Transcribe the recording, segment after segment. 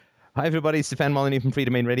Hi, everybody. Stefan Molyneux from Free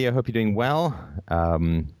Domain Radio. Hope you're doing well.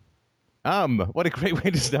 What a great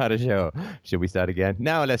way to start a show. Should we start again?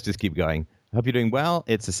 No, let's just keep going. Hope you're doing well.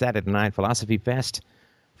 It's a Saturday Night Philosophy Fest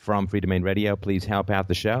from Free Domain Radio. Please help out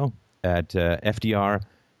the show at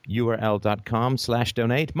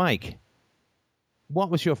fdrurl.com/donate. Mike, what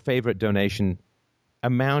was your favorite donation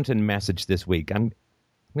amount and message this week? I'm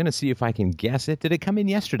going to see if I can guess it. Did it come in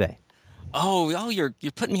yesterday? Oh, you're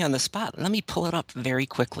putting me on the spot. Let me pull it up very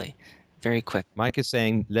quickly. Very quick. Mike is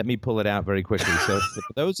saying, let me pull it out very quickly. So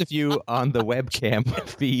for those of you on the webcam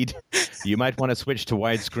feed, you might want to switch to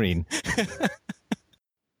widescreen.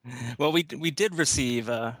 Well, we did receive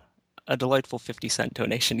a delightful 50-cent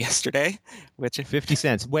donation yesterday, which 50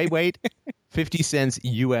 cents. Wait. 50 cents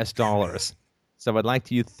US dollars. So I'd like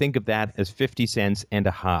you to think of that as 50 cents and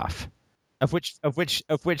a half. Of which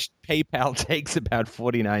PayPal takes about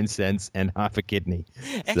 49 cents and half a kidney.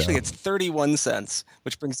 Actually, it's 31 cents,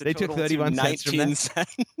 which brings the total to 19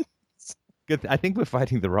 cents. Good. I think we're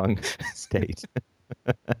fighting the wrong state.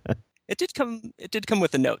 It did come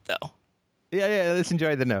with a note, though. Yeah. Let's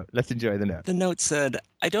enjoy the note. The note said,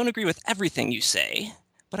 "I don't agree with everything you say,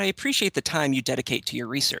 but I appreciate the time you dedicate to your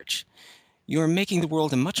research. You are making the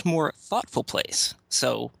world a much more thoughtful place.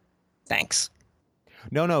 So, thanks."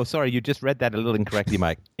 No, sorry, you just read that a little incorrectly,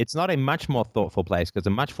 Mike. It's not a much more thoughtful place, because a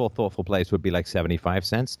much more thoughtful place would be like 75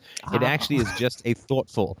 cents. It actually is just a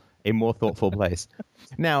more thoughtful place.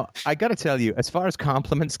 Now, I got to tell you, as far as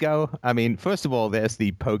compliments go, I mean, first of all, there's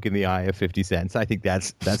the poke in the eye of 50 cents. I think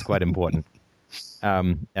that's quite important.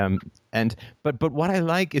 But what I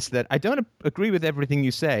like is that I don't agree with everything you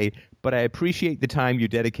say, but I appreciate the time you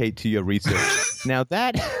dedicate to your research. Now,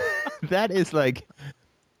 that is like...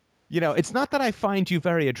 You know, it's not that I find you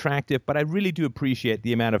very attractive, but I really do appreciate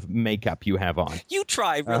the amount of makeup you have on. You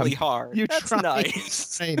try really hard. That's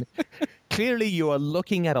nice. Clearly, you are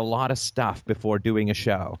looking at a lot of stuff before doing a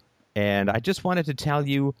show. And I just wanted to tell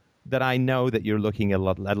you that I know that you're looking at a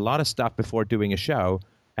lot of stuff before doing a show,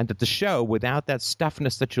 and that the show, without that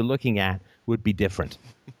stuffness that you're looking at, would be different.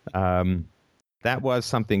 That was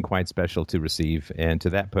something quite special to receive. And to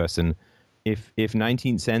that person... If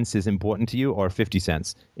 19 cents is important to you, or 50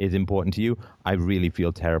 cents is important to you, I really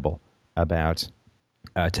feel terrible about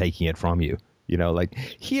taking it from you. You know, like,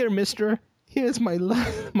 here, mister, here's my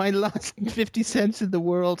last 50 cents in the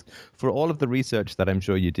world for all of the research that I'm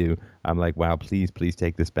sure you do. I'm like, wow, please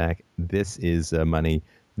take this back. This is money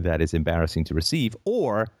that is embarrassing to receive.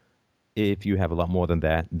 Or if you have a lot more than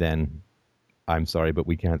that, then I'm sorry, but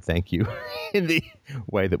we can't thank you in the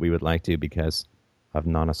way that we would like to, because of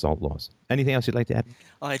non-assault laws. Anything else you'd like to add?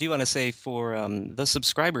 I do want to say for the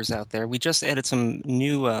subscribers out there, we just added some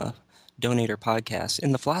new donator podcasts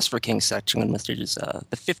in the Philosopher King section, which is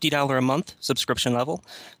the $50 a month subscription level.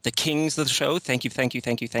 The Kings of the show, thank you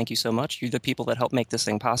so much. You're the people that help make this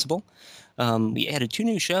thing possible. We added 2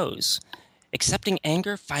 new shows, Accepting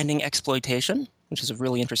Anger, Finding Exploitation, which is a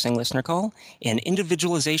really interesting listener call, and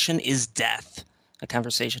Individualization is Death, a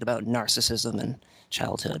conversation about narcissism and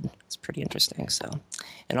childhood. It's pretty interesting. So,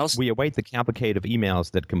 and also we await the cavalcade of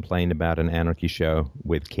emails that complain about an anarchy show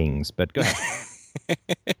with kings. But go ahead.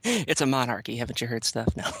 It's a monarchy. Haven't you heard stuff?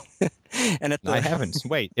 No. And I haven't.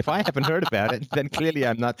 Wait, if I haven't heard about it, then clearly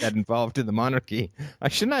I'm not that involved in the monarchy.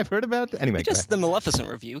 Shouldn't I have heard about it? Anyway, just the Maleficent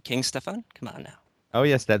review, King Stefan. Come on now. Oh,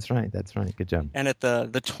 yes, that's right. Good job. And at the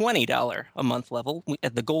 $20 a month level,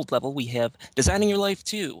 at the gold level, we have Designing Your Life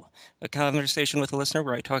 2, a conversation with a listener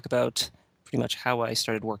where I talk about pretty much how I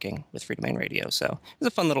started working with Free Domain Radio. So it was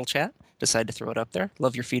a fun little chat. Decided to throw it up there.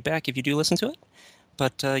 Love your feedback if you do listen to it.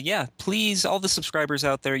 But yeah, please, all the subscribers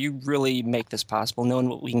out there, you really make this possible. Knowing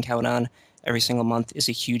what we can count on every single month is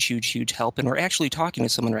a huge help. And we're actually talking to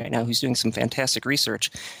someone right now who's doing some fantastic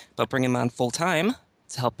research about bringing him on full time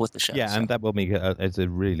to help with the show. Yeah, so. And that will make it's a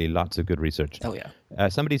really lots of good research. Oh, yeah.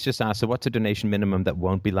 Somebody's just asked, so what's a donation minimum that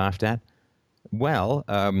won't be laughed at? Well,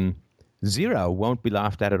 0 won't be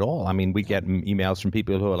laughed at all. I mean, we get emails from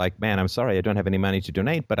people who are like, man, I'm sorry, I don't have any money to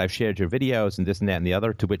donate, but I've shared your videos and this and that and the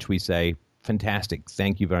other, to which we say, fantastic,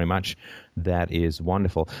 thank you very much. That is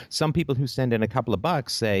wonderful. Some people who send in a couple of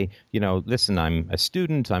bucks say, you know, listen, I'm a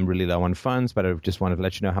student, I'm really low on funds, but I just wanted to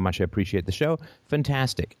let you know how much I appreciate the show.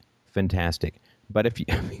 Fantastic. But if you,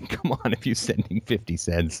 I mean, come on, if you're sending 50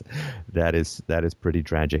 cents, that is pretty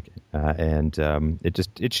tragic.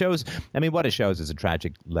 It shows, I mean, what it shows is a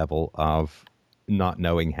tragic level of not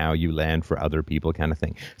knowing how you land for other people kind of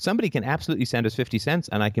thing. Somebody can absolutely send us 50 cents,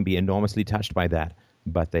 and I can be enormously touched by that,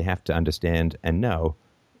 but they have to understand and know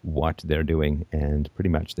what they're doing, and pretty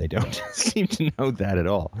much they don't seem to know that at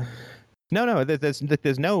all. No,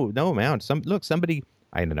 there's no amount. Somebody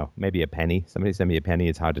I don't know, maybe a penny. Somebody send me a penny.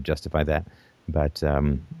 It's hard to justify that. But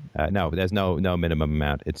no, there's no minimum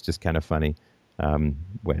amount. It's just kind of funny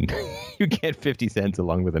when you get 50 cents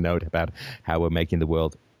along with a note about how we're making the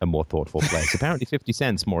world a more thoughtful place. Apparently 50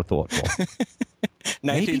 cents more thoughtful.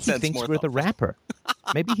 Maybe he thinks we're the rapper.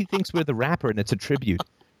 Maybe he thinks we're the rapper and it's a tribute.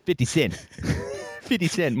 50 cent. 50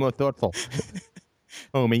 cent more thoughtful.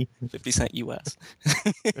 Homie. 50 cent US.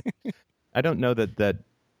 I don't know that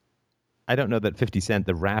 50 Cent,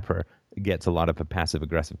 the rapper, gets a lot of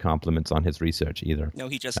passive-aggressive compliments on his research either. No,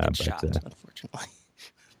 he just got shot, unfortunately.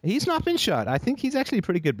 He's not been shot. I think he's actually a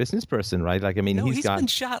pretty good business person, right? Like, I mean, he's been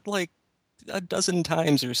shot like a dozen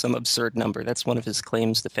times or some absurd number. That's one of his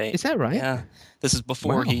claims to fame. Is that right? Yeah. This is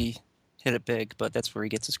before he hit it big, but that's where he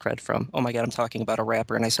gets his cred from. Oh my God, I'm talking about a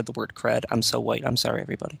rapper, and I said the word cred. I'm so white. I'm sorry,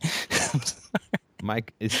 everybody.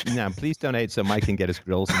 Mike is now. Please donate so Mike can get his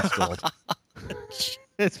grills installed.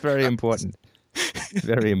 It's very important.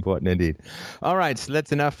 Very important indeed. All right, so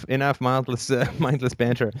that's enough mindless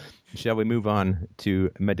banter. Shall we move on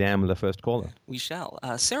to Madame the First Caller? We shall.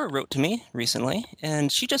 Sarah wrote to me recently,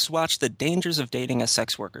 and she just watched the Dangers of Dating a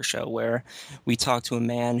Sex Worker show, where we talked to a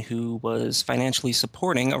man who was financially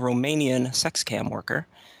supporting a Romanian sex cam worker,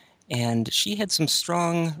 and she had some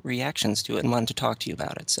strong reactions to it and wanted to talk to you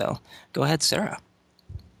about it. So go ahead, Sarah.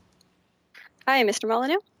 Hi, Mr.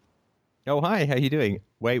 Molyneux. Oh, hi. How you doing?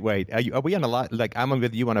 Wait. Are we on I'm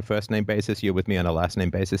with you on a first name basis? You're with me on a last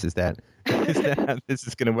name basis? Is that how this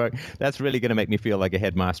is going to work? That's really going to make me feel like a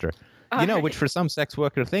headmaster. Which for some sex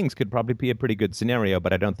worker things could probably be a pretty good scenario,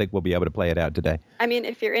 but I don't think we'll be able to play it out today. I mean,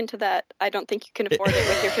 if you're into that, I don't think you can afford it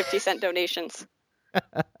with your 50-cent donations.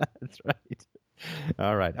 That's right.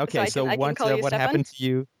 All right. Okay. So what happened to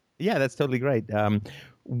you? Yeah, that's totally great.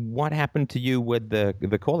 What happened to you with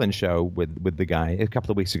the call-in show with the guy a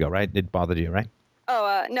couple of weeks ago, right? It bothered you, right?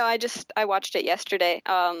 Oh, no, I watched it yesterday,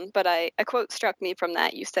 but a quote struck me from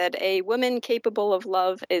that. You said, "A woman capable of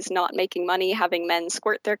love is not making money having men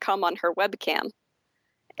squirt their cum on her webcam."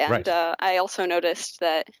 And right. I also noticed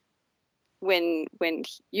that when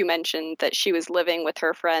you mentioned that she was living with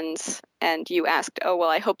her friends and you asked, "Oh, well,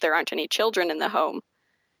 I hope there aren't any children in the home."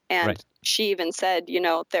 And right. She even said,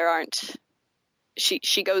 there aren't...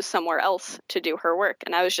 She goes somewhere else to do her work.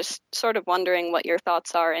 And I was just sort of wondering what your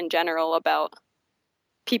thoughts are in general about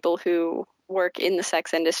people who work in the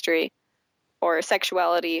sex industry or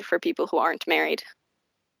sexuality for people who aren't married.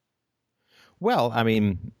 Well, I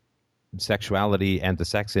mean, sexuality and the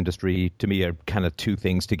sex industry to me are kind of two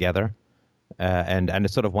things together. And I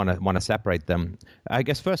sort of want to separate them. I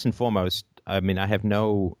guess first and foremost, I mean, I have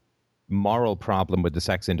no moral problem with the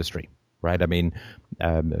sex industry. Right. I mean,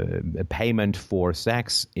 payment for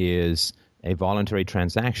sex is a voluntary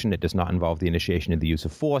transaction. It does not involve the initiation of the use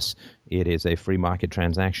of force. It is a free market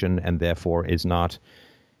transaction and therefore is not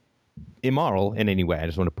immoral in any way. I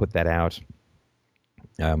just want to put that out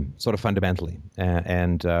sort of fundamentally.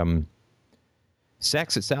 And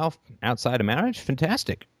sex itself outside of marriage,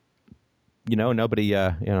 fantastic. Nobody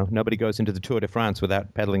goes into the Tour de France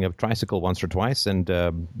without pedaling a tricycle once or twice, and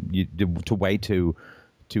to wait to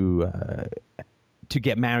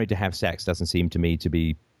get married to have sex doesn't seem to me to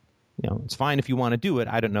be, it's fine if you want to do it.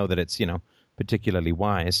 I don't know that it's, particularly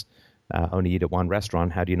wise. Only eat at one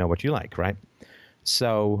restaurant. How do you know what you like, right?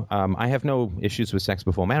 So I have no issues with sex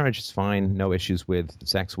before marriage. It's fine. No issues with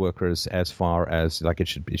sex workers as far as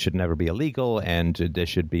it should never be illegal, and there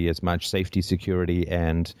should be as much safety, security,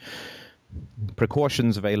 and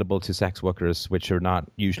precautions available to sex workers, which are not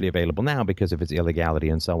usually available now because of its illegality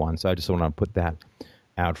and so on. So I just want to put that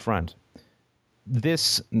out front. The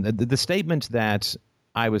statement that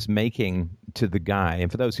I was making to the guy,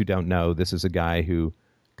 and for those who don't know, this is a guy who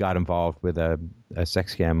got involved with a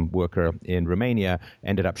sex cam worker in Romania,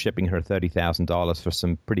 ended up shipping her $30,000 for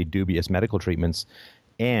some pretty dubious medical treatments,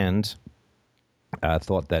 and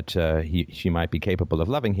thought that she might be capable of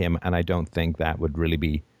loving him, and I don't think that would really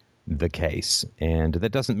be the case. And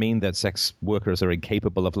that doesn't mean that sex workers are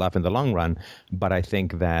incapable of love in the long run, but I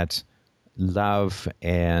think that love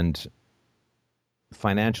and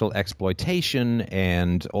financial exploitation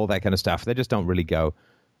and all that kind of stuff, they just don't really go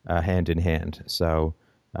hand in hand. So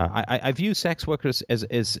I view sex workers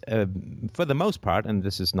as for the most part, and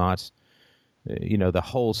this is not the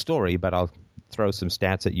whole story, but I'll throw some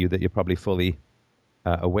stats at you that you're probably fully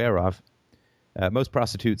aware of. Most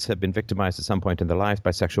prostitutes have been victimized at some point in their lives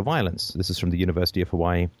by sexual violence. This is from the University of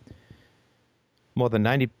Hawaii. More than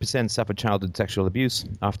 90% suffered childhood sexual abuse,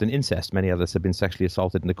 often incest. Many others have been sexually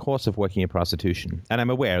assaulted in the course of working in prostitution. And I'm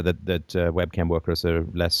aware that webcam workers are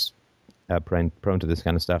less prone to this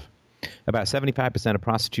kind of stuff. About 75% of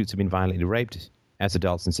prostitutes have been violently raped as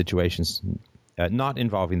adults in situations not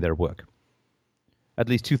involving their work. At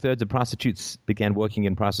least 2/3 of prostitutes began working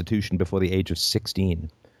in prostitution before the age of 16.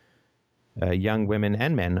 Young women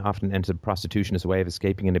and men often entered prostitution as a way of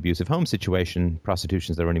escaping an abusive home situation.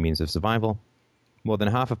 Prostitution is their only means of survival. More than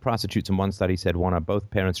half of prostitutes in one study said one or both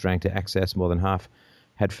parents drank to excess. More than half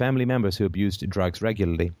had family members who abused drugs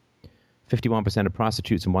regularly. 51% of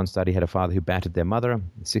prostitutes in one study had a father who battered their mother.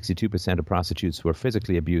 62% of prostitutes were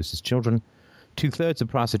physically abused as children. 2/3 of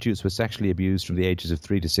prostitutes were sexually abused from the ages of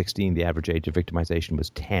 3 to 16. The average age of victimization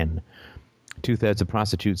was 10. 2/3 of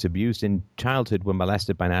prostitutes abused in childhood were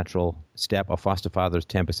molested by natural step or foster fathers.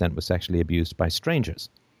 10% were sexually abused by strangers.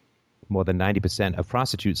 More than 90% of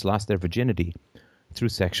prostitutes lost their virginity through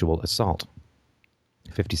sexual assault.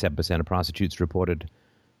 57% of prostitutes reported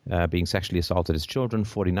being sexually assaulted as children.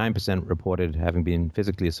 49% reported having been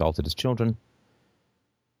physically assaulted as children.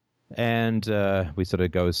 And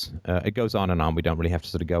it goes on and on. We don't really have to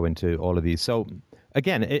sort of go into all of these. So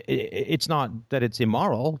again, it's not that it's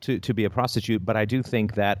immoral to be a prostitute, but I do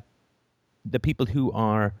think that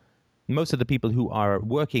most of the people who are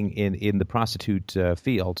working in the prostitute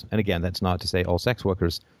field, and again, that's not to say all sex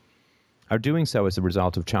workers, are doing so as a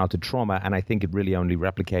result of childhood trauma, and I think it really only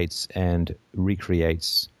replicates and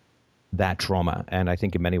recreates that trauma, and I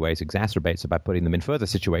think in many ways exacerbates it by putting them in further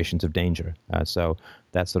situations of danger. So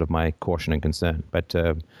that's sort of my caution and concern. But,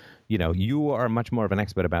 you are much more of an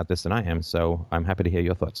expert about this than I am, so I'm happy to hear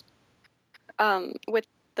your thoughts. With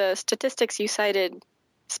the statistics you cited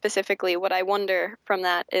specifically, what I wonder from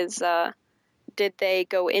that is, did they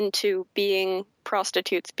go into being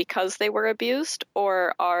prostitutes because they were abused,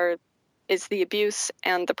 or is the abuse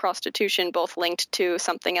and the prostitution both linked to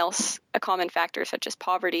something else, a common factor such as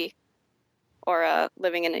poverty or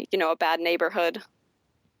living in a bad neighborhood?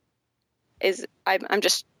 I'm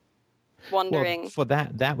just wondering. Well, for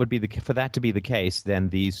that to be the case, then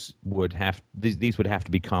these would have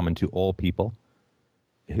to be common to all people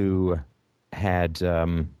who had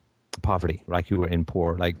poverty, like who were in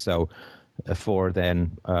poor. Like so, for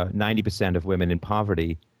then 90% of women in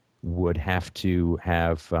poverty would have to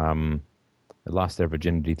have lost their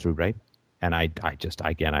virginity through rape, and I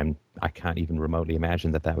can't even remotely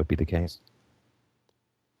imagine that would be the case.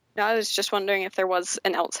 No, I was just wondering if there was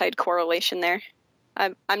an outside correlation there.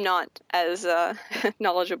 I'm not as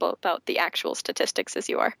knowledgeable about the actual statistics as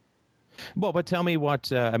you are. Well, but tell me what,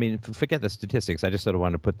 forget the statistics. I just sort of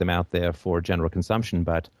want to put them out there for general consumption,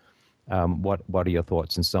 but what are your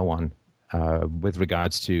thoughts and so on with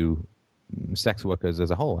regards to sex workers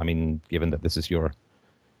as a whole? I mean, given that this is your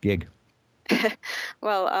gig.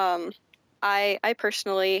 Well, I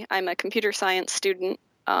personally, I'm a computer science student.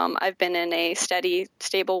 I've been in a steady,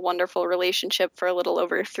 stable, wonderful relationship for a little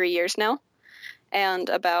over 3 years now. And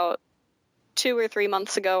about 2 or 3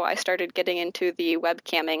 months ago, I started getting into the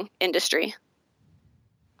webcamming industry.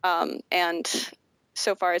 And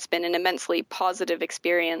so far, it's been an immensely positive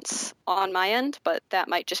experience on my end, but that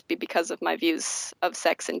might just be because of my views of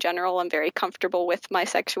sex in general. I'm very comfortable with my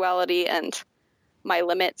sexuality and my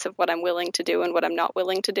limits of what I'm willing to do and what I'm not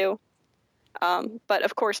willing to do. But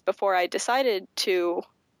of course, before I decided to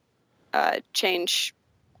change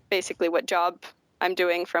basically what job I'm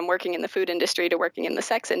doing from working in the food industry to working in the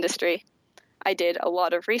sex industry, I did a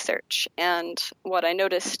lot of research. And what I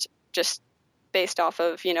noticed, just based off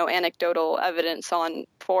of, anecdotal evidence on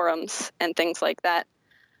forums and things like that,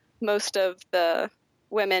 most of the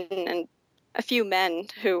women and a few men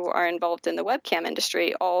who are involved in the webcam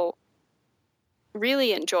industry all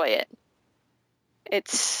really enjoy it.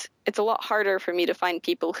 It's a lot harder for me to find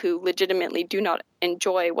people who legitimately do not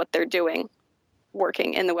enjoy what they're doing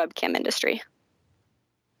working in the webcam industry,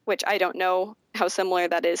 which I don't know how similar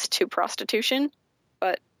that is to prostitution,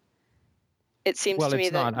 but it seems to me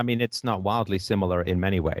that... it's not wildly similar in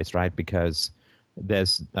many ways, right? Because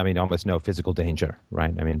there's, almost no physical danger,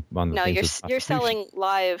 right? You're selling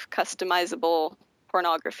live, customizable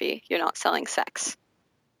pornography. You're not selling sex.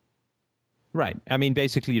 Right.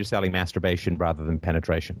 Basically you're selling masturbation rather than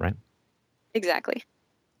penetration, right? Exactly.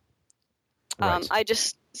 Right.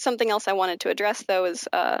 Something else I wanted to address, though, is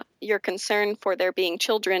your concern for there being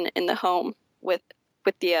children in the home with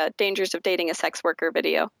the dangers of dating a sex worker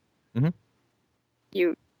video.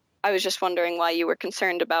 Mm-hmm. I was just wondering why you were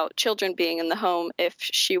concerned about children being in the home if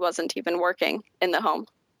she wasn't even working in the home.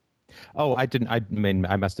 Oh, I didn't.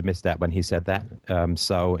 I must have missed that when he said that.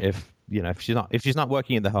 So if she's not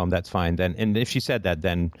working in the home, that's fine. Then, and if she said that,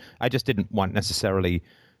 then I just didn't want necessarily,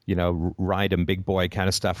 ride 'em big boy kind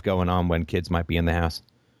of stuff going on when kids might be in the house.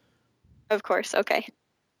 Of course. Okay.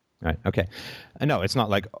 Right. Okay. No, it's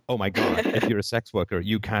not like, oh my God, if you're a sex worker,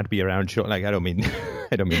 you can't be around children. Like, I don't mean,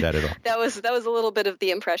 I don't mean that at all. That was a little bit of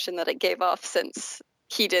the impression that it gave off, since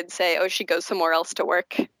he did say, "Oh, she goes somewhere else to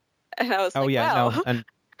work," and I was like, "Wow." No, and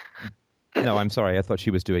no, I'm sorry. I thought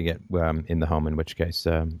she was doing it in the home. In which case,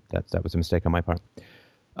 that was a mistake on my part.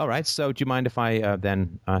 All right. So, do you mind if I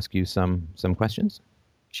then ask you some questions?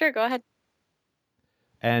 Sure, go ahead.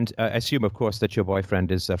 And assume, of course, that your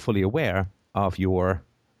boyfriend is fully aware of your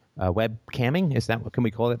webcamming. Is that what can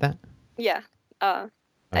we call it? That? Yeah. Okay.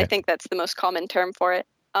 I think that's the most common term for it.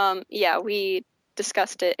 Yeah, we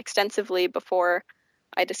discussed it extensively before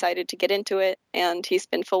I decided to get into it, and he's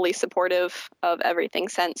been fully supportive of everything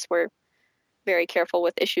since. We're very careful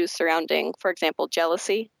with issues surrounding, for example,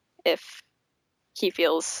 jealousy. If he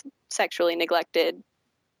feels sexually neglected,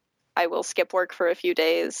 I will skip work for a few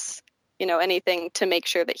days, anything to make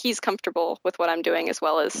sure that he's comfortable with what I'm doing, as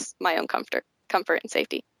well as my own comfort and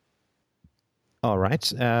safety. All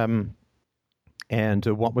right. And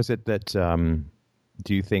what was it that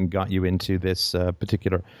do you think got you into this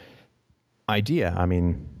particular idea? I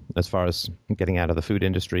mean, as far as getting out of the food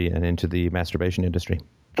industry and into the masturbation industry.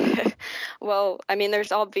 Well, I mean,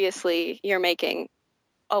 you're making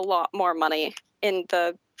a lot more money. In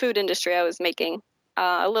the food industry, I was making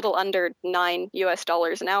a little under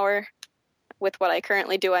 $9 an hour. With what I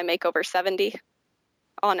currently do, I make over 70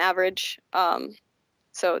 on average.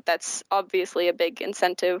 So that's obviously a big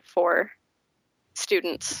incentive for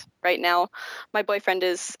students right now. My boyfriend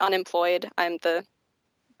is unemployed. I'm the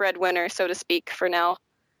breadwinner, so to speak, for now.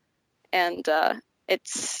 And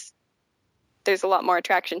there's a lot more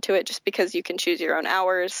attraction to it just because you can choose your own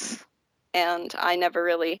hours. And I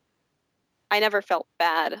never felt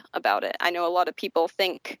bad about it. I know a lot of people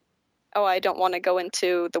think, oh, I don't want to go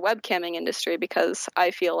into the webcamming industry because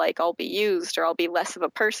I feel like I'll be used or I'll be less of a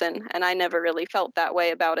person. And I never really felt that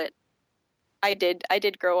way about it. I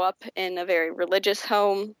did grow up in a very religious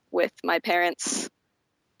home with my parents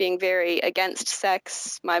being very against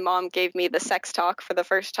sex. My mom gave me the sex talk for the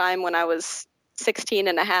first time when I was 16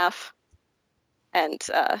 and a half. And,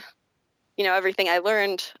 everything I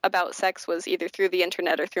learned about sex was either through the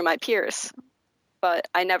internet or through my peers. But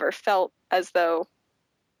I never felt as though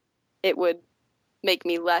it would make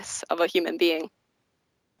me less of a human being.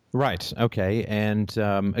 Right. Okay. And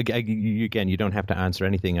again, you don't have to answer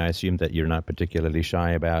anything. I assume that you're not particularly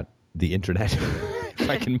shy about the internet, if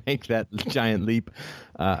I can make that giant leap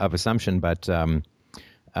of assumption. But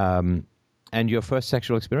and your first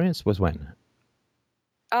sexual experience was when?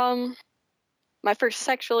 My first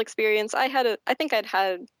sexual experience, I think I'd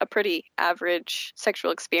had a pretty average sexual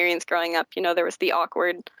experience growing up. There was the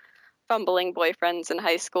awkward fumbling boyfriends in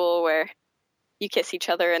high school where you kiss each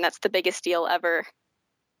other and that's the biggest deal ever.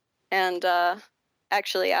 And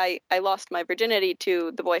actually, I lost my virginity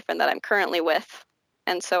to the boyfriend that I'm currently with.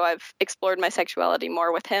 And so I've explored my sexuality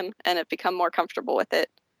more with him and have become more comfortable with it,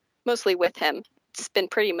 mostly with him. It's been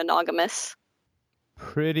pretty monogamous.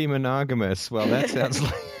 Pretty monogamous. Well, that sounds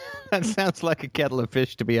like that sounds like a kettle of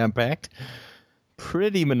fish to be unpacked.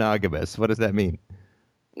 Pretty monogamous. What does that mean?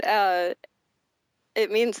 It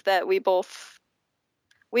means that we've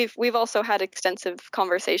also had extensive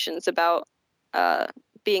conversations about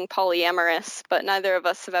being polyamorous, but neither of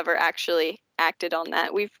us have ever actually acted on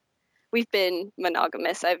that. We've been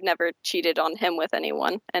monogamous. I've never cheated on him with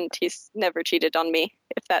anyone, and he's never cheated on me.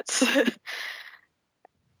 If that's,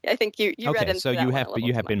 I think you okay, read into so that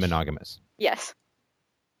you have been monogamous. Yes.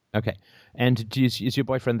 Okay, and is your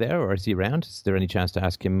boyfriend there, or is he around? Is there any chance to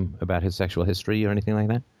ask him about his sexual history or anything like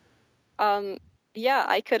that? Yeah,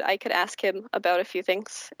 I could ask him about a few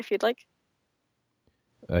things if you'd like.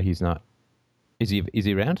 He's not. Is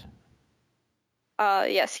he around?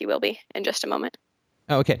 Yes, he will be in just a moment.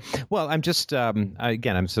 Oh, okay. Well, I'm just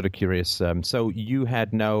again, I'm sort of curious. So you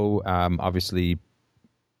had no, obviously,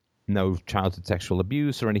 no childhood sexual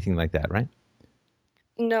abuse or anything like that, right?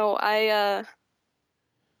 No,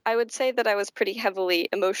 I would say that I was pretty heavily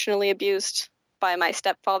emotionally abused by my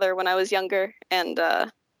stepfather when I was younger, and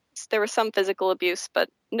there was some physical abuse, but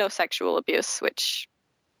no sexual abuse, which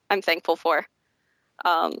I'm thankful for.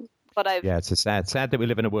 But it's sad that we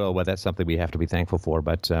live in a world where that's something we have to be thankful for.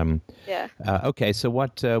 But yeah. Okay, so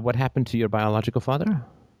what happened to your biological father?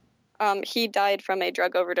 He died from a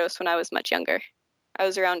drug overdose when I was much younger. I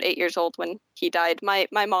was around 8 years old when he died. My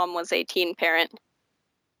mom was a teen parent.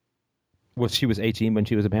 Well, she was 18 when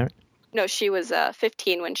she was a parent? No, she was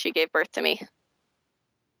 15 when she gave birth to me.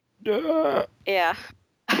 Yeah.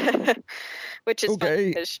 Which is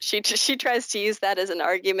funny because she tries to use that as an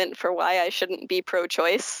argument for why I shouldn't be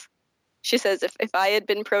pro-choice. She says if I had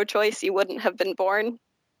been pro-choice, you wouldn't have been born.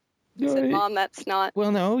 I said, Mom, that's not...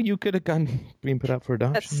 Well, no, you could have been put up for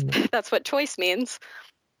adoption. That's what choice means.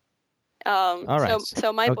 All right.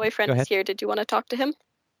 So my boyfriend is here. Did you want to talk to him?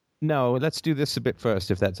 No, let's do this a bit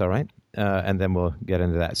first, if that's all right, and then we'll get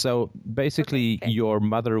into that. So basically, Okay. your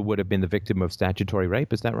mother would have been the victim of statutory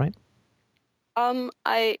rape. Is that right?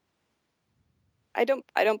 I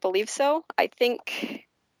don't believe so. I think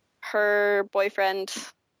her boyfriend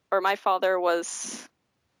or my father was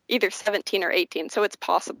either 17 or 18, so it's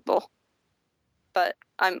possible. But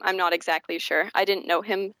I'm not exactly sure. I didn't know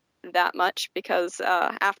him that much because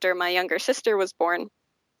after my younger sister was born,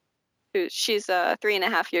 she's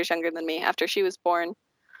 3.5 years younger than me, after she was born,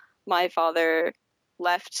 my father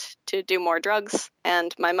left to do more drugs,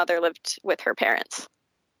 and my mother lived with her parents.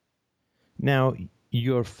 Now,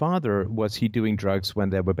 your father, was he doing drugs when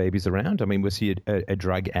there were babies around? I mean, was he a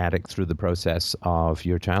drug addict through the process of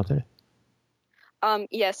your childhood?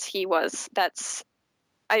 Yes, he was.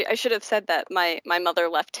 I should have said that my mother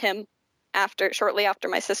left him shortly after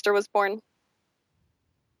my sister was born.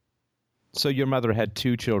 So your mother had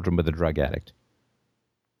 2 children with a drug addict?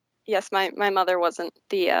 Yes, my mother wasn't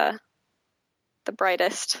the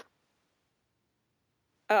brightest.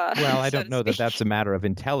 Well, I so don't to know that speak. that's a matter of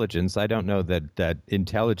intelligence. I don't know that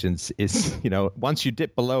intelligence is, once you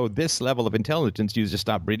dip below this level of intelligence, you just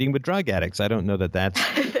stop breeding with drug addicts. I don't know that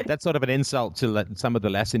that's sort of an insult to some of the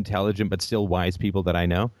less intelligent but still wise people that I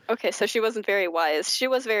know. Okay, so she wasn't very wise. She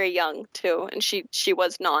was very young too, and she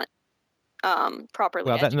was not properly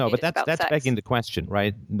educated about that's sex. begging the question,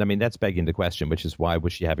 right? I mean, that's begging the question, which is why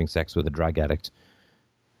was she having sex with a drug addict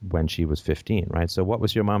when she was 15, right? So what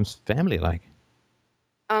was your mom's family like?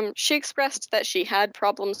 She expressed that she had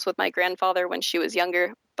problems with my grandfather when she was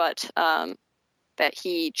younger, but that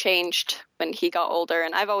he changed when he got older.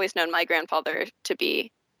 And I've always known my grandfather to be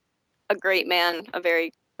a great man, a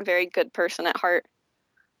very, very good person at heart.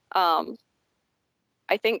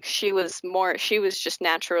 I think she was just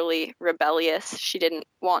naturally rebellious. She didn't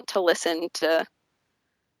want to listen to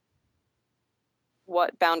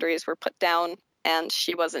what boundaries were put down, and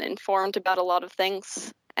she wasn't informed about a lot of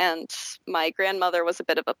things. And my grandmother was a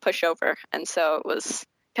bit of a pushover, and so it was,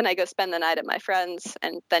 can I go spend the night at my friends?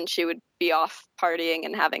 And then she would be off partying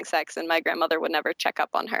and having sex, and my grandmother would never check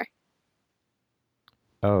up on her.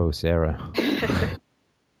 Oh, Sarah.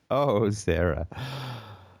 Oh, Sarah.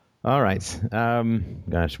 All right.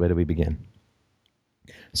 Gosh, where do we begin?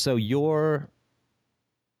 So your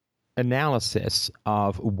analysis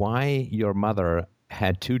of why your mother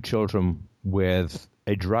had 2 children with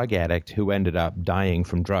a drug addict who ended up dying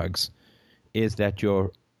from drugs is that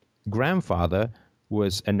your grandfather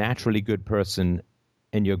was a naturally good person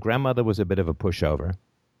and your grandmother was a bit of a pushover,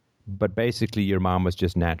 but basically your mom was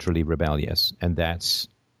just naturally rebellious, and that's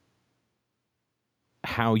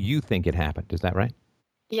how you think it happened. Is that right?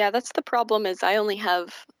 Yeah, that's the problem, is I only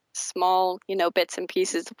have small, bits and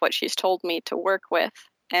pieces of what she's told me to work with,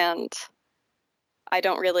 and I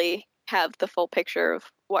don't really have the full picture of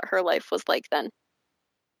what her life was like then.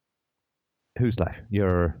 Whose life?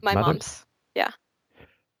 Your My mother's? mom's. Yeah.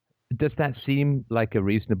 Does that seem like a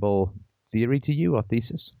reasonable theory to you or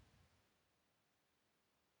thesis?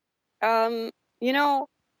 I'm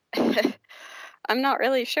not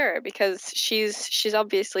really sure, because she's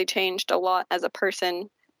obviously changed a lot as a person.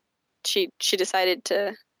 She decided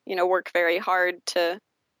to, work very hard to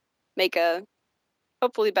make a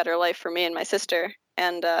hopefully better life for me and my sister,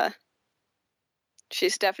 and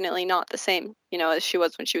she's definitely not the same, as she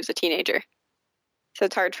was when she was a teenager. So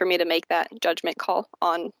it's hard for me to make that judgment call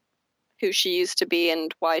on who she used to be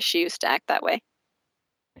and why she used to act that way.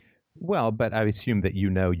 Well, but I assume that you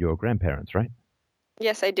know your grandparents, right?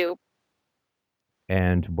 Yes, I do.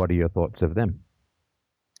 And what are your thoughts of them?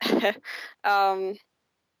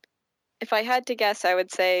 If I had to guess, I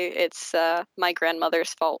would say it's my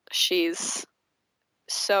grandmother's fault. She's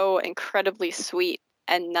so incredibly sweet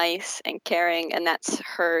and nice and caring, and that's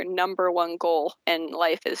her number one goal in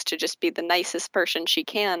life, is to just be the nicest person she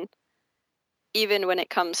can, even when it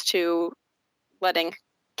comes to letting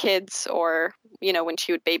kids, or when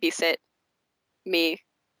she would babysit me,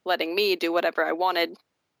 letting me do whatever I wanted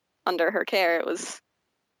under her care. It was,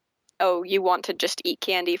 oh, you want to just eat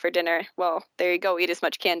candy for dinner? Well, there you go, eat as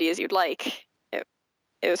much candy as you'd like.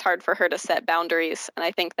 It was hard for her to set boundaries, and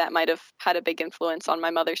I think that might have had a big influence on my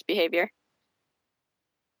mother's behavior.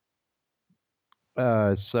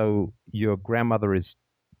 So your grandmother is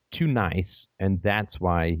too nice, and that's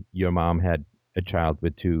why your mom had a child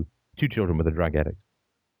with two children with a drug addict.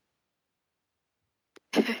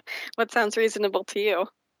 What sounds reasonable to you?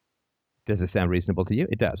 Does it sound reasonable to you?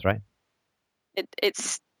 It does, right?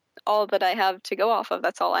 It's all that I have to go off of.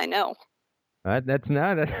 That's all I know. That's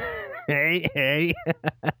not. Hey,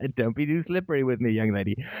 don't be too slippery with me, young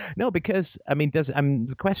lady. No, because I mean,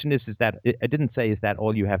 the question is that I didn't say is that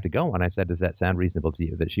all you have to go on. I said, does that sound reasonable to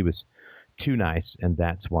you? That she was too nice, and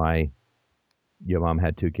that's why your mom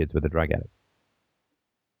had 2 kids with a drug addict.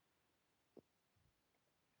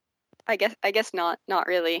 I guess not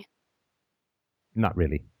really. Not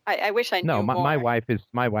really. I wish I No, knew my more.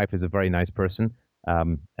 my wife is a very nice person,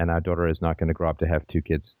 and our daughter is not going to grow up to have 2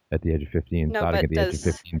 kids at the age of 15, No, starting but at the age of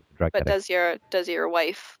 15, drug but addict. does your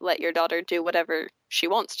wife let your daughter do whatever she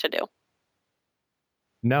wants to do,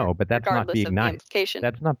 No, but that's not regardless being of the nice. implication?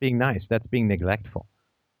 That's not being nice. That's being neglectful.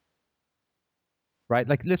 Right?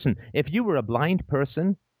 Like, listen, if you were a blind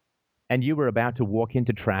person and you were about to walk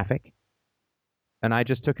into traffic, and I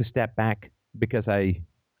just took a step back because I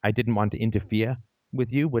didn't want to interfere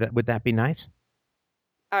with you, would that be nice?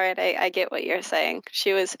 All right, I get what you're saying.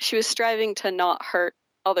 She was striving to not hurt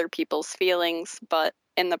other people's feelings, but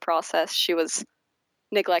in the process, she was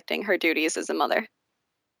neglecting her duties as a mother.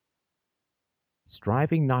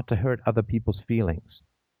 Striving not to hurt other people's feelings.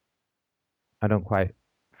 I don't quite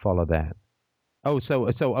follow that. Oh, so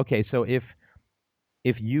okay, so if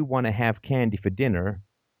you want to have candy for dinner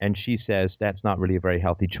and she says that's not really a very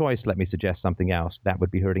healthy choice, let me suggest something else, that would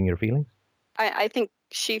be hurting your feelings? I think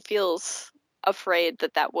she feels afraid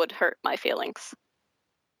that would hurt my feelings.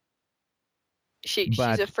 She's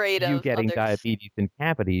But afraid you of getting others. diabetes and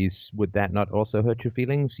cavities, would that not also hurt your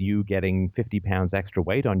feelings? You getting 50 pounds extra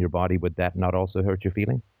weight on your body, would that not also hurt your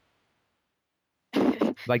feelings?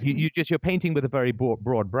 Like you're painting with a very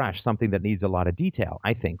broad brush something that needs a lot of detail,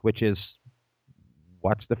 I think, which is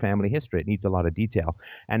what's the family history? It needs a lot of detail.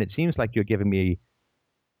 And it seems like you're giving me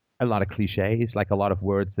a lot of cliches, like a lot of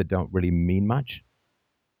words that don't really mean much.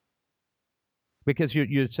 Because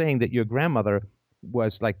you're saying that your grandmother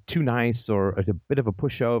was like too nice or a bit of a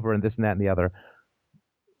pushover and this and that and the other.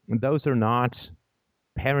 Those are not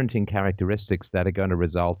parenting characteristics that are going to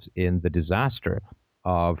result in the disaster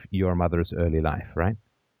of your mother's early life, right?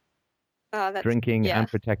 Drinking, Yeah.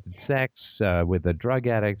 unprotected sex with a drug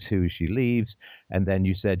addict who she leaves, and then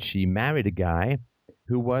you said she married a guy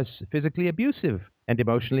who was physically abusive and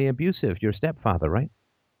emotionally abusive, your stepfather, right?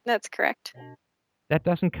 That's correct. That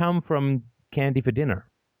doesn't come from candy for dinner.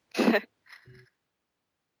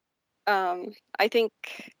 I think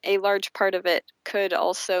a large part of it could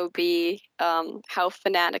also be how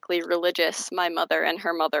fanatically religious my mother and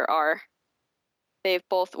her mother are. They've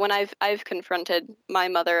both, when I've confronted my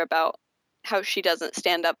mother about how she doesn't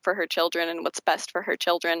stand up for her children and what's best for her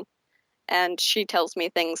children, and she tells me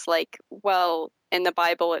things like, well, in the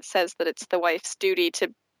Bible it says that it's the wife's duty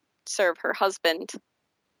to serve her husband,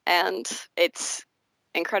 and it's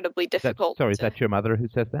incredibly difficult. Is that your mother who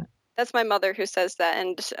says that? That's my mother who says that,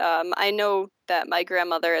 and I know that my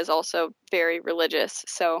grandmother is also very religious,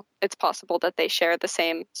 so it's possible that they share the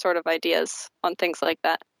same sort of ideas on things like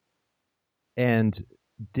that. And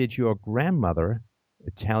did your grandmother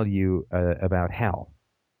tell you about hell?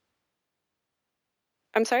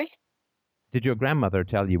 I'm sorry? Did your grandmother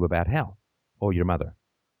tell you about hell, or your mother?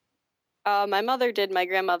 My mother did. My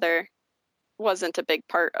grandmother wasn't a big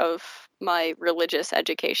part of my religious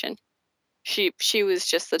education. She was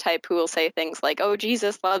just the type who will say things like, "Oh,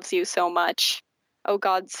 Jesus loves you so much. Oh,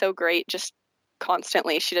 God's so great," just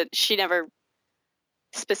constantly. She never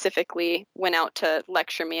specifically went out to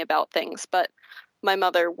lecture me about things, but my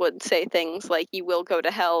mother would say things like, "You will go to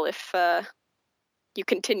hell if you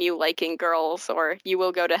continue liking girls," or "You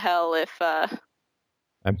will go to hell if."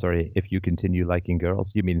 I'm sorry, if you continue liking girls,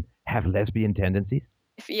 you mean have lesbian tendencies?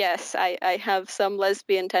 Yes, I have some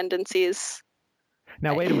lesbian tendencies.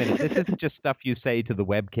 Now, wait a minute. This isn't just stuff you say to the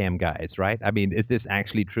webcam guys, right? I mean, is this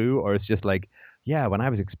actually true, or it's just like, yeah, when I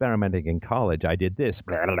was experimenting in college, I did this,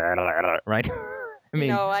 blah, blah, blah, blah, right? I mean,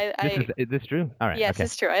 No, is this true? All right. yes, Okay.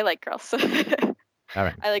 it's true. I like girls. All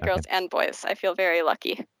right. I like Okay. girls and boys. I feel very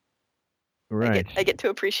lucky. Right. I get to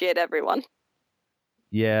appreciate everyone.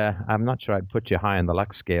 Yeah, I'm not sure I'd put you high on the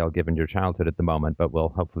luck scale given your childhood at the moment, but we'll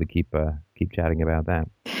hopefully keep chatting about that.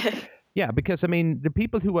 Yeah, because I mean, the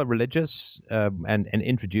people who are religious and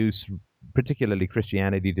introduce particularly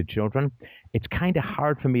Christianity to children, it's kind of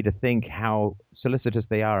hard for me to think how solicitous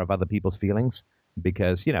they are of other people's feelings.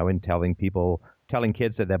 Because in telling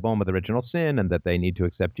kids that they're born with original sin and that they need to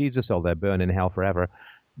accept Jesus or they're burned in hell forever,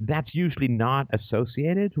 that's usually not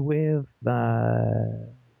associated with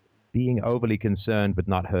being overly concerned with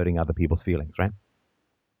not hurting other people's feelings, right?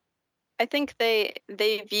 I think they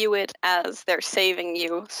view it as they're saving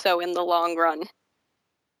you, so in the long run,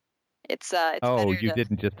 it's Oh, better you to.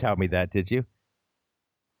 didn't just tell me that, did you?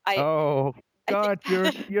 I Oh, God,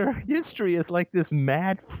 your history is like this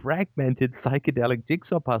mad, fragmented, psychedelic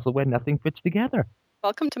jigsaw puzzle where nothing fits together.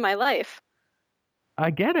 Welcome to my life. I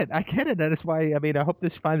get it. That is why, I mean, I hope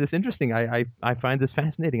this find this interesting. I find this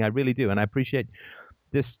fascinating. I really do. And I appreciate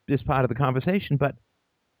this part of the conversation. But,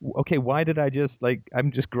 okay, why did I just,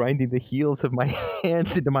 I'm just grinding the heels of my hands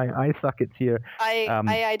into my eye sockets here.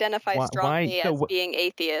 I identify strongly as being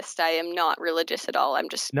atheist. I am not religious at all. I'm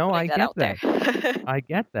just putting that out there. I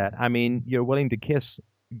get that. I mean, you're willing to kiss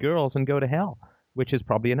girls and go to hell, which is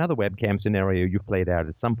probably another webcam scenario you've played out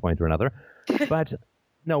at some point or another. But...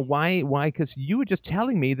 No, why? Because you were just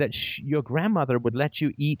telling me that your grandmother would let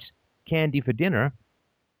you eat candy for dinner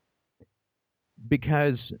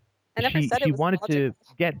because she wanted to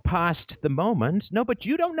get past the moment. No, but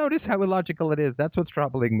you don't notice how illogical it is. That's what's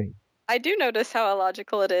troubling me. I do notice how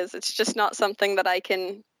illogical it is. It's just not something that I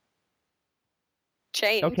can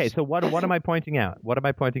change. Okay, so what am I pointing out? What am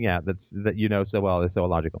I pointing out that you know so well is so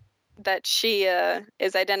illogical? That she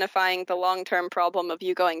is identifying the long-term problem of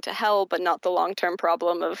you going to hell, but not the long-term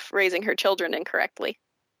problem of raising her children incorrectly.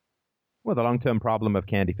 Well, the long-term problem of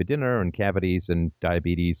candy for dinner and cavities and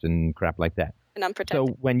diabetes and crap like that. And unprotected.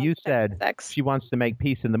 So when you said she wants to make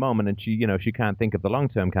peace in the moment and she can't think of the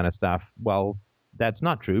long-term kind of stuff, well, that's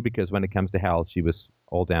not true because when it comes to hell, she was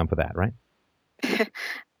all down for that, right?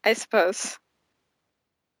 I suppose.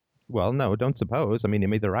 Well, no, don't suppose. I mean,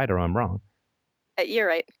 I'm either right or I'm wrong. You're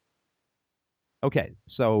right. Okay,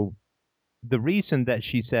 so the reason that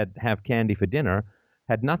she said have candy for dinner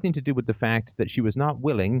had nothing to do with the fact that she was not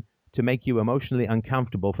willing to make you emotionally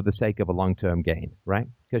uncomfortable for the sake of a long-term gain, right?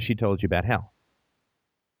 Because she told you about hell.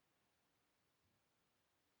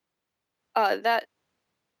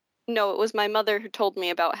 No, it was my mother who told me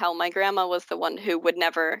about hell. My grandma was the one who would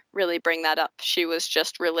never really bring that up. She was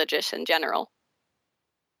just religious in general.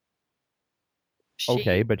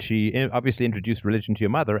 Okay, but she obviously introduced religion to your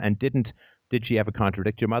mother, and did she ever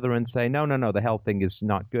contradict your mother and say, no, the hell thing is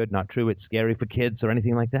not good, not true, it's scary for kids, or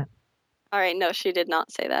anything like that? All right, no, she did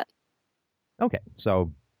not say that. Okay,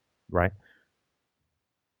 so, right.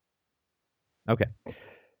 Okay.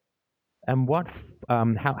 And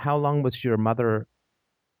how long was your mother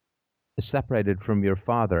separated from your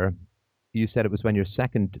father? You said it was when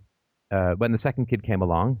when the second kid came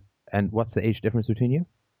along, and what's the age difference between you?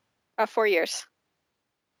 4 years.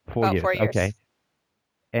 4 years. 4 years. Okay.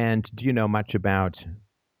 And do you know much do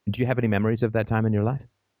you have any memories of that time in your life?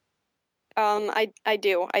 I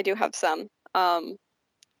do have some.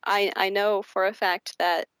 I know for a fact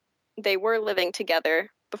that they were living together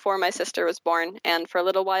before my sister was born and for a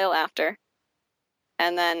little while after.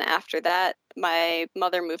 And then after that, my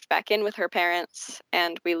mother moved back in with her parents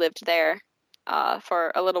and we lived there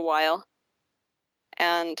for a little while.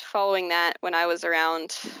 And following that, when I was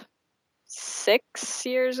around 6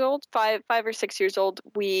 years old, five or 6 years old,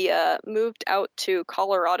 we moved out to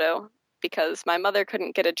Colorado because my mother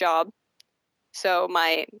couldn't get a job. So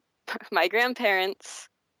my grandparents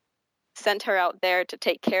sent her out there to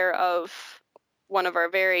take care of one of our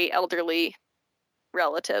very elderly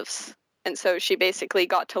relatives. And so she basically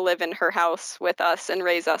got to live in her house with us and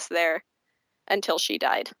raise us there until she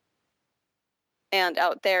died. And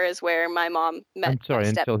out there is where my mom met my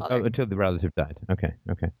stepmother. Until the relative died. Okay.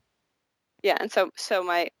 Yeah, and so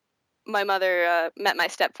my mother met my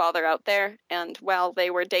stepfather out there, and while they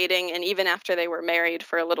were dating, and even after they were married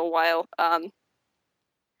for a little while,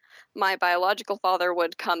 my biological father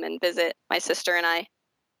would come and visit my sister and I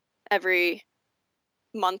every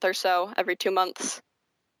month or so, every 2 months.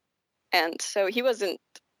 And so he wasn't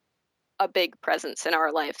a big presence in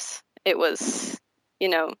our lives. It was,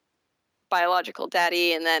 biological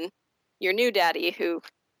daddy and then your new daddy who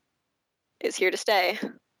is here to stay.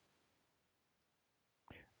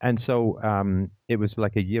 And so it was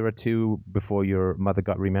like a year or two before your mother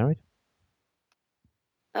got remarried?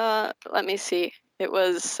 Let me see. It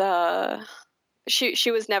was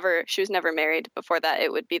she was never married before that.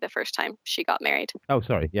 It would be the first time she got married. Oh,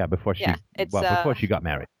 sorry. Yeah, before she got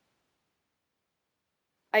married.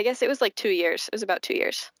 I guess it was like 2 years. It was about 2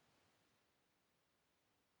 years.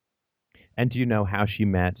 And do you know how she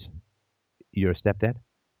met your stepdad?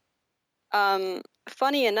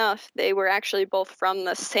 Funny enough, they were actually both from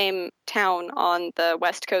the same town on the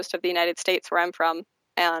west coast of the United States where I'm from,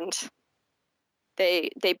 and they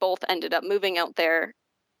both ended up moving out there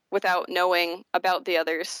without knowing about the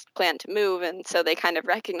other's plan to move, and so they kind of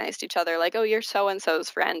recognized each other, like, oh, you're so-and-so's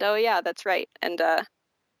friend. Oh, yeah, that's right. And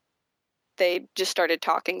they just started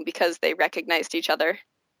talking because they recognized each other.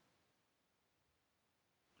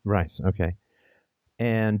 Right, okay.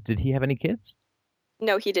 And did he have any kids?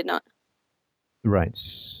 No, he did not. Right.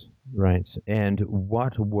 Right. And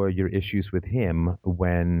what were your issues with him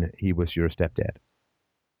when he was your stepdad?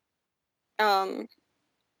 Um,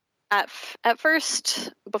 at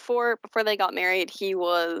first, before they got married, he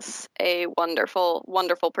was a wonderful,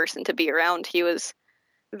 wonderful person to be around. He was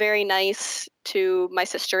very nice to my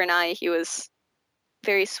sister and I. He was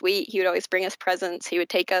very sweet. He would always bring us presents. He would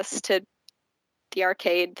take us to the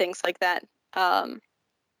arcade, things like that. And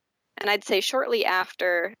I'd say shortly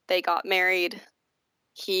after they got married,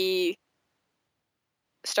 he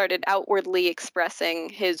started outwardly expressing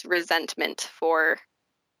his resentment for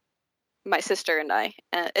my sister and I.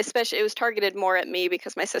 Especially, it was targeted more at me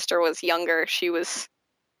because my sister was younger. She was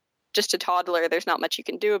just a toddler. There's not much you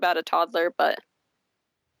can do about a toddler, but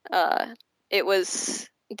it was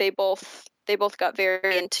they both got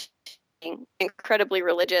very into being incredibly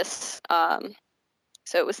religious.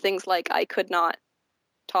 So it was things like I could not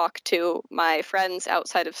talk to my friends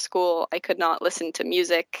outside of school. I could not listen to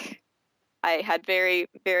music. I had very,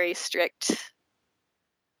 very strict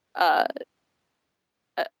uh,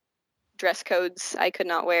 dress codes. I could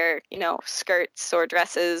not wear, skirts or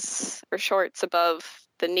dresses or shorts above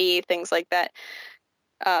the knee, things like that.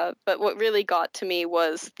 But what really got to me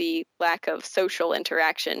was the lack of social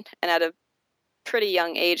interaction. And at a pretty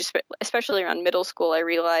young age, especially around middle school, I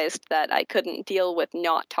realized that I couldn't deal with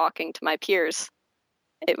not talking to my peers.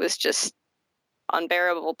 It was just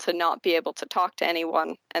unbearable to not be able to talk to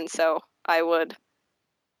anyone. And so I would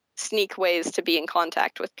sneak ways to be in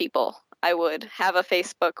contact with people. I would have a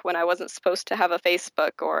Facebook when I wasn't supposed to have a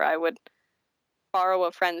Facebook, or I would borrow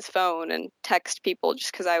a friend's phone and text people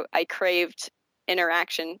just because I craved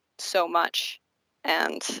interaction so much.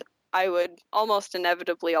 And I would almost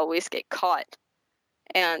inevitably always get caught.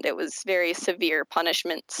 And it was very severe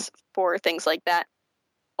punishments for things like that.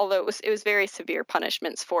 Although it was very severe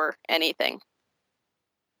punishments for anything.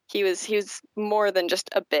 He was more than just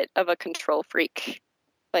a bit of a control freak.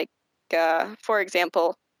 Like, for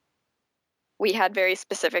example, we had very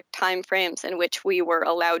specific time frames in which we were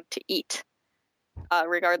allowed to eat,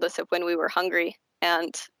 regardless of when we were hungry,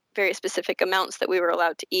 and very specific amounts that we were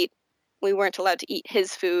allowed to eat. We weren't allowed to eat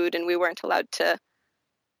his food, and we weren't allowed to,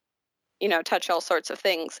 touch all sorts of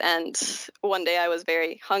things. And one day I was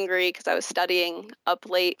very hungry because I was studying up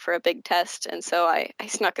late for a big test, and so I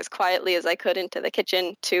snuck as quietly as I could into the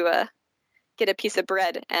kitchen to get a piece of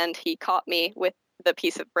bread, and he caught me with the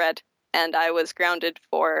piece of bread, and I was grounded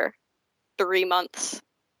for 3 months.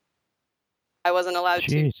 I wasn't allowed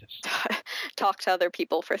Jesus. to talk to other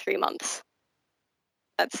people for 3 months.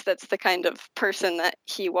 That's the kind of person that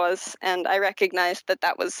he was, and I recognized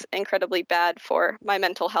that was incredibly bad for my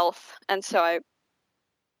mental health, and so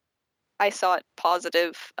I sought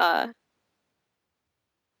positive,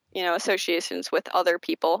 associations with other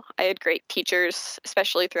people. I had great teachers,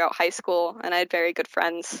 especially throughout high school, and I had very good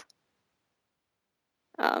friends.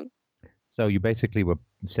 So you basically were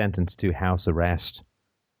sentenced to house arrest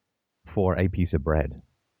for a piece of bread.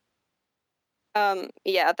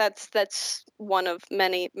 Yeah, that's one of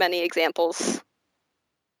many, many examples.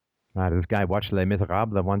 This guy watched Les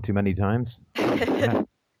Miserables one too many times. Yeah.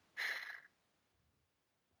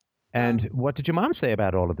 And what did your mom say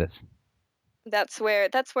about all of this? That's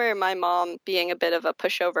where my mom, being a bit of a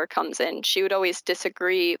pushover, comes in. She would always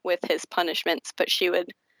disagree with his punishments, but she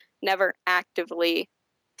would never actively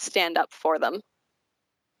stand up for them.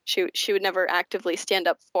 She would never actively stand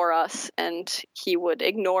up for us, and he would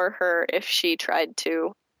ignore her if she tried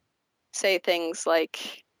to say things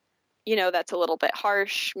like, that's a little bit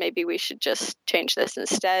harsh. Maybe we should just change this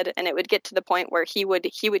instead. And it would get to the point where he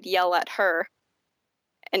would yell at her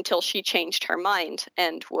until she changed her mind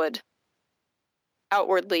and would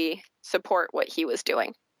outwardly support what he was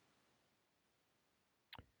doing.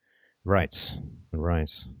 Right.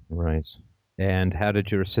 And how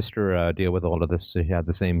did your sister deal with all of this? She had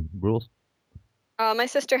the same rules? My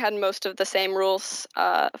sister had most of the same rules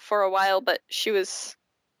for a while, but she was,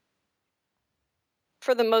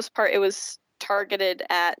 for the most part, it was targeted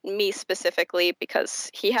at me specifically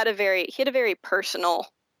because he had a very personal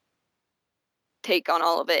take on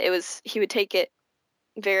all of it. He would take it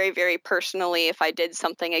very, very personally if I did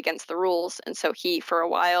something against the rules, and so he, for a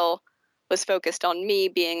while, was focused on me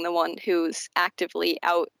being the one who's actively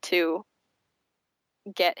out to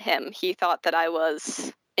get him. He thought that I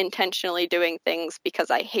was intentionally doing things because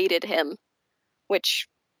I hated him, which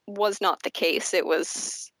was not the case. You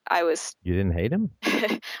didn't hate him?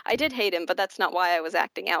 I did hate him, but that's not why I was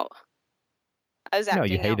acting out. No,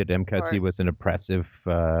 you hated him because he was an oppressive,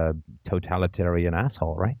 totalitarian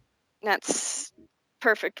asshole, right? That's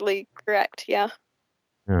perfectly correct, yeah.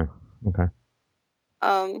 Oh, okay.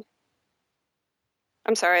 I'm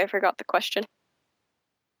sorry, I forgot the question.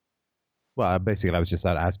 Well, basically, I was just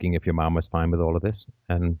asking if your mom was fine with all of this,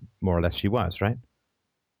 and more or less she was, right?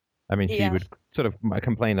 I mean, she Yeah. would sort of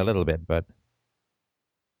complain a little bit, but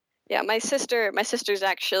Yeah, my sister's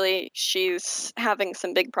actually, she's having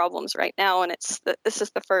some big problems right now, and this is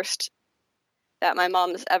the first that my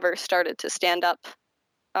mom's ever started to stand up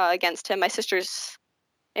against him. My sister's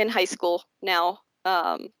in high school now,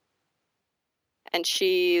 and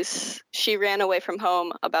she ran away from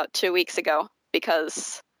home about 2 weeks ago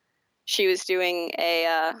because she was doing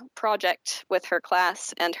a project with her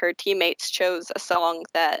class, and her teammates chose a song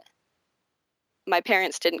that my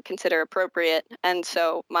parents didn't consider appropriate, and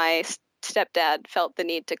so my stepdad felt the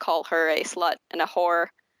need to call her a slut and a whore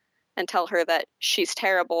and tell her that she's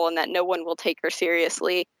terrible and that no one will take her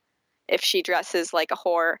seriously if she dresses like a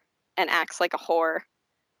whore and acts like a whore.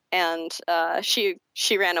 And she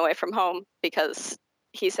ran away from home because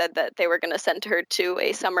he said that they were going to send her to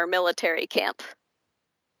a summer military camp,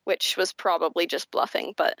 which was probably just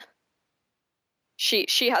bluffing, but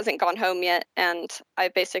she hasn't gone home yet, and I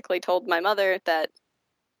basically told my mother that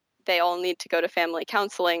they all need to go to family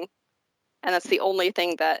counseling, and that's the only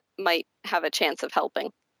thing that might have a chance of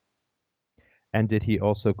helping. And did he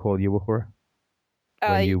also call you a whore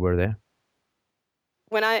when you were there?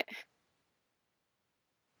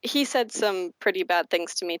 He said some pretty bad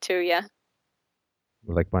things to me too, yeah.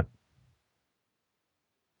 Like what?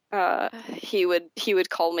 He would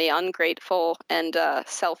call me ungrateful and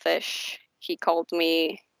selfish. He called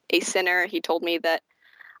me a sinner. He told me that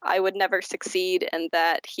I would never succeed and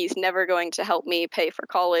that he's never going to help me pay for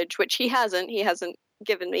college, which he hasn't. He hasn't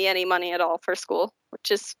given me any money at all for school, which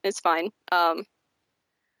is fine.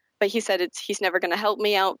 But he said he's never going to help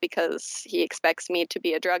me out because he expects me to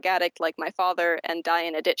be a drug addict like my father and die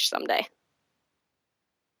in a ditch someday.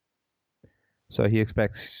 So he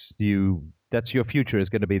expects you, that's your future is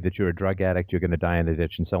going to be that you're a drug addict, you're going to die in a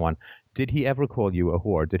ditch and so on. Did he ever call you a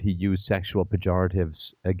whore? Did he use sexual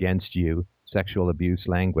pejoratives against you, sexual abuse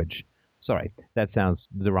language? Sorry, that sounds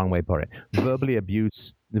the wrong way to put it.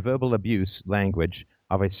 Verbal abuse language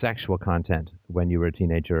of a sexual content when you were a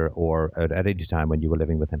teenager or at any time when you were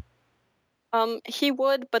living with him? He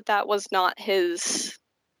would, but that was not his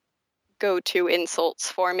go-to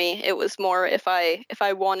insults for me. It was more if I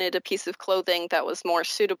wanted a piece of clothing that was more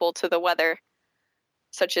suitable to the weather,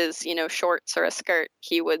 such as, shorts or a skirt,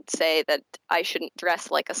 he would say that I shouldn't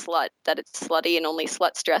dress like a slut, that it's slutty and only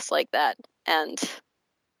sluts dress like that. And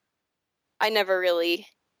I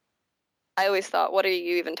always thought, what are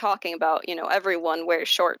you even talking about? Everyone wears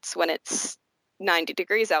shorts when it's 90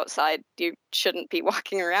 degrees outside. You shouldn't be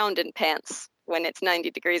walking around in pants when it's 90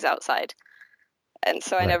 degrees outside. And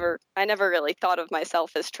so Right. I never really thought of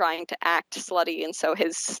myself as trying to act slutty, and so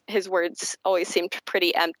his words always seemed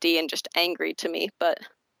pretty empty and just angry to me. But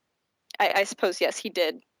I suppose, yes, he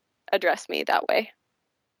did address me that way.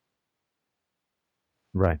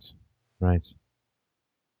 Right.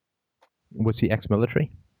 Was he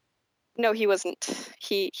ex-military? No, he wasn't.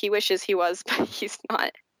 He wishes he was, but he's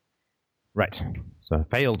not. Right. So a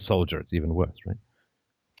failed soldier, it's even worse,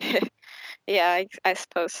 right? Yeah, I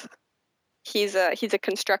suppose. He's a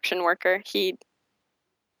construction worker.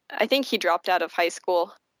 I think he dropped out of high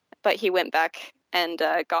school, but he went back and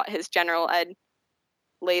got his general ed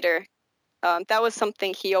later. That was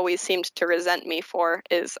something he always seemed to resent me for.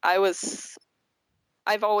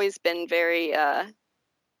 I've always been very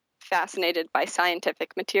fascinated by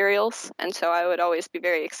scientific materials, and so I would always be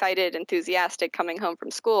very excited, enthusiastic coming home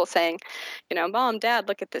from school saying, Mom, Dad,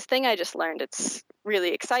 look at this thing I just learned. It's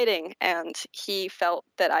really exciting. And he felt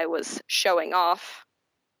that I was showing off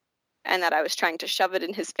and that I was trying to shove it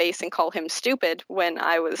in his face and call him stupid when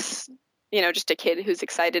I was, just a kid who's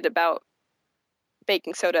excited about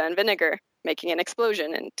baking soda and vinegar making an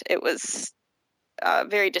explosion. And it was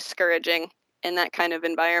very discouraging in that kind of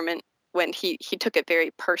environment when he took it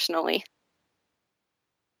very personally.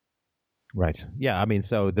 Right. Yeah, I mean,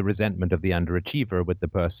 so the resentment of the underachiever with the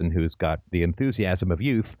person who's got the enthusiasm of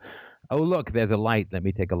youth. Oh, look, there's a light. Let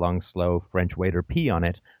me take a long, slow French waiter pee on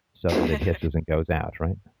it so that it hisses and goes out,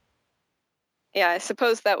 right? Yeah, I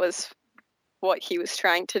suppose that was what he was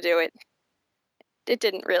trying to do. It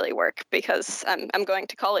didn't really work because I'm going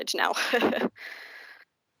to college now.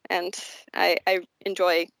 And I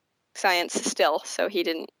enjoy science still, so he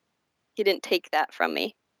didn't take that from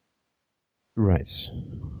me. Right.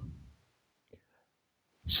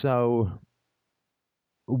 So,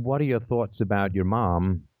 what are your thoughts about your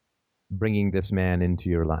mom bringing this man into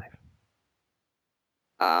your life?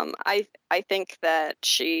 I think that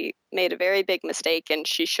she made a very big mistake, and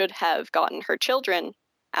she should have gotten her children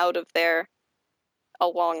out of there a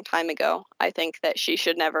long time ago. I think that she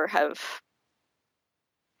should never have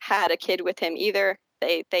had a kid with him either.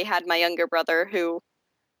 They had my younger brother, who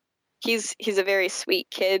he's a very sweet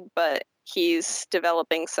kid, but he's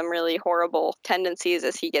developing some really horrible tendencies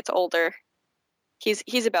as he gets older.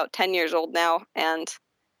 He's about 10 years old now, and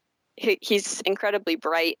he's incredibly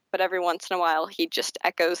bright, but every once in a while he just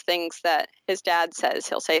echoes things that his dad says.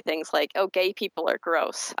 He'll say things like, "Oh, gay people are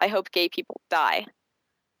gross. I hope gay people die."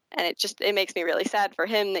 And it makes me really sad for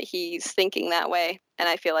him that he's thinking that way. And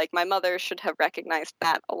I feel like my mother should have recognized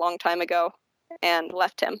that a long time ago and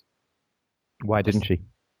left him. Why didn't she?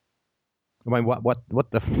 I mean,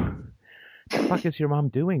 what the fuck is your mom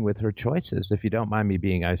doing with her choices? If you don't mind me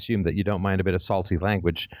being, I assume that you don't mind a bit of salty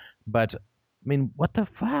language, but I mean, what the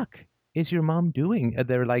fuck is your mom doing? Are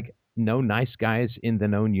there like no nice guys in the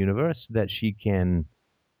known universe that she can?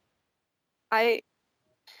 I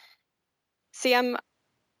see. I'm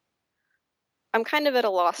kind of at a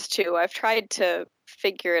loss too. I've tried to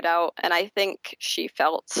figure it out, and I think she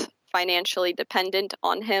felt financially dependent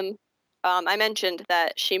on him. I mentioned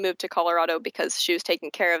that she moved to Colorado because she was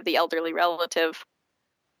taking care of the elderly relative.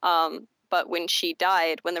 But when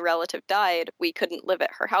the relative died, we couldn't live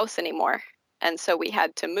at her house anymore. And so we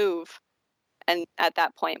had to move. And at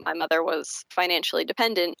that point, my mother was financially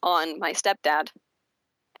dependent on my stepdad.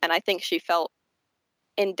 And I think she felt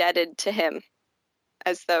indebted to him,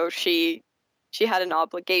 as though she had an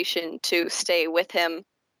obligation to stay with him,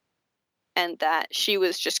 and that she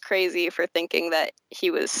was just crazy for thinking that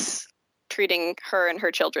he was treating her and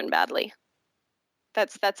her children badly.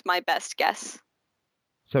 That's my best guess.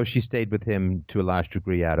 So she stayed with him to a large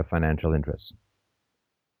degree out of financial interest.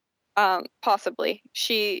 Possibly.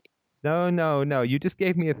 No. You just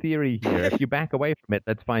gave me a theory here. If you back away from it,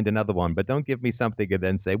 let's find another one. But don't give me something and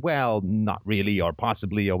then say, well, not really, or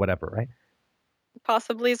possibly, or whatever, right?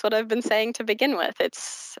 Possibly is what I've been saying to begin with.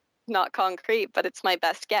 It's not concrete, but it's my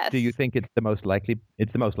best guess. Do you think it's the most likely?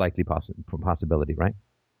 It's the most likely possibility, right?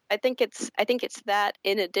 I think it's that,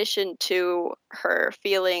 in addition to her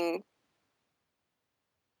feeling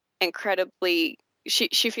incredibly,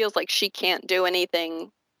 she feels like she can't do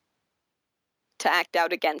anything to act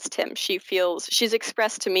out against him. She's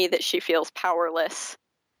expressed to me that she feels powerless.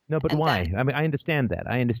 No, but why? I mean, I understand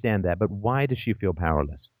that, but why does she feel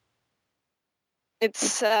powerless?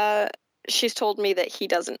 It's she's told me that he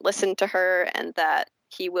doesn't listen to her and that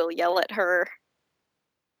he will yell at her.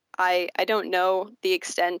 I don't know the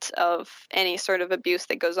extent of any sort of abuse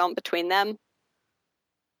that goes on between them,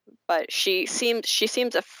 but she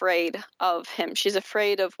seems afraid of him. She's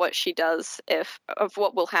afraid of what she does, of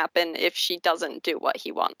what will happen if she doesn't do what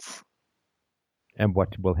he wants. And what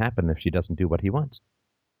will happen if she doesn't do what he wants?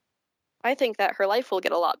 I think that her life will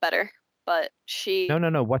get a lot better, but she...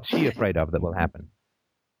 No. What's she afraid of that will happen?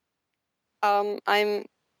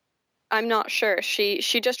 I'm not sure. She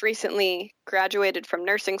just recently graduated from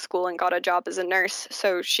nursing school and got a job as a nurse,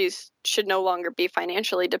 so should no longer be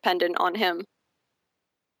financially dependent on him.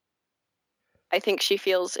 I think she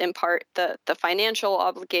feels in part the financial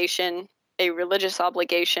obligation, a religious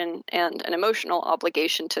obligation, and an emotional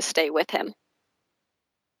obligation to stay with him.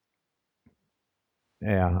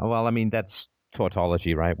 Yeah, well, I mean, that's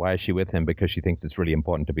tautology, right? Why is she with him? Because she thinks it's really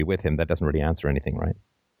important to be with him. That doesn't really answer anything, right?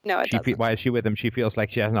 No, it doesn't. Why is she with him? She feels like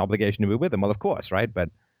she has an obligation to be with him. Well, of course, right? But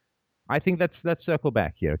I think let's circle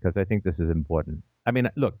back here, because I think this is important. I mean,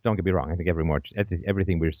 look, don't get me wrong. I think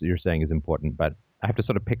everything you're saying is important, but I have to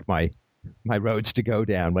sort of pick my roads to go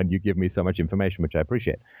down when you give me so much information, which I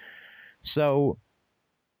appreciate. So,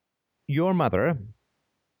 your mother,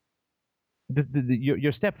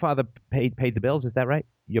 your stepfather paid the bills. Is that right?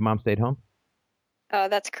 Your mom stayed home.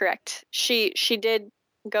 That's correct. She did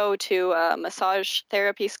go to massage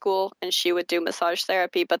therapy school, and she would do massage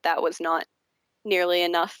therapy, but that was not nearly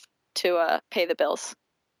enough to pay the bills.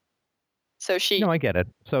 So she... No, I get it.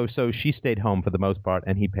 So she stayed home for the most part,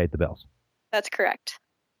 and he paid the bills. That's correct.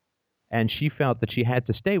 And she felt that she had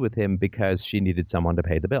to stay with him because she needed someone to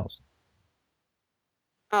pay the bills.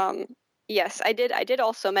 Yes, I did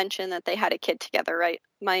also mention that they had a kid together, right?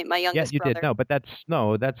 My youngest brother. Yeah, you did. No, but that's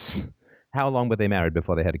how long were they married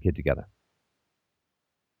before they had a kid together?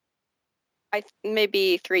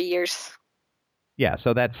 Maybe 3 years. Yeah,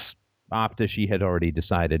 so that's after she had already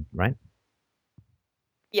decided, right?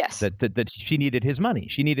 Yes. That she needed his money.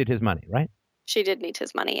 She needed his money, right? She did need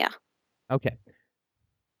his money, yeah. Okay.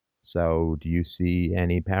 So do you see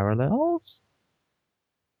any parallels?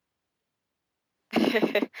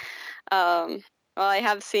 Well, I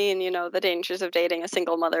have seen, the dangers of dating a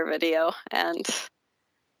single mother video, and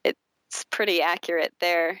it's pretty accurate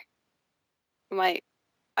there.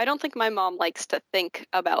 I don't think my mom likes to think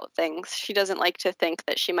about things. She doesn't like to think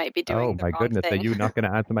that she might be doing the my wrong goodness. Are thing. you not going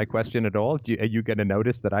to answer my question at all? Are you going to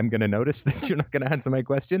notice that I'm going to notice that you're not going to answer my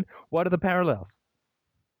question? What are the parallels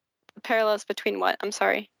The parallels between what? I'm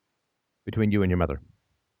sorry. between you and your mother?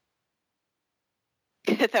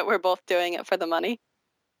 That we're both doing it for the money.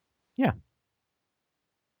 Yeah.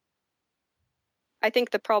 I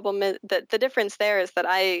think the problem is that the difference there is that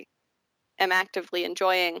I am actively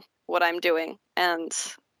enjoying what I'm doing, and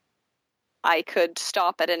I could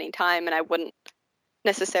stop at any time and I wouldn't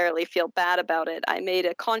necessarily feel bad about it. I made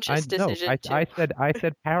a conscious decision to. I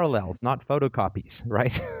said parallels, not photocopies,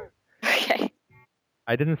 right? Okay.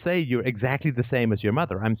 I didn't say you're exactly the same as your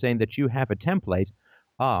mother. I'm saying that you have a template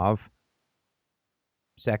of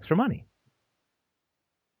sex for money.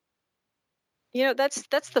 You know,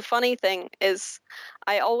 that's the funny thing is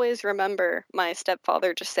I always remember my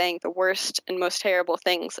stepfather just saying the worst and most terrible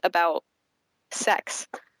things about sex.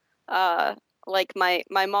 Like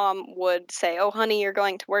my mom would say, "Oh, honey, you're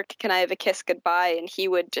going to work. Can I have a kiss goodbye?" And he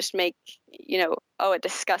would just make, a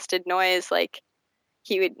disgusted noise. Like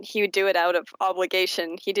he would do it out of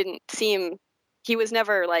obligation. He was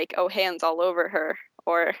never like, "Oh, hands all over her,"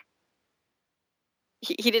 or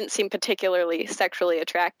he didn't seem particularly sexually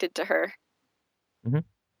attracted to her. Mm-hmm.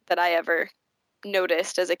 That I ever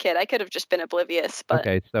noticed as a kid. I could have just been oblivious, but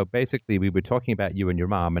Okay, so basically we were talking about you and your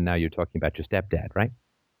mom, and now you're talking about your stepdad, right?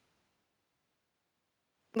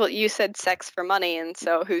 well, you said sex for money, and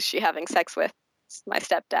so who's she having sex with? It's my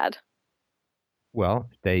stepdad. Well,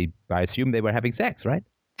 I assume they were having sex, right?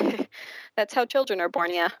 That's how children are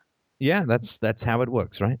born, yeah. Yeah, that's how it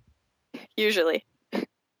works, right? Usually.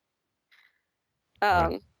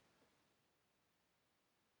 Right.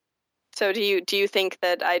 So do you think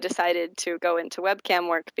that I decided to go into webcam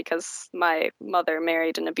work because my mother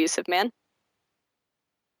married an abusive man?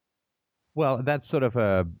 Well, that's sort of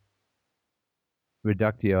a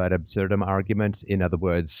reductio ad absurdum argument. In other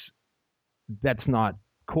words, that's not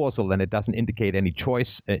causal and it doesn't indicate any choice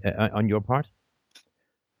on your part.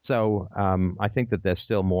 So I think that there's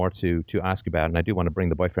still more to ask about, and I do want to bring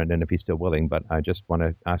the boyfriend in if he's still willing, but I just want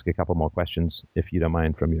to ask a couple more questions, if you don't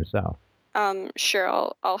mind, from yourself.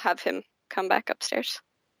 Sure, I'll have him come back upstairs.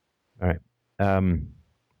 All right.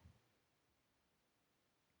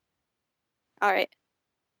 All right.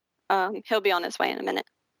 He'll be on his way in a minute.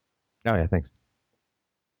 Oh, yeah, thanks.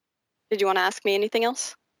 Did you want to ask me anything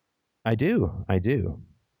else? I do. All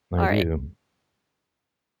right.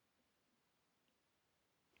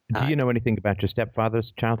 Do you know anything about your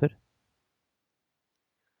stepfather's childhood?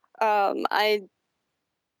 I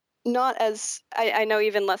know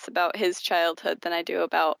even less about his childhood than I do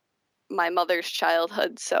about my mother's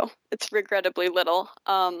childhood, so it's regrettably little.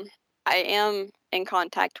 I am in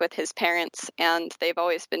contact with his parents, and they've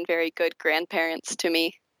always been very good grandparents to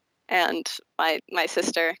me, and my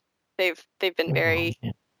sister. They've been very,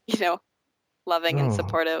 loving and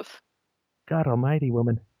supportive. God almighty,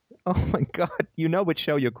 woman. Oh, my God. You know which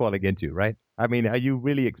show you're calling into, right? I mean, are you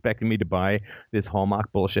really expecting me to buy this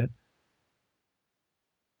Hallmark bullshit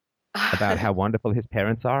about how wonderful his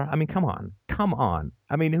parents are? I mean, come on.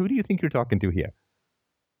 I mean, who do you think you're talking to here?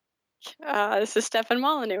 This is Stefan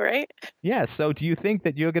Molyneux, right? Yeah, so do you think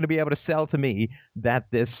that you're going to be able to sell to me that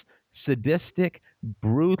this sadistic,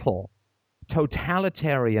 brutal,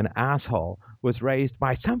 totalitarian asshole was raised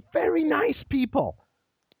by some very nice people?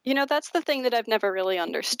 That's the thing that I've never really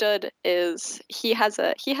understood is he has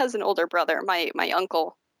an older brother. My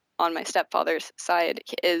uncle on my stepfather's side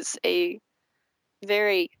is a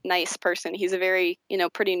very nice person. He's a very,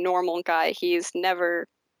 pretty normal guy. He's never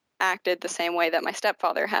acted the same way that my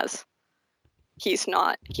stepfather has. He's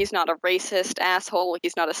not a racist asshole.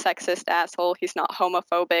 He's not a sexist asshole. He's not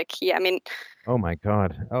homophobic. Oh my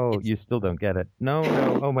God. Oh, you still don't get it. No.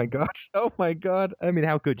 Oh my God. Oh my God. I mean,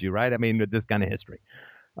 how could you, right? I mean, with this kind of history.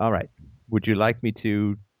 All right. Would you like me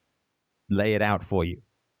to lay it out for you?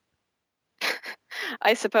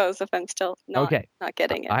 I suppose if I'm still not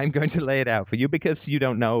getting it. I'm going to lay it out for you because you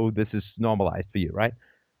don't know this is normalized for you, right?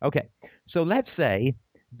 Okay. So let's say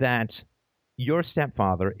that your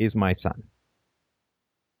stepfather is my son.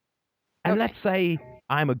 And let's say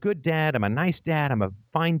I'm a good dad, I'm a nice dad, I'm a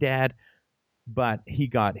fine dad, but he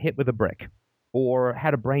got hit with a brick or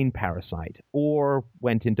had a brain parasite or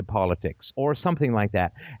went into politics or something like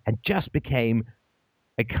that and just became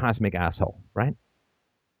a cosmic asshole, right?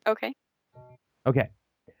 Okay.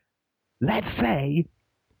 Let's say,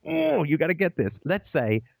 you got to get this. Let's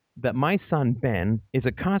say that my son Ben is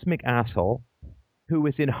a cosmic asshole who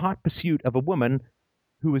is in hot pursuit of a woman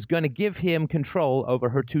who is going to give him control over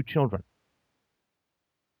her 2 children.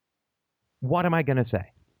 What am I going to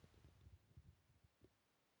say?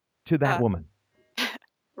 to that woman?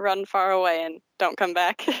 Run far away and don't come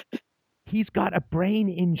back. He's got a brain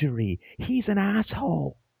injury. He's an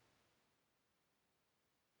asshole.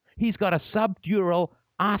 He's got a subdural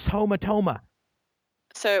asshomatoma.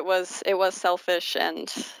 So it was selfish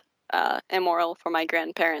and immoral for my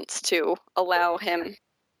grandparents to allow him.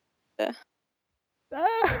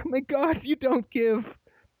 Oh my God! You don't give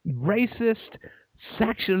racist,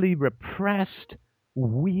 sexually repressed,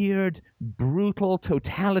 weird, brutal,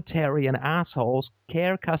 totalitarian assholes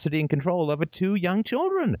care, custody, and control over 2 young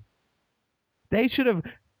children. They should have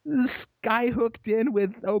skyhooked in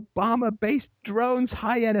with Obama-based drones,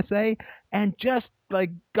 high NSA, and just, like,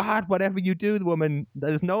 God, whatever you do, woman,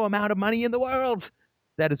 there's no amount of money in the world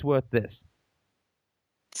that is worth this.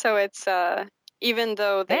 So it's even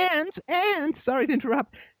though they And sorry to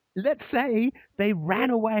interrupt, let's say they ran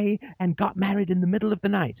away and got married in the middle of the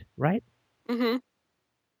night, right? Mm-hmm.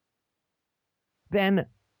 Then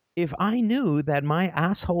if I knew that my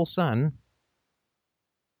asshole son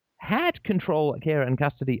had control, care, and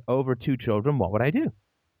custody over 2 children, what would I do?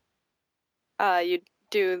 You'd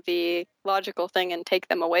do the logical thing and take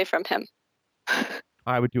them away from him.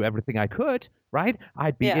 I would do everything I could, right?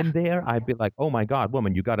 I'd be in there. I'd be like, oh, my God,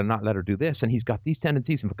 woman, you got to not let her do this. And he's got these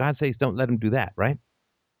tendencies. And for God's sakes, don't let him do that, right?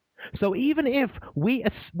 So even if we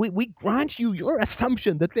grant you your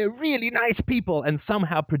assumption that they're really nice people and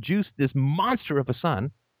somehow produce this monster of a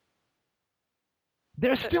son,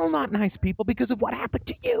 they're still not nice people because of what happened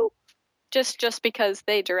to you. Just because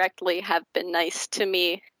they directly have been nice to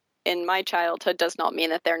me in my childhood does not mean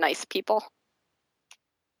that they're nice people.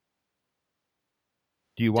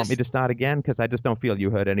 Do you want me to start again? Because I just don't feel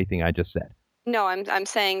you heard anything I just said. No, I'm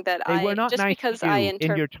saying that they were not just nice because to you I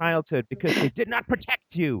in your childhood because they did not protect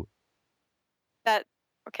you.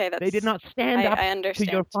 They did not stand up to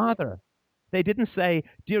your father. They didn't say,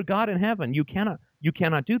 "Dear God in heaven, you cannot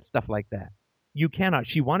do stuff like that. You cannot."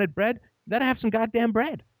 She wanted bread. Let her have some goddamn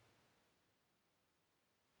bread.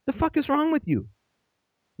 The fuck is wrong with you?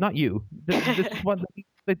 Not you. This is what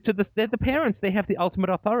they're the parents. They have the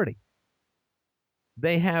ultimate authority.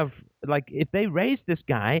 They have, like, if they raised this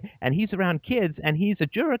guy and he's around kids and he's a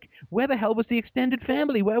jerk, where the hell was the extended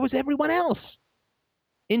family? Where was everyone else?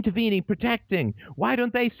 Intervening, protecting. Why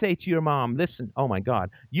don't they say to your mom, listen, oh my God,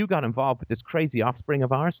 you got involved with this crazy offspring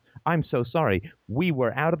of ours? I'm so sorry. We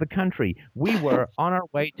were out of the country. We were on our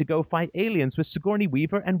way to go fight aliens with Sigourney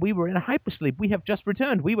Weaver, and we were in a hypersleep. We have just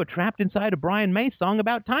returned. We were trapped inside a Brian May song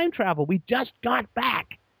about time travel. We just got back.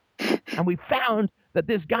 And we found that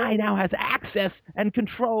this guy now has access and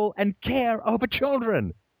control and care over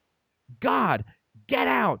children. God, get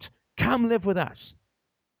out. Come live with us.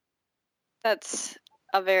 That's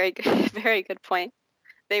a very good point.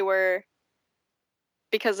 They were,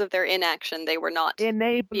 because of their inaction, they were not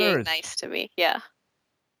enablers. Being nice to me. Yeah.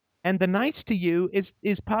 And the nice to you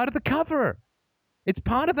is part of the cover. It's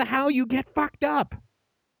part of the how you get fucked up.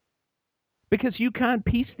 Because you can't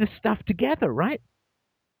piece this stuff together, right?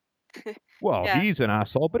 Well, yeah. He's an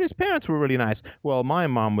asshole, but his parents were really nice. Well, my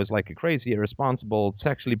mom was like a crazy, irresponsible,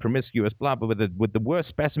 sexually promiscuous, blah, blah, with the worst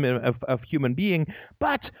specimen of human being.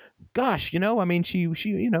 But, gosh, she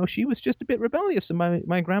was just a bit rebellious, and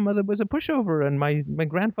my grandmother was a pushover, and my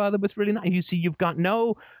grandfather was really nice. You see, you've got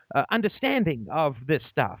no understanding of this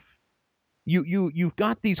stuff. You've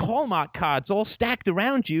got these Hallmark cards all stacked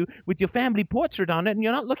around you with your family portrait on it, and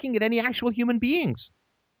you're not looking at any actual human beings.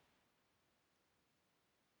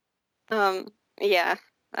 Yeah,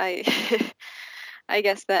 I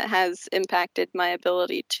guess that has impacted my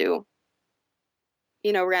ability to,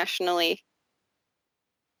 rationally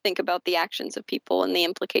think about the actions of people and the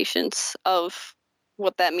implications of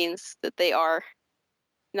what that means that they are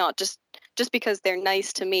not just because they're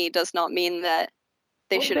nice to me does not mean that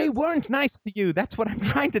they should. They weren't nice to you. That's what I'm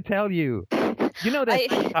trying to tell you. You know they're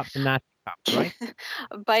cops and nasty cops, right?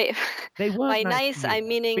 By nice, I'm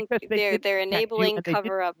meaning they're enabling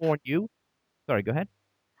cover up. Warn you. Sorry, go ahead.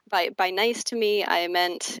 By nice to me, I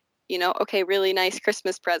meant, really nice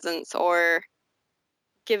Christmas presents, or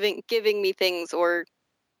giving me things, or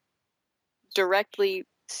directly,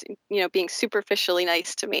 being superficially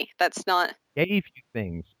nice to me. That's not... Gave you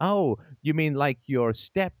things. Oh, you mean like your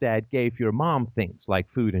stepdad gave your mom things,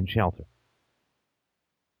 like food and shelter.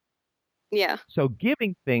 Yeah. So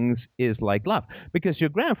giving things is like love. Because your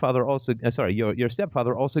grandfather also, your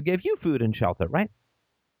stepfather also gave you food and shelter, right?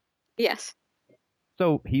 Yes.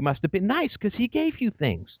 So he must have been nice because he gave you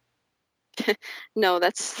things. No,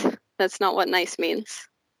 that's not what nice means.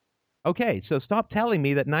 Okay, so stop telling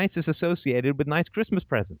me that nice is associated with nice Christmas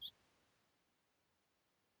presents.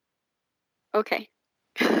 Okay.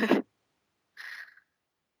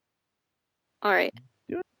 All right.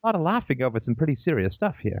 a lot of laughing over some pretty serious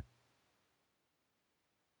stuff here.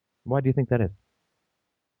 Why do you think that is?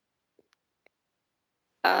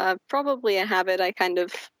 Probably a habit. I kind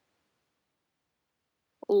of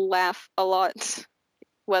laugh a lot,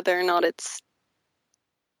 whether or not it's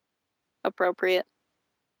appropriate.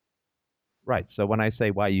 Right. So when I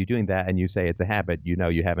say, why are you doing that, and you say it's a habit, you know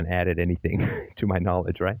you haven't added anything to my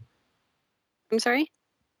knowledge, right? I'm sorry?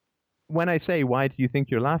 When I say, why do you think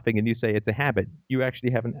you're laughing, and you say it's a habit, you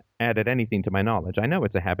actually haven't added anything to my knowledge. I know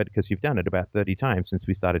it's a habit because you've done it about 30 times since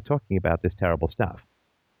we started talking about this terrible stuff,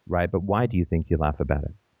 right? But why do you think you laugh about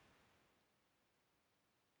it?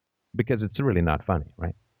 Because it's really not funny,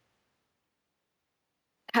 right?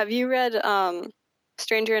 Have you read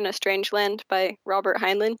Stranger in a Strange Land by Robert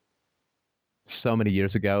Heinlein? So many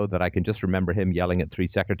years ago that I can just remember him yelling at 3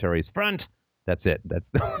 secretaries, front! That's it. That's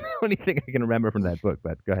the only thing I can remember from that book,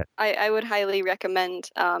 but go ahead. I would highly recommend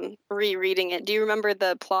rereading it. Do you remember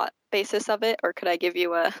the plot basis of it, or could I give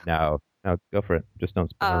you a... No, go for it. Just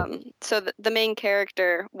don't spoil it. So the main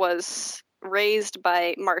character was raised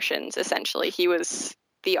by Martians, essentially. He was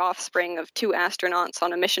the offspring of 2 astronauts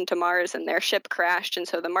on a mission to Mars, and their ship crashed, and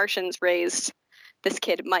so the Martians raised this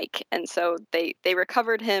kid, Mike, and so they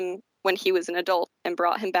recovered him when he was an adult and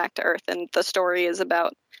brought him back to Earth, and the story is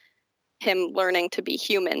about him learning to be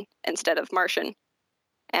human instead of Martian.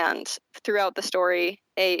 And throughout the story,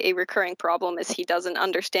 a recurring problem is he doesn't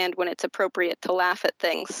understand when it's appropriate to laugh at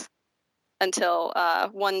things until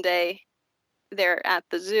one day they're at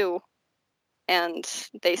the zoo and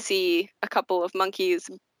they see a couple of monkeys.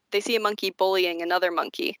 They see a monkey bullying another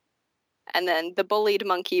monkey. And then the bullied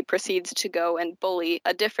monkey proceeds to go and bully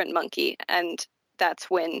a different monkey. And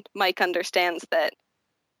that's when Mike understands that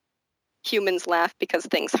humans laugh because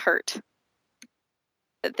things hurt.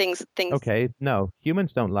 That things. Okay, no,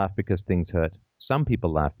 humans don't laugh because things hurt. Some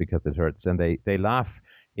people laugh because it hurts, and they laugh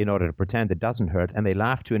in order to pretend it doesn't hurt, and they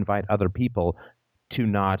laugh to invite other people to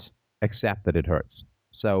not accept that it hurts.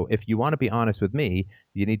 So if you want to be honest with me,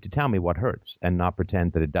 you need to tell me what hurts and not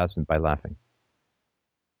pretend that it doesn't by laughing.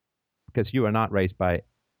 Because you are not raised by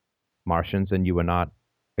Martians, and you are not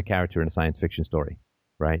a character in a science fiction story,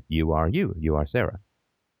 right? You are you. You are Sarah.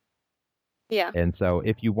 Yeah. And so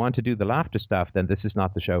if you want to do the laughter stuff, then this is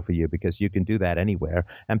not the show for you, because you can do that anywhere,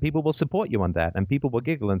 and people will support you on that, and people will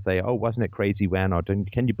giggle and say, oh, wasn't it crazy when, or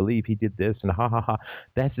can you believe he did this, and ha, ha, ha.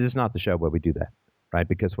 This is not the show where we do that, right?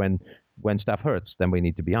 Because when stuff hurts, then we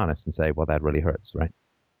need to be honest and say, well, that really hurts, right?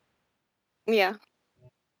 Yeah.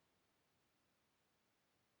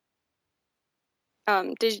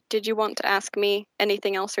 Did you want to ask me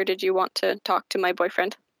anything else, or did you want to talk to my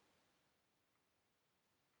boyfriend?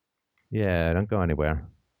 Yeah, don't go anywhere.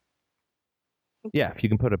 Yeah, if you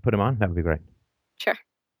can put him on, that would be great. Sure.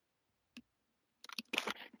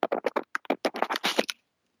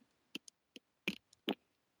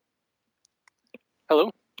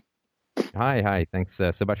 Hello. Hi. Thanks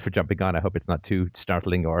so much for jumping on. I hope it's not too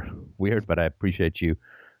startling or weird, but I appreciate you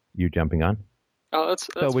jumping on. Oh, that's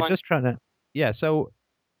so we're fine. Just trying to. Yeah. So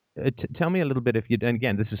tell me a little bit, and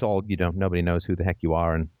again, this is all, nobody knows who the heck you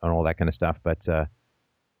are and all that kind of stuff, but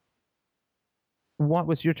what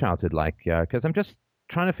was your childhood like? Because I'm just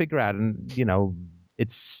trying to figure out, and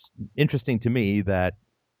it's interesting to me that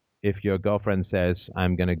if your girlfriend says,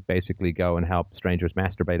 I'm going to basically go and help strangers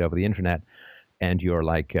masturbate over the internet, and you're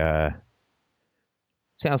like, sounds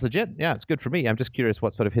legit. Yeah, it's good for me. I'm just curious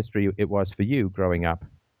what sort of history it was for you growing up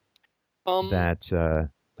that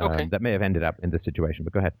may have ended up in this situation.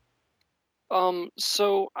 But go ahead.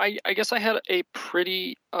 So I guess I had a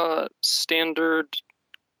pretty standard,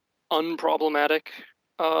 unproblematic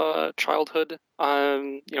childhood.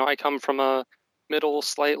 I come from a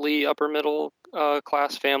slightly upper middle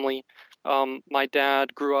class family. My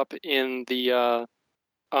dad grew up in the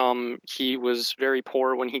he was very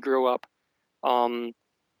poor when he grew up.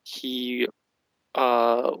 He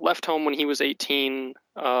left home when he was 18.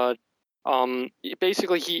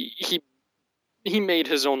 Basically, he made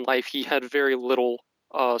his own life. He had very little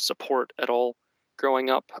support at all growing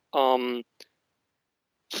up.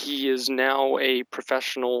 He is now a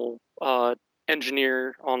professional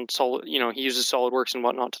engineer on solid. He uses SolidWorks and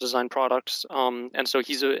whatnot to design products. And so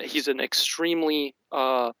he's an extremely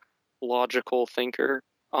logical thinker.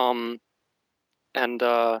 And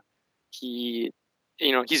he's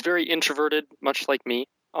very introverted, much like me.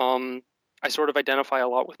 I sort of identify a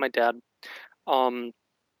lot with my dad. And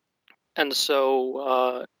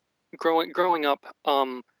so growing up,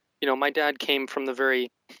 my dad came from the very,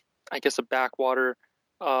 I guess, a backwater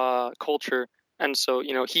culture. And so,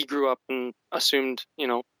 he grew up and assumed,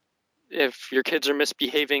 if your kids are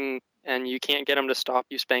misbehaving and you can't get them to stop,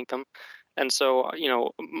 you spank them. And so,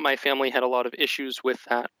 my family had a lot of issues with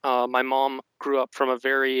that. My mom grew up from a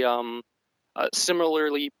very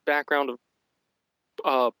similarly background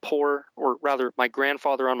of poor, or rather, my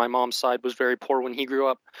grandfather on my mom's side was very poor when he grew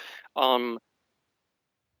up.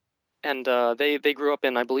 And they grew up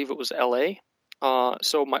in, I believe it was L.A.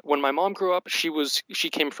 So when my mom grew up, she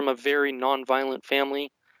came from a very nonviolent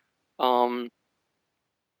family. Sorry,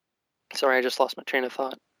 I just lost my train of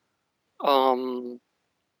thought.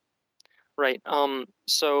 Right.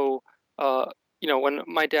 So when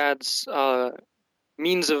my dad's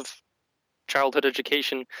means of childhood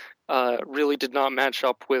education really did not match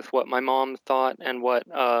up with what my mom thought and what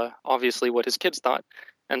obviously what his kids thought,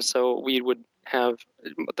 and so we would have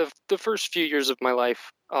the first few years of my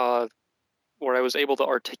life where I was able to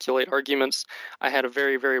articulate arguments. I had a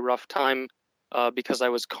very, very rough time because I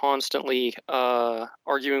was constantly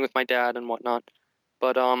arguing with my dad and whatnot.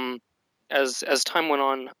 But as time went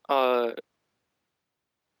on,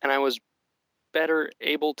 and I was better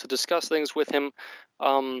able to discuss things with him,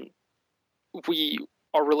 um,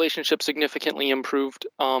 our relationship significantly improved.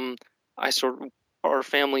 Our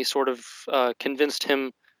family sort of convinced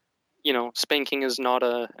him, spanking is not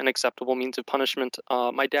an acceptable means of punishment.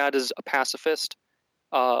 My dad is a pacifist,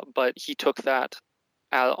 but he took that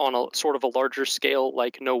on a sort of a larger scale,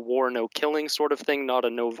 like no war, no killing sort of thing, not a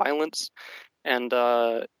no violence. And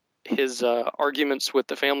his arguments with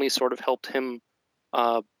the family sort of helped him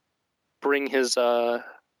bring his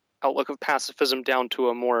outlook of pacifism down to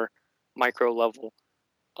a more micro level.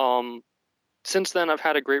 Since then, I've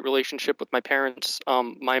had a great relationship with my parents.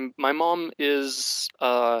 My mom is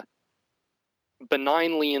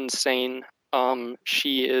benignly insane.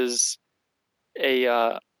 She is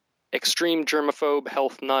a extreme germaphobe,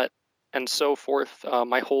 health nut, and so forth.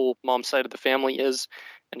 My whole mom's side of the family is,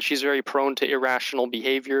 and she's very prone to irrational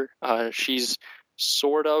behavior. She's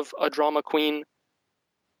sort of a drama queen,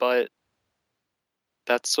 but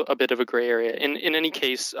that's a bit of a gray area. In any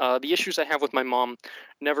case, the issues I have with my mom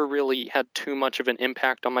never really had too much of an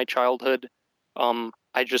impact on my childhood.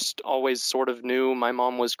 I just always sort of knew my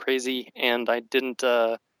mom was crazy, and I didn't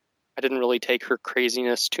really take her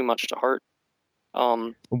craziness too much to heart.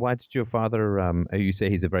 Why did your father? You say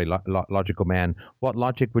he's a very logical man. What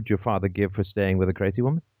logic would your father give for staying with a crazy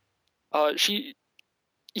woman?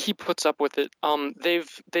 He puts up with it.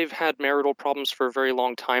 They've had marital problems for a very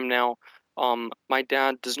long time now. My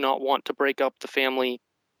dad does not want to break up the family.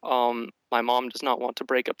 My mom does not want to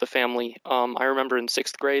break up the family. I remember in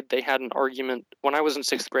 6th grade they had an argument when I was in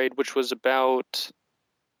 6th grade, which was about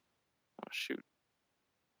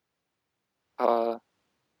a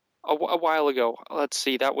while ago. Let's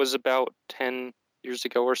see, that was about 10 years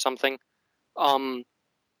ago or something. My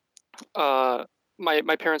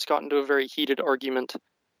parents got into a very heated argument.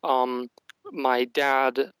 My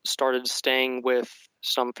dad started staying with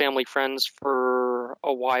some family friends for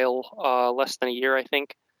a while, less than a year, I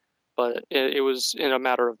think, but it was in a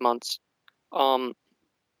matter of months.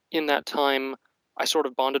 In that time, I sort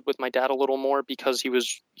of bonded with my dad a little more because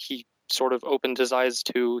he sort of opened his eyes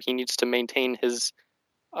to he needs to maintain his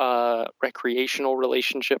recreational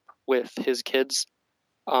relationship with his kids.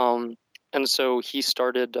 And so he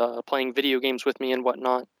started playing video games with me and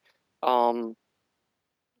whatnot. And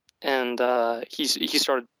he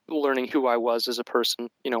started learning who I was as a person,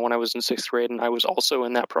 when I was in 6th grade, and I was also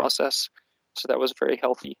in that process. So that was very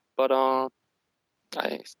healthy. But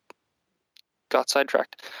I got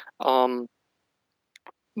sidetracked.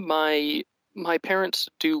 My parents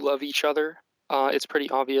do love each other. It's pretty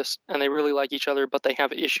obvious, and they really like each other, but they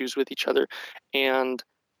have issues with each other. And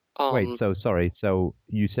wait, so sorry. So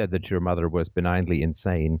you said that your mother was benignly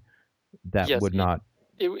insane. That yes, would not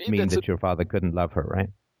mean that your father couldn't love her, right?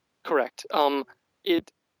 Correct.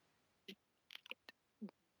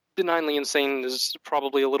 Benignly insane is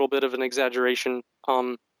probably a little bit of an exaggeration.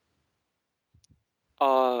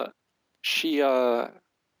 She,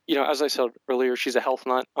 as I said earlier, she's a health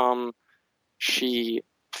nut. She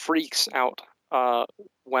freaks out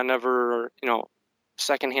whenever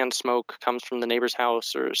secondhand smoke comes from the neighbor's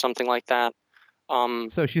house or something like that.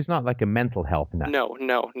 So she's not like a mental health nut. No.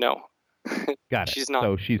 Got it. She's not.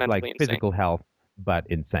 So she's like insane. Physical health, but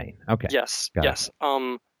insane. Okay. Yes. Got yes.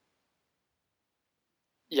 It.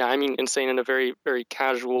 Yeah, I mean insane in a very, very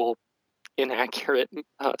casual, inaccurate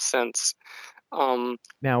sense.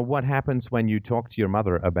 Now, what happens when you talk to your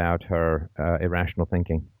mother about her irrational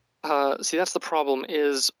thinking? See, that's the problem.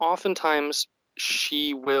 Is oftentimes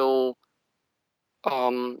she will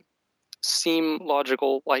seem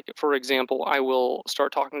logical. Like, for example, I will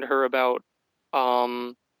start talking to her about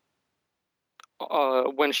when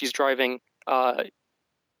she's driving.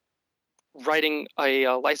 writing a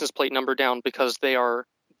license plate number down because they are,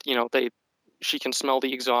 she can smell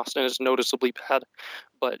the exhaust and is noticeably bad,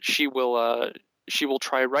 but she will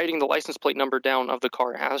try writing the license plate number down of the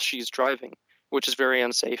car as she's driving, which is very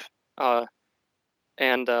unsafe. My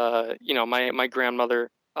grandmother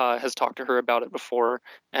has talked to her about it before,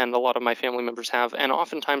 and a lot of my family members have, and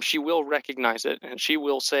oftentimes she will recognize it and she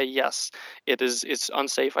will say, yes, it's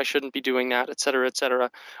unsafe, I shouldn't be doing that, etc., etc.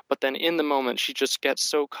 But then in the moment she just gets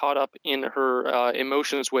so caught up in her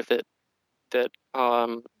emotions with it that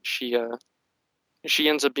she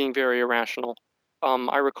ends up being very irrational.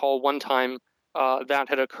 I recall one time that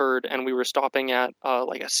had occurred and we were stopping at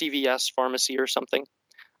like a CVS pharmacy or something,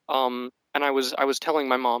 and I was telling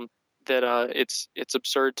my mom that it's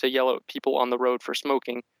absurd to yell at people on the road for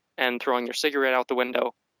smoking and throwing their cigarette out the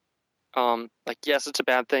window. Yes, it's a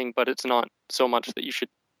bad thing, but it's not so much that you should,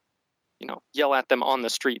 yell at them on the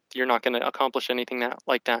street. You're not going to accomplish anything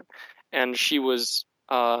like that. And she was,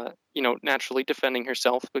 naturally defending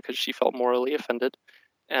herself because she felt morally offended.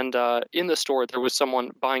 And in the store, there was someone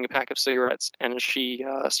buying a pack of cigarettes, and she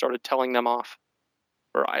started telling them off.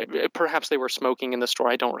 Or perhaps they were smoking in the store,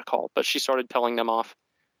 I don't recall, but she started telling them off.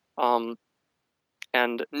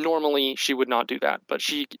 And normally she would not do that, but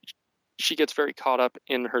she gets very caught up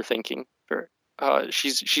in her thinking.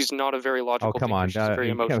 She's not a very logical thinker. She's a very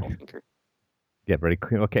emotional thinker. Get very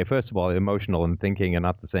okay. First of all, emotional and thinking are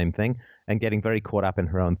not the same thing, and getting very caught up in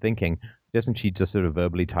her own thinking. Doesn't she just sort of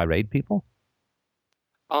verbally tirade people?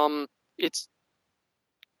 It's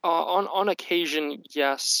on occasion,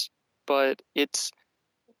 yes, but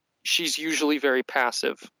she's usually very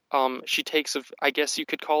passive. She takes I guess you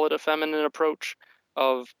could call it a feminine approach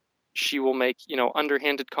of she will make,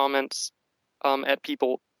 underhanded comments at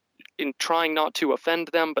people in trying not to offend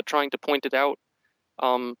them, but trying to point it out.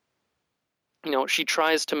 She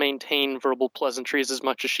tries to maintain verbal pleasantries as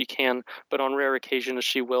much as she can, but on rare occasions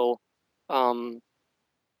she will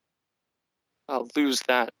lose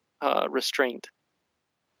that restraint.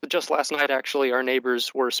 Just last night, actually, our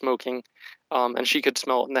neighbors were smoking, and she could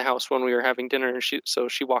smell it in the house when we were having dinner. And so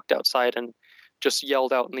she walked outside and just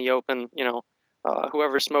yelled out in the open,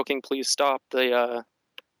 "Whoever's smoking, please stop! The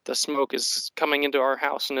smoke is coming into our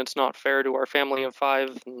house, and it's not fair to our family of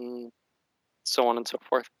 5," and so on and so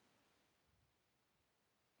forth.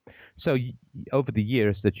 So, over the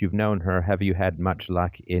years that you've known her, have you had much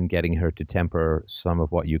luck in getting her to temper some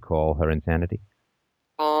of what you call her insanity?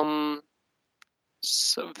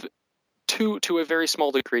 So, to a very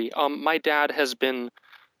small degree. My dad has been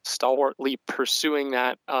stalwartly pursuing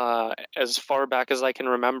that as far back as I can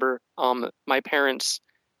remember. My parents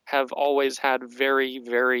have always had very,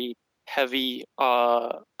 very heavy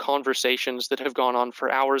conversations that have gone on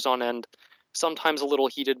for hours on end, sometimes a little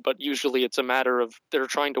heated, but usually it's a matter of they're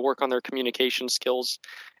trying to work on their communication skills,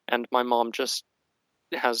 and my mom just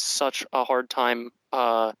has such a hard time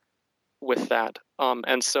with that.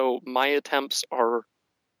 And so my attempts are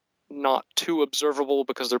not too observable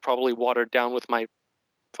because they're probably watered down with my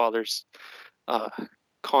father's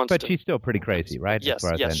constant. But she's still pretty crazy, right? Yes,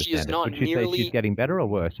 she is not Would you nearly. Say she's getting better or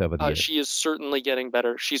worse over the years? She is certainly getting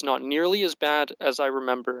better. She's not nearly as bad as I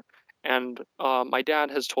remember. And my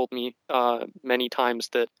dad has told me many times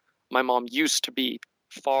that my mom used to be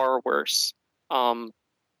far worse.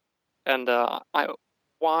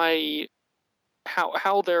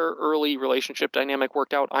 How their early relationship dynamic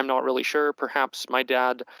worked out, I'm not really sure. Perhaps my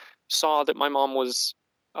dad saw that my mom was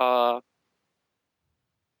her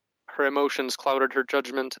emotions clouded her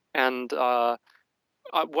judgment, and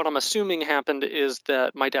what I'm assuming happened is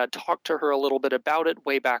that my dad talked to her a little bit about it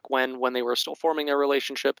way back when they were still forming their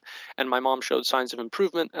relationship, and my mom showed signs of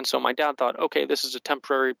improvement, and so my dad thought, okay, this is a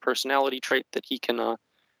temporary personality trait that he can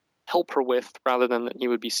help her with rather than that he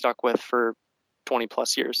would be stuck with for 20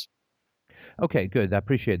 plus years. Okay, good. I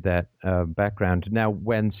appreciate that background. Now,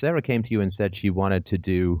 when Sarah came to you and said she wanted to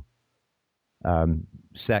do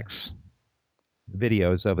sex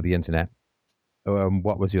videos over the internet,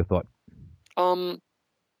 what was your thought?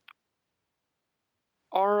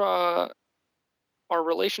 Our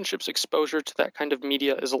relationship's exposure to that kind of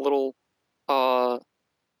media is a little, I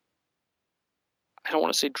don't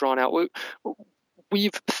want to say drawn out.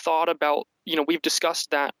 We've thought about, we've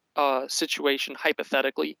discussed that situation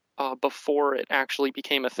hypothetically before it actually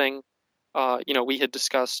became a thing. We had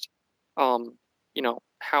discussed,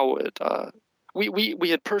 how it. We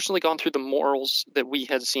had personally gone through the morals that we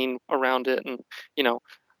had seen around it, and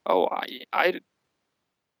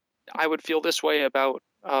I would feel this way about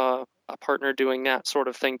a partner doing that sort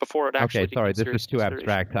of thing before it actually. Okay, sorry, this is too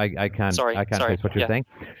abstract. I can't face what you're saying.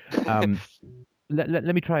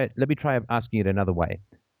 Let me try asking it another way.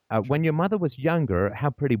 When your mother was younger, how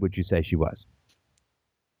pretty would you say she was?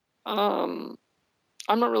 I'm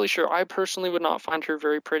not really sure. I personally would not find her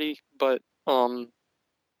very pretty, but I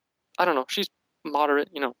don't know. She's moderate,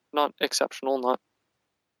 not exceptional, not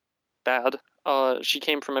bad. She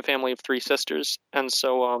came from a family of 3 sisters, and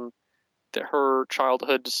so her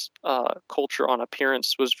childhood's culture on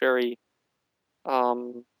appearance was very, I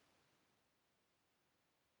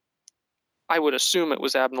would assume it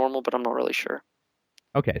was abnormal, but I'm not really sure.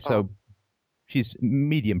 Okay, so she's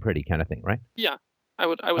medium pretty kind of thing, right? Yeah, I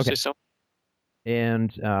would say so.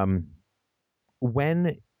 And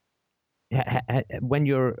when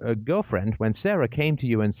your girlfriend, when Sarah came to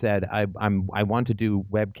you and said, I want to do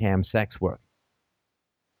webcam sex work,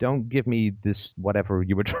 don't give me this whatever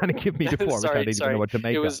you were trying to give me before, which I didn't even know what to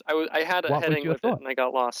make of. I had a heading with it and I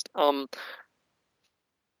got lost.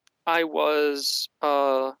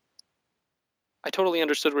 I totally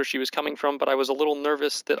understood where she was coming from, but I was a little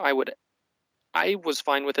nervous that I was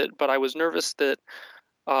fine with it, but I was nervous that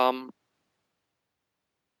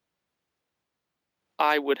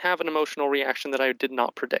I would have an emotional reaction that I did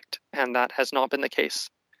not predict, and that has not been the case.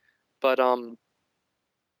 But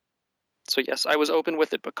so yes, I was open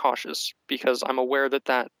with it, but cautious, because I'm aware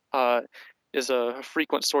that is a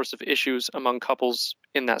frequent source of issues among couples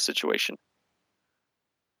in that situation.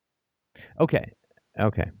 Okay.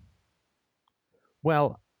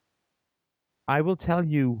 Well, I will tell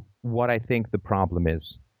you what I think the problem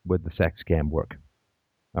is with the sex scam work.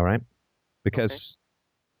 All right? Because,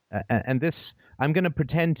 and this, I'm going to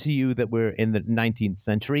pretend to you that we're in the 19th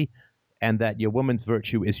century and that your woman's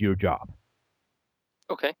virtue is your job.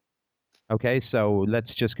 Okay. Okay, so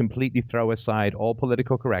let's just completely throw aside all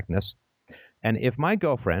political correctness. And if my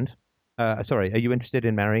girlfriend, are you interested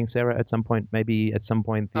in marrying Sarah at some point? Maybe at some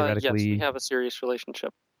point, theoretically? Yes, we have a serious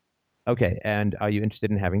relationship. Okay, and are you interested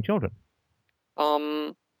in having children?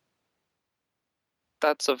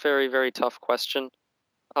 That's a very, very tough question.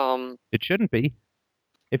 It shouldn't be.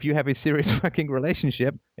 If you have a serious fucking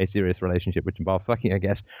relationship, which involves fucking, I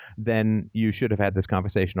guess, then you should have had this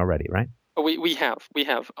conversation already, right? We have.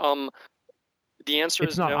 The answer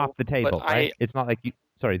is no. It's not off the table, right? It's not like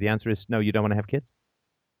the answer is no, you don't want to have kids?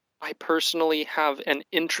 I personally have an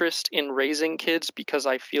interest in raising kids because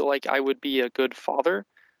I feel like I would be a good father,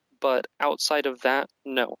 but outside of that,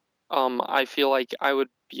 no. I feel like I would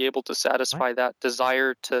be able to satisfy that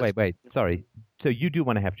desire to... Wait, sorry. So you do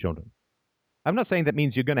want to have children? I'm not saying that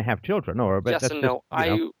means you're going to have children, but yes that's and no.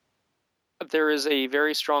 There is a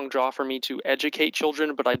very strong draw for me to educate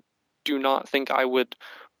children, but I do not think I would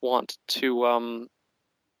want to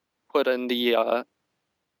put in the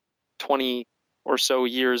 20 or so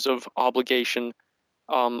years of obligation.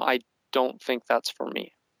 I don't think that's for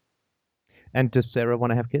me. And does Sarah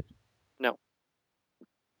want to have kids? No.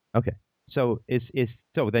 Okay. So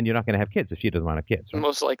so then you're not going to have kids if she doesn't want to have kids, right?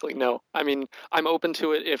 Most likely, no. I mean, I'm open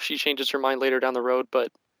to it if she changes her mind later down the road, but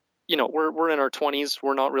we're in our 20s.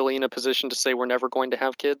 We're not really in a position to say we're never going to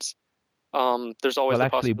have kids. There's always the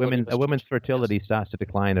possibility. A woman's fertility starts to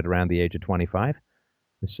decline at around the age of 25.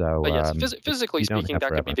 So yes, physically speaking,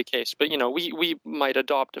 that could be the case. But we might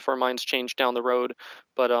adopt if our minds change down the road.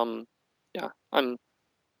 But yeah, I'm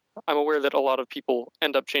aware that a lot of people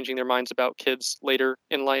end up changing their minds about kids later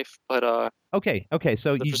in life. But okay.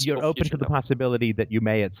 So you're open to the possibility that you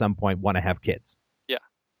may at some point want to have kids. Yeah.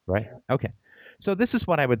 Right. Okay. So this is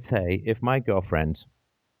what I would say if my girlfriend.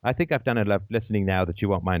 I think I've done enough listening now that you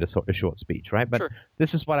won't mind a short speech, right? But sure.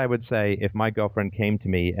 This is what I would say if my girlfriend came to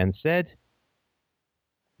me and said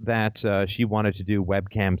that she wanted to do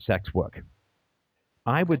webcam sex work.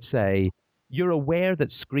 I would say, you're aware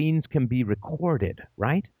that screens can be recorded,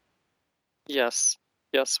 right? Yes,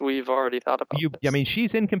 we've already thought about this. I mean, she's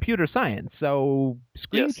in computer science, so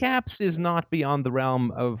screen caps is not beyond the realm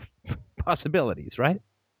of possibilities, right?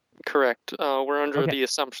 Correct. We're under the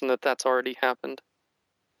assumption that that's already happened.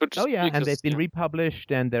 And they've been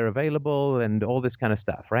republished, and they're available, and all this kind of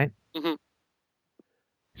stuff, right? Mm-hmm.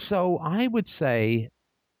 So I would say,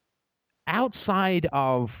 outside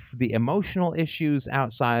of the emotional issues,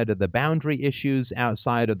 outside of the boundary issues,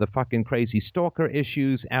 outside of the fucking crazy stalker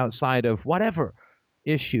issues, outside of whatever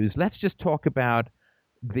issues, let's just talk about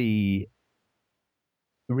the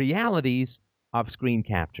realities of screen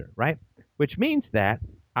capture, right? Which means that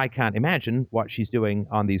I can't imagine what she's doing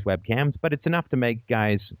on these webcams, but it's enough to make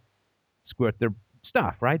guys squirt their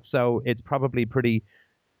stuff, right? So it's probably pretty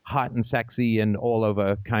hot and sexy and all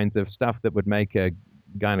over kinds of stuff that would make a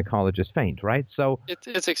gynecologist faint, right? So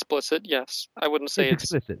it's explicit, yes. I wouldn't say it's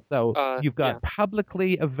explicit. So you've got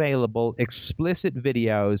publicly available explicit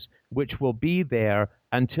videos which will be there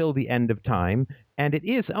until the end of time, and it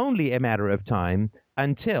is only a matter of time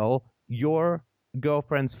until your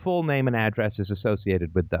girlfriend's full name and address is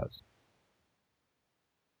associated with those.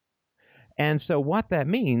 And so what that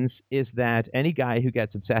means is that any guy who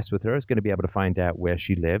gets obsessed with her is going to be able to find out where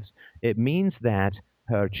she lives. It means that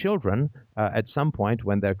her children, at some point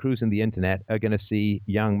when they're cruising the internet, are going to see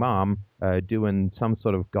young mom doing some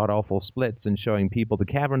sort of god-awful splits and showing people the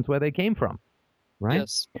caverns where they came from, right?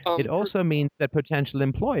 Yes. It also means that potential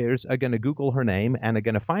employers are going to Google her name and are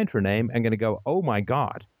going to find her name and going to go, oh my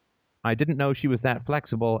God, I didn't know she was that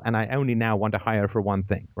flexible and I only now want to hire her for one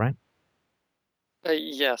thing, right?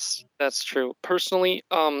 Yes, that's true. Personally,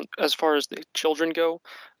 as far as the children go,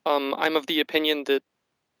 I'm of the opinion that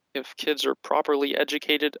if kids are properly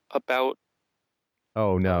educated about...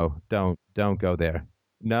 Oh, no, don't go there.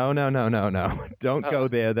 No. Don't go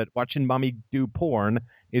there. That watching mommy do porn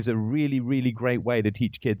is a really, really great way to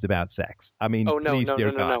teach kids about sex. I mean, please,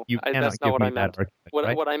 dear God, you cannot that's not give what me I meant. that argument,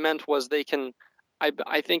 right? What I meant was they can...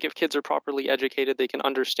 I think if kids are properly educated, they can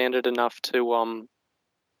understand it enough to,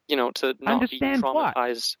 to not Understand be what?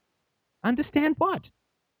 traumatized. Understand what?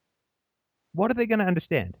 What are they going to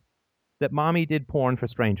understand? That mommy did porn for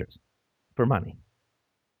strangers, for money.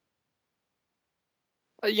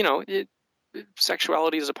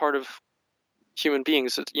 Sexuality is a part of human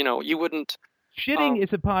beings. You wouldn't... Shitting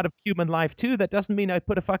is a part of human life, too. That doesn't mean I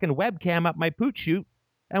put a fucking webcam up my poot chute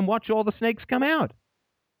and watch all the snakes come out.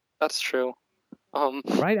 That's true.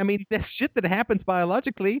 Right? I mean, there's shit that happens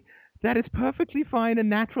biologically that is perfectly fine and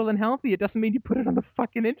natural and healthy. It doesn't mean you put it on the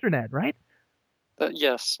fucking internet, right?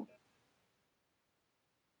 Yes.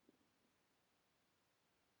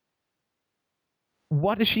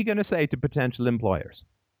 What is she going to say to potential employers?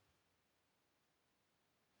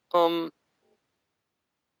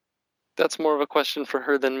 That's more of a question for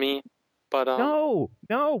her than me. But No,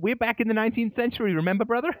 we're back in the 19th century, remember,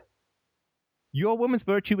 brother? Your woman's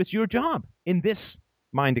virtue is your job in this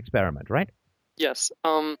mind experiment, right? Yes.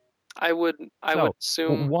 I would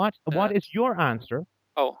assume. What is your answer?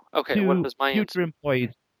 Oh, okay. To What is my future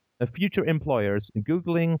answer? future employers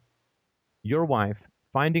Googling your wife,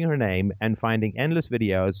 finding her name, and finding endless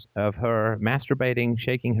videos of her masturbating,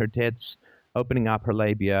 shaking her tits, opening up her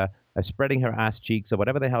labia, spreading her ass cheeks, or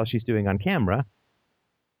whatever the hell she's doing on camera,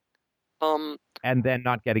 and then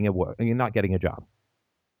not getting a job.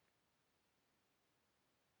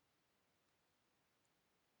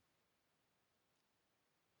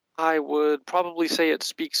 I would probably say it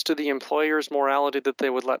speaks to the employer's morality that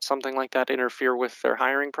they would let something like that interfere with their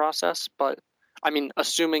hiring process. But, I mean,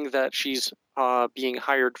 assuming that she's being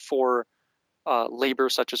hired for labor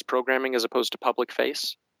such as programming as opposed to public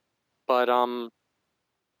face. But in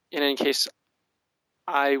any case,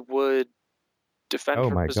 I would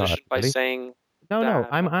defend her position by saying... No,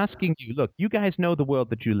 I'm asking you, look, you guys know the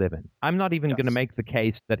world that you live in. I'm not even going to make the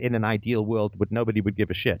case that in an ideal world nobody would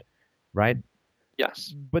give a shit, right?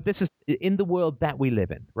 Yes. But this is in the world that we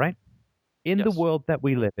live in, right? In the world that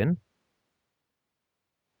we live in,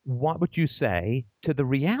 what would you say to the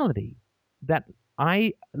reality that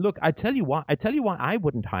I tell you why I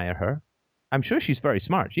wouldn't hire her. I'm sure she's very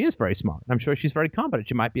smart. She is very smart. I'm sure she's very competent.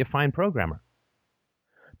 She might be a fine programmer.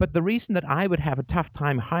 But the reason that I would have a tough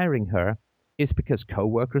time hiring her is because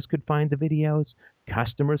coworkers could find the videos,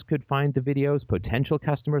 customers could find the videos, potential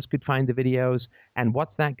customers could find the videos, and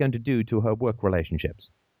what's that going to do to her work relationships?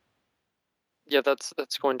 Yeah, that's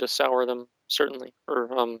going to sour them, certainly,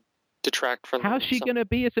 or detract from them. How's she going to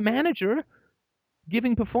be as a manager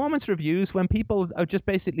giving performance reviews when people are just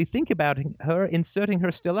basically think about her inserting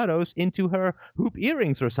her stilettos into her hoop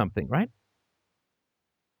earrings or something, right?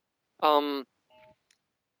 I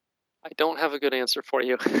don't have a good answer for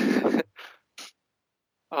you.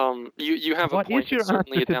 You have a point. What is your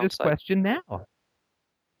answer to this question now?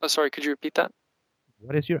 Oh, sorry, could you repeat that?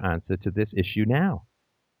 What is your answer to this issue now?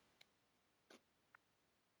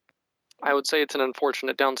 I would say it's an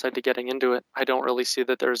unfortunate downside to getting into it. I don't really see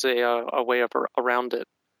that there's a way around it.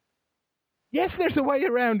 Yes, there's a way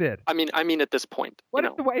around it. I mean, at this point. What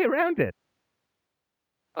is the way around it?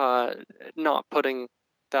 Not putting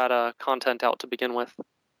that content out to begin with.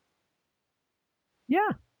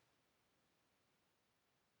 Yeah.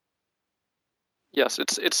 Yes,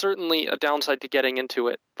 it's certainly a downside to getting into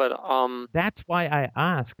it, but that's why I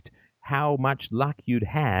asked how much luck you'd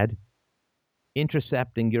had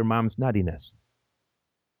intercepting your mom's nuttiness.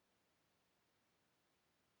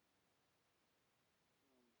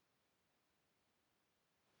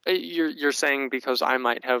 You're saying because I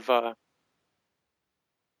might have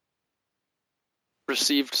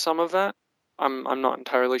received some of that? I'm not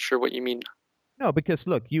entirely sure what you mean. No, because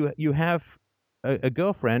look, you have a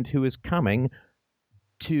girlfriend who is coming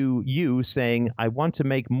to you saying, I want to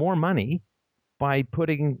make more money by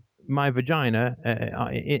putting my vagina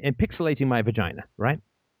and pixelating my vagina, right?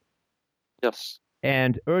 Yes.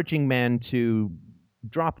 And urging men to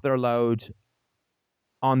drop their load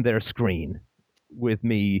on their screen with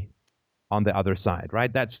me on the other side,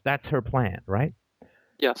 right? That's her plan, right?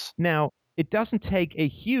 Yes. Now, it doesn't take a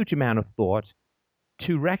huge amount of thought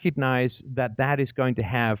to recognize that that is going to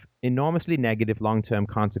have enormously negative long-term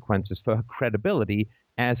consequences for her credibility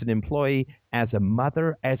as an employee, as a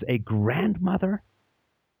mother, as a grandmother.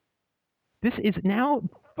 This is now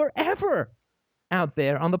forever out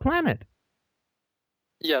there on the planet.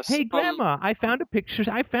 Yes. Hey, Grandma, I found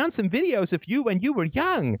some videos of you when you were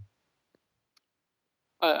young.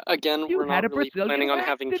 Again, You we're had not a really Brazilian planning on wax,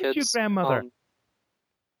 having didn't kids. you, grandmother?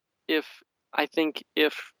 If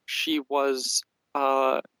she was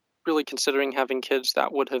really considering having kids,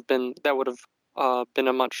 that would have been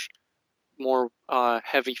a much more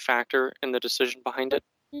heavy factor in the decision behind it.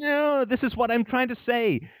 No, this is what I'm trying to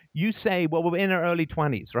say. You say, well, we're in her early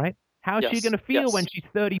 20s, right? How's she Yes, going to feel yes. when she's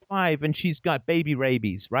 35 and she's got baby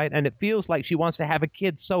rabies, right? And it feels like she wants to have a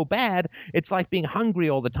kid so bad, it's like being hungry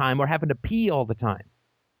all the time or having to pee all the time.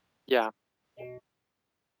 Yeah.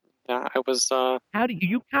 Yeah, I was... How do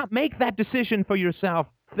you can't make that decision for yourself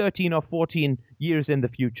 13 or 14 years in the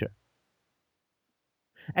future.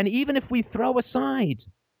 And even if we throw aside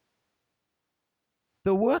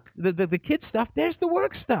the work, the kid stuff, there's the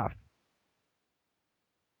work stuff.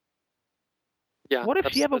 Yeah, what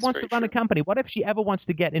if she ever wants to run a company? What if she ever wants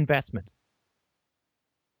to get investment?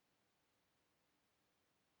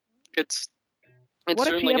 It's what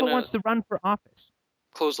if she ever wants to run for office?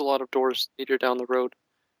 Close a lot of doors later down the road.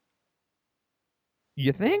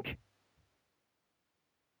 You think?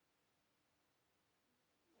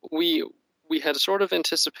 We had sort of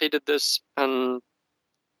anticipated this and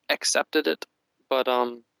accepted it, but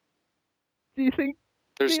do you think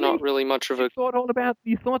there's really? Not really much of a...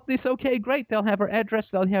 You thought this, okay, great, they'll have her address,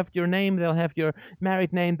 they'll have your name, they'll have your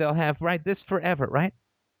married name, they'll have, right, this forever, right?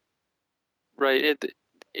 Right,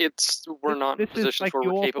 we're not in positions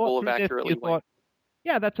where we're capable of accurately...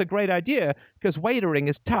 Yeah, that's a great idea, because waitering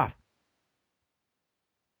is tough.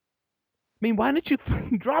 I mean, why don't you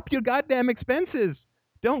drop your goddamn expenses?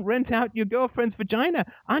 Don't rent out your girlfriend's vagina.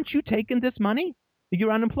 Aren't you taking this money?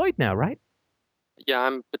 You're unemployed now, right? Yeah,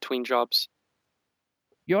 I'm between jobs.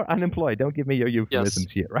 You're unemployed. Don't give me your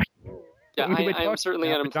euphemisms here, right? Yeah, I'm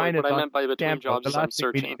certainly unemployed. What I meant by between jobs is I'm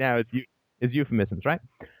searching. The last thing we need now is euphemisms, right?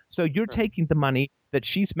 So you're taking the money that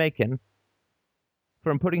she's making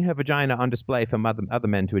from putting her vagina on display for other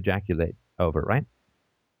men to ejaculate over, right?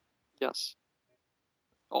 Yes.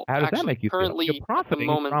 Oh, how does that make you feel? You're profiting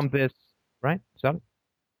from this, right? So.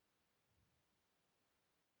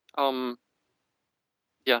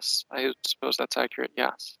 Yes, I suppose that's accurate.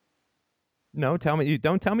 Yes. No,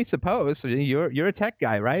 don't tell me suppose. You're a tech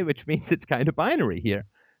guy, right? Which means it's kind of binary here.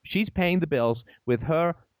 She's paying the bills with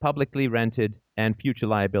her publicly rented and future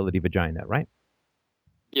liability vagina, right?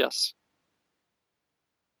 Yes.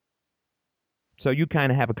 So you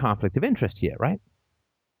kind of have a conflict of interest here, right?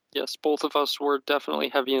 Yes, both of us were definitely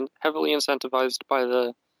heavily incentivized by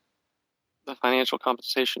the financial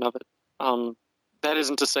compensation of it. That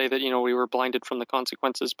isn't to say that we were blinded from the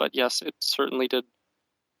consequences, but yes, it certainly did.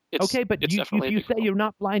 Okay, but you say you're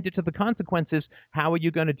not blinded to the consequences. How are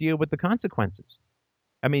you going to deal with the consequences?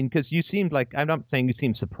 I mean, because you seemed like, I'm not saying you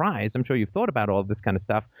seem surprised. I'm sure you've thought about all this kind of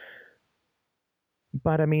stuff.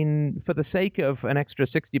 But I mean, for the sake of an extra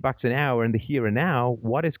 $60 an hour in the here and now,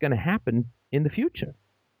 what is going to happen in the future?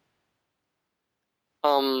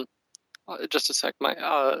 Just a sec.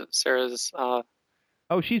 Sarah's.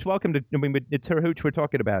 Oh, she's welcome to. I mean, it's her hooch we're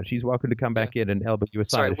talking about. She's welcome to come back in and elbow you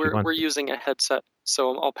aside. Sorry, we're using a headset,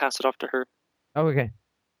 so I'll pass it off to her. Oh, okay.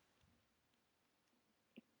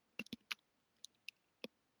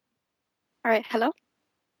 All right. Hello.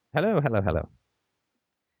 Hello.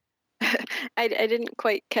 I didn't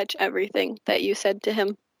quite catch everything that you said to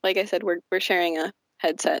him. Like I said, we're sharing a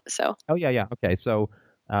headset, so. Oh yeah. Okay, so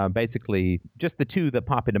basically, just the two that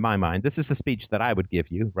pop into my mind. This is the speech that I would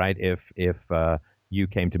give you, right? If you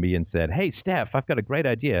came to me and said, "Hey, Steph, I've got a great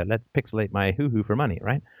idea. Let's pixelate my hoo-hoo for money,"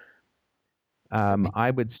 right?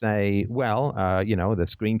 I would say, well, the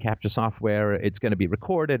screen capture software, it's going to be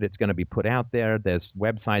recorded. It's going to be put out there. There's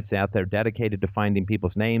websites out there dedicated to finding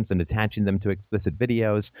people's names and attaching them to explicit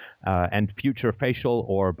videos. And future facial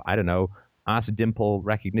or, I don't know, dimple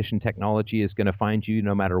recognition technology is going to find you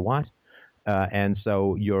no matter what. And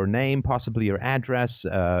so your name, possibly your address,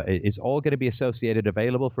 is all going to be associated,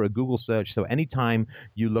 available for a Google search. So anytime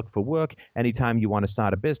you look for work, anytime you want to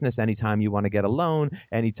start a business, anytime you want to get a loan,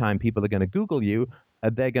 anytime people are going to Google you,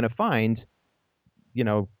 they're going to find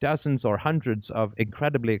dozens or hundreds of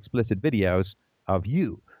incredibly explicit videos of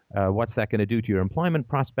you. What's that going to do to your employment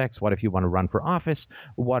prospects? What if you want to run for office?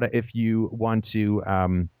 What if you want to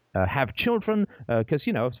have children? Because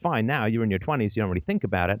it's fine now. You're in your 20s. You don't really think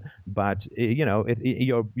about it. But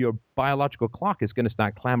your biological clock is going to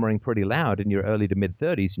start clamoring pretty loud in your early to mid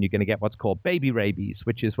 30s, and you're going to get what's called baby rabies,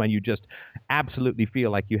 which is when you just absolutely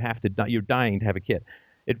feel like you're dying to have a kid.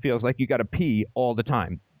 It feels like you got to pee all the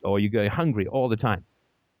time, or you go hungry all the time.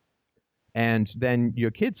 And then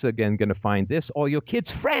your kids are again going to find this, or your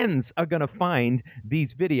kids' friends are going to find these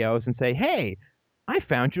videos and say, hey, I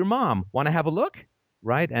found your mom. Want to have a look?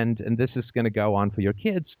 Right? And this is going to go on for your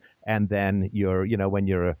kids. And then when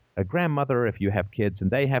you're a grandmother, if you have kids and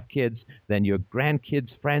they have kids, then your grandkids'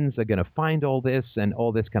 friends are going to find all this and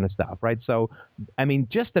all this kind of stuff, right? So, I mean,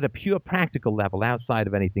 just at a pure practical level, outside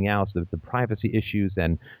of anything else, the privacy issues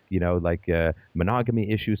and, monogamy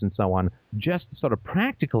issues and so on, just sort of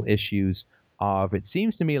practical issues of, it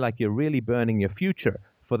seems to me like you're really burning your future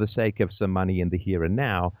for the sake of some money in the here and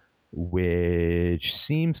now, which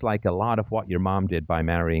seems like a lot of what your mom did by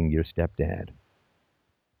marrying your stepdad.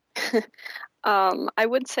 I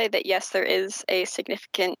would say that, yes, there is a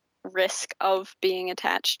significant risk of being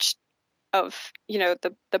attached, of,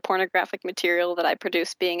 the pornographic material that I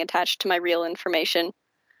produce being attached to my real information.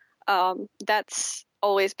 That's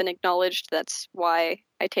always been acknowledged. That's why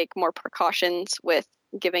I take more precautions with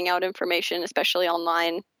giving out information, especially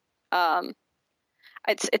online.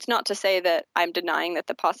 It's not to say that I'm denying that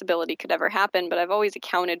the possibility could ever happen, but I've always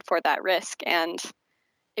accounted for that risk, and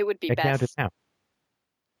it would be best.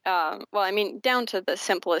 Down to the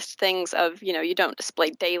simplest things of, you don't display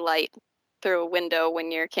daylight through a window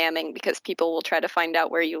when you're camming because people will try to find out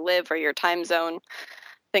where you live or your time zone,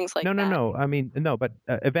 things like that. No. I mean, no, but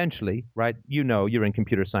eventually, right, you're in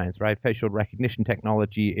computer science, right? Facial recognition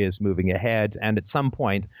technology is moving ahead, and at some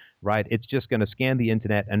point, right, it's just going to scan the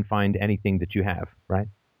internet and find anything that you have, right?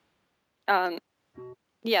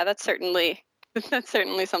 Yeah, that's certainly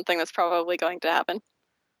something that's probably going to happen.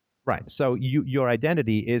 Right. So your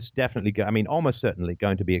identity is definitely, almost certainly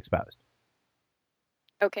going to be exposed.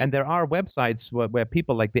 Okay. And there are websites where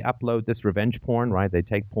people, like, they upload this revenge porn, right? They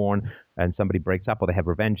take porn and somebody breaks up, or they have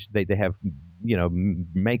revenge. They have,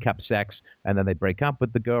 make-up sex, and then they break up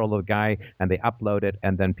with the girl or the guy, and they upload it.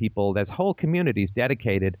 And then there's whole communities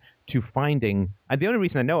dedicated to finding. And the only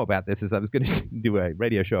reason I know about this is I was going to do a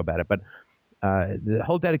radio show about it, but the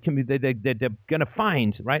whole dedicated, they're going to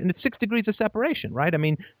find, right? And it's 6 degrees of separation, right? I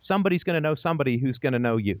mean, somebody's going to know somebody who's going to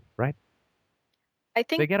know you, right? I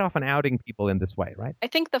think they get off on outing people in this way, right? I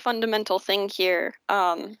think the fundamental thing here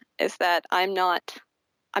is that I'm not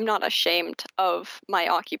ashamed of my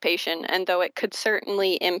occupation, and though it could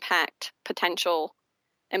certainly impact potential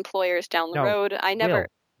employers down the road, I never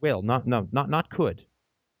not could.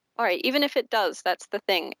 All right, even if it does, that's the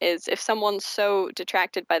thing, is if someone's so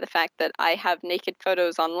detracted by the fact that I have naked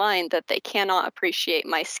photos online that they cannot appreciate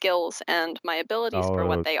my skills and my abilities for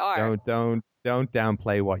what they are. Don't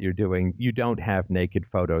downplay what you're doing. You don't have naked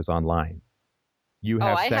photos online. You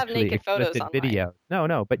have sexually explicit videos.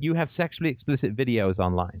 No, but you have sexually explicit videos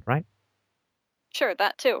online, right? Sure,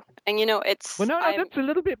 that too. And it's that's a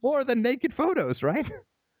little bit more than naked photos, right?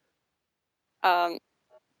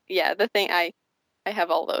 Yeah, the thing I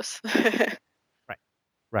have all those.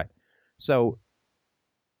 Right. So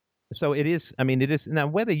it is, it is, now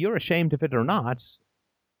whether you're ashamed of it or not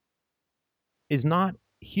is not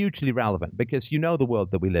hugely relevant, because you know the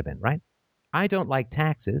world that we live in, right? I don't like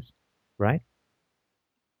taxes, right?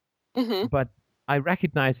 Mm-hmm. But I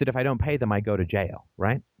recognize that if I don't pay them, I go to jail,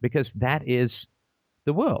 right? Because that is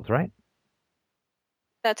the world, right?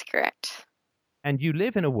 That's correct. And you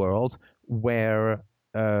live in a world where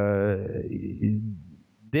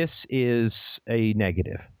this is a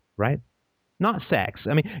negative, right? Not sex.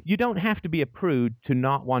 You don't have to be a prude to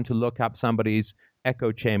not want to look up somebody's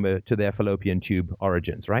echo chamber to their fallopian tube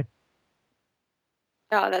origins, right?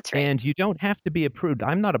 Oh, that's right. And you don't have to be a prude.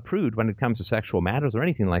 I'm not a prude when it comes to sexual matters or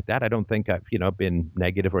anything like that. I don't think I've, been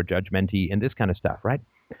negative or judgmental in this kind of stuff, right?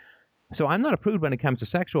 So I'm not a prude when it comes to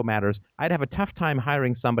sexual matters. I'd have a tough time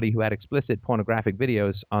hiring somebody who had explicit pornographic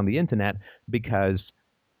videos on the internet, because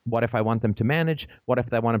what if I want them to manage? What if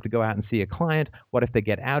I want them to go out and see a client? What if they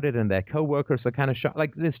get outed and their coworkers are kind of shocked?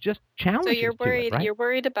 Like, there's just challenges. So you're worried. To it, right? You're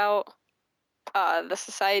worried about the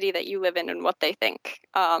society that you live in and what they think.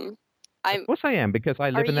 Of course I am, because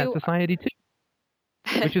I live in that society too,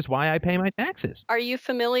 which is why I pay my taxes. Are you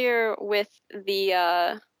familiar with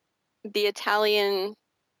the Italian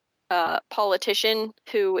politician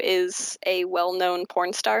who is a well-known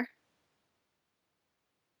porn star?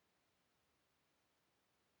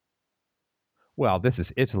 Well, this is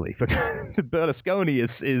Italy. Berlusconi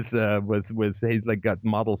he's like got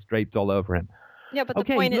model draped all over him. Yeah, but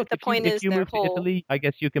Okay, look, the point is if you their move to whole. Italy, I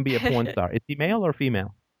guess you can be a porn star. Is he male or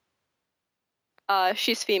female?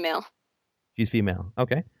 She's female. She's female.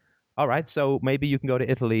 Okay. All right. So maybe you can go to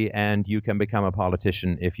Italy and you can become a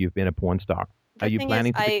politician if you've been a porn star. Are you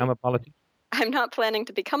planning to become a politician? I'm not planning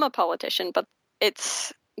to become a politician, but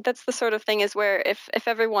that's the sort of thing is where if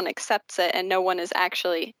everyone accepts it and no one is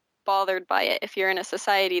actually bothered by it, if you're in a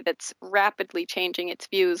society that's rapidly changing its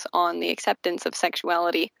views on the acceptance of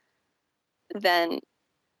sexuality, then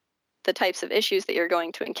the types of issues that you're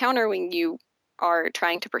going to encounter when you are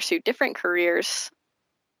trying to pursue different careers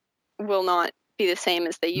will not be the same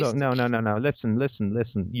as they used to be. No.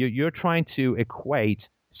 Listen. You're trying to equate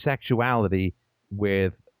sexuality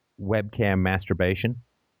with webcam masturbation,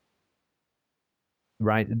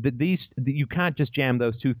 right? You can't just jam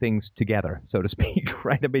those two things together, so to speak,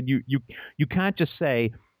 right? I mean, you can't just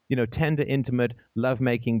say, tender, intimate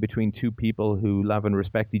lovemaking between two people who love and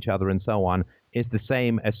respect each other and so on is the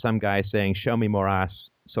same as some guy saying, show me more ass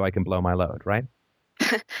so I can blow my load, right?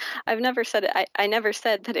 I've never said it. I never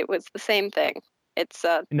said that it was the same thing. It's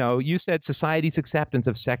No, you said society's acceptance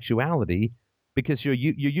of sexuality because you're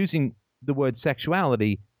using the word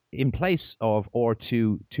sexuality in place of or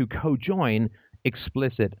to co-join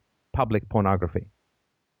explicit public pornography.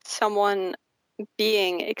 Someone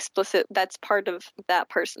being explicit, that's part of that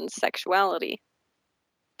person's sexuality.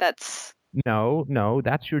 No,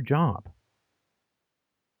 that's your job.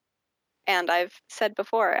 And I've said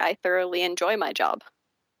before, I thoroughly enjoy my job.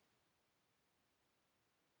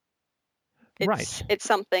 Right. It's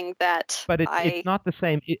something that But it's not the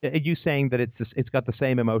same. Are you saying that it's got the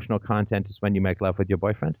same emotional content as when you make love with your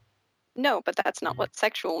boyfriend? No, but that's not what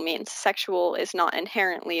sexual means. Sexual is not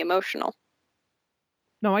inherently emotional.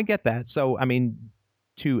 No, I get that. So, I mean,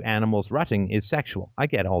 two animals rutting is sexual. I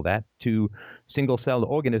get all that. Two single-celled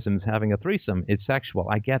organisms having a threesome is sexual.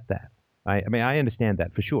 I get that. I mean, I understand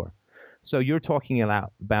that for sure. So you're talking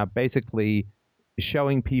about basically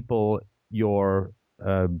showing people your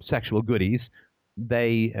sexual goodies.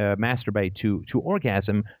 They masturbate to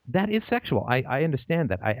orgasm. That is sexual. I understand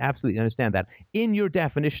that. I absolutely understand that. In your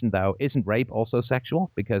definition, though, isn't rape also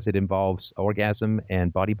sexual because it involves orgasm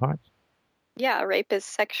and body parts? Yeah, rape is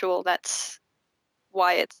sexual. That's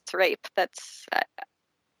why it's rape.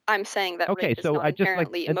 I'm saying that okay, rape is so not I just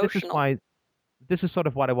inherently emotional. This is sort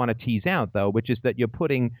of what I want to tease out, though, which is that you're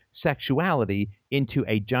putting sexuality into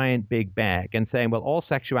a giant big bag and saying, well, all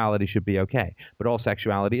sexuality should be okay, but all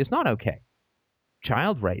sexuality is not okay.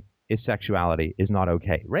 Child rape is sexuality is not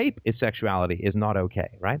okay. Rape is sexuality is not okay,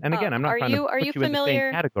 right? And again, I'm not trying to put you in the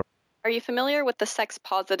same category. Are you familiar with the sex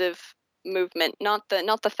positive movement? Not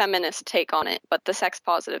the feminist take on it, but the sex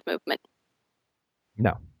positive movement.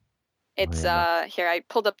 No. It's here, I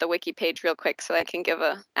pulled up the wiki page real quick so I can give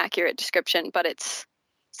a accurate description, but it's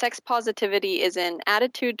sex positivity is an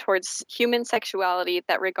attitude towards human sexuality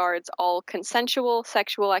that regards all consensual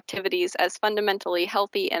sexual activities as fundamentally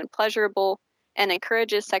healthy and pleasurable and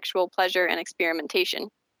encourages sexual pleasure and experimentation.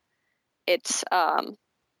 It's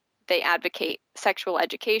they advocate sexual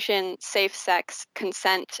education, safe sex,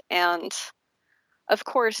 consent, and of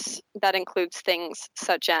course, that includes things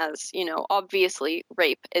such as, obviously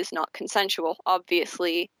rape is not consensual.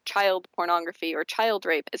 Obviously, child pornography or child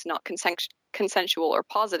rape is not consensual or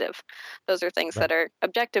positive. Those are things that are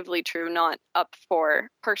objectively true, not up for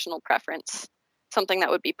personal preference. Something that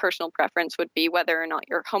would be personal preference would be whether or not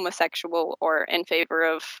you're homosexual or in favor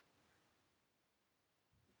of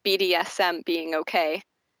BDSM being okay.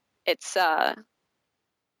 It's the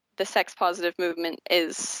sex positive movement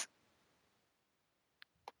is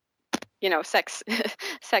sex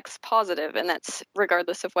positive, and that's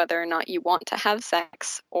regardless of whether or not you want to have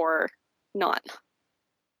sex or not.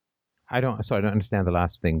 I don't understand the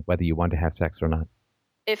last thing, whether you want to have sex or not.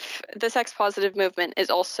 If the sex positive movement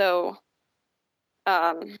is also,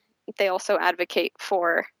 they also advocate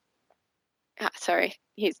for, sorry,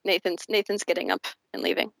 Nathan's getting up and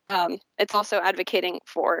leaving. It's also advocating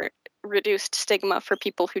for reduced stigma for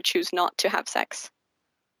people who choose not to have sex.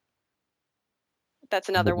 That's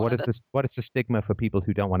another one. What is the stigma for people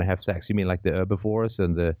who don't want to have sex? You mean like the herbivores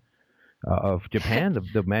and the of Japan,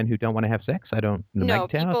 the men who don't want to have sex? I don't. No,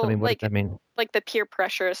 people, I mean, what does that mean? Like the peer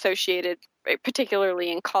pressure associated, particularly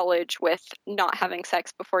in college, with not having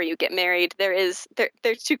sex before you get married. There's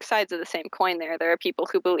two sides of the same coin. There are people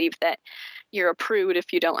who believe that you're a prude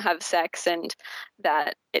if you don't have sex, and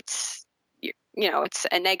that it's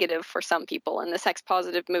a negative for some people. And the sex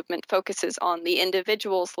positive movement focuses on the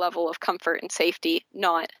individual's level of comfort and safety,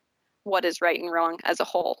 not what is right and wrong as a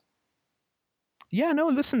whole. Yeah, no,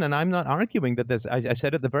 listen, and I'm not arguing that there's. I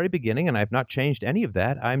said at the very beginning, and I've not changed any of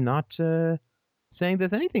that. I'm not saying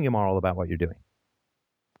there's anything immoral about what you're doing.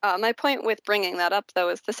 My point with bringing that up, though,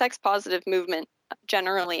 is the sex positive movement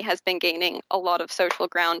generally has been gaining a lot of social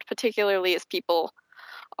ground, particularly as people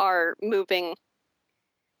are moving,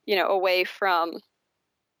 away from,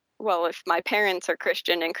 well, if my parents are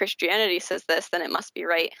Christian and Christianity says this, then it must be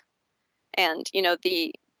right. And,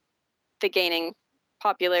 the gaining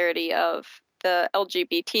popularity of the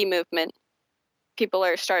LGBT movement, people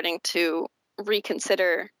are starting to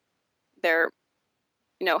reconsider their,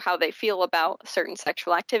 how they feel about certain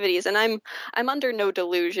sexual activities. And I'm under no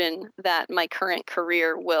delusion that my current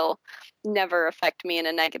career will never affect me in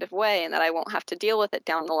a negative way and that I won't have to deal with it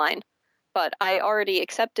down the line. But I already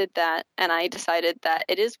accepted that, and I decided that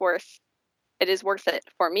it is worth it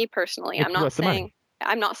for me personally. It's worth the money.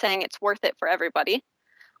 I'm not saying it's worth it for everybody.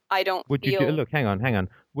 I don't Would you do? Look, hang on.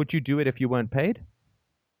 Would you do it if you weren't paid?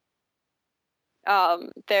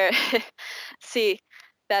 There, see,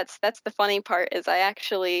 that's the funny part is I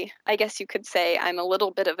guess you could say I'm a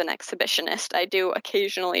little bit of an exhibitionist. I do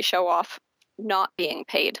occasionally show off not being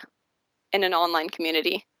paid in an online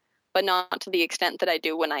community, but not to the extent that I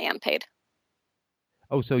do when I am paid.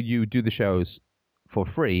 Oh, so you do the shows for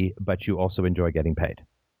free, but you also enjoy getting paid?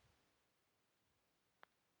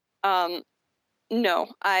 No,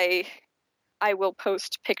 I will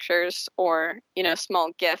post pictures or,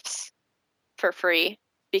 small gifts for free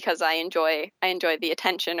because I enjoy the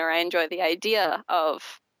attention, or I enjoy the idea of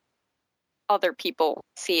other people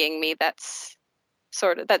seeing me. That's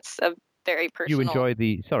a very personal. You enjoy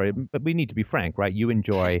sorry, but we need to be frank, right? You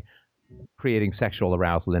enjoy creating sexual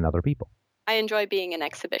arousal in other people. I enjoy being an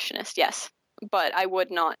exhibitionist, yes, but I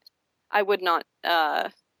would not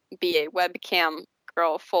be a webcam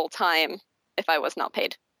girl full time if I was not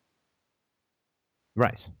paid.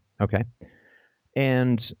 Right. Okay.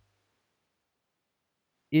 And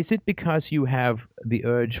is it because you have the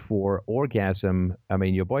urge for orgasm? I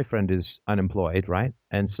mean, your boyfriend is unemployed, right?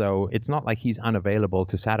 And so it's not like he's unavailable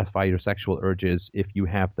to satisfy your sexual urges if you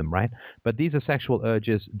have them, right? But these are sexual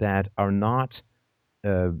urges that are not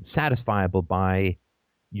satisfiable by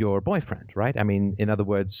your boyfriend, right? I mean, in other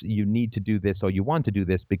words, you need to do this or you want to do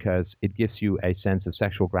this because it gives you a sense of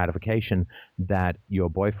sexual gratification that your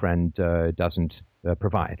boyfriend doesn't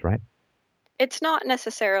provide, right? It's not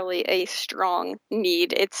necessarily a strong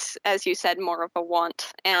need. It's, as you said, more of a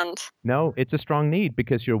want. And no, it's a strong need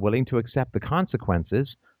because you're willing to accept the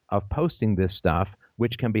consequences of posting this stuff,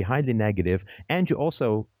 which can be highly negative, and you're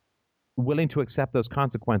also willing to accept those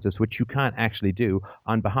consequences, which you can't actually do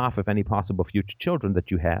on behalf of any possible future children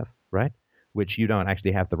that you have, right? Which you don't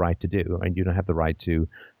actually have the right to do, and you don't have the right to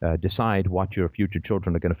decide what your future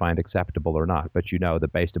children are going to find acceptable or not. But you know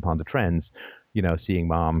that based upon the trends, seeing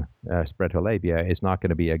mom spread her labia is not going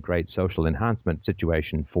to be a great social enhancement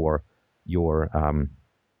situation for your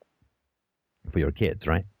kids,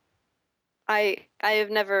 right? I have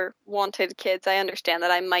never wanted kids. I understand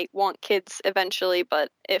that I might want kids eventually,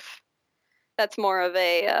 but if that's more of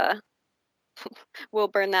a we'll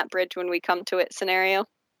burn that bridge when we come to it scenario.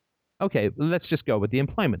 Okay, let's just go with the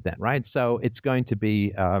employment then, right? So it's going to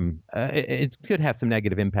be, it could have some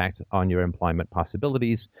negative impact on your employment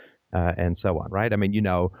possibilities and so on, right? I mean, you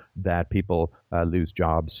know that people lose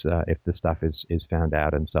jobs if the stuff is found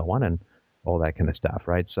out and so on and all that kind of stuff,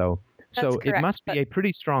 right? So correct, it must be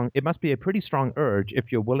a pretty strong urge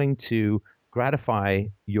if you're willing to gratify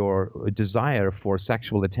your desire for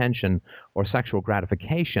sexual attention or sexual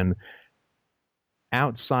gratification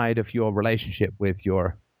outside of your relationship with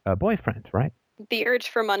your boyfriend, right? The urge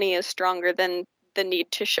for money is stronger than the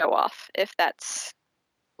need to show off, if that's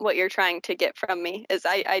what you're trying to get from me. Is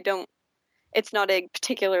it's not a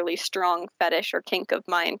particularly strong fetish or kink of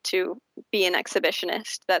mine to be an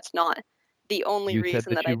exhibitionist. That's not the only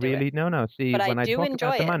reason that I do it. No. See, but when I talk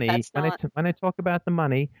about the money, when I talk about the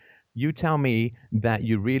money, you tell me that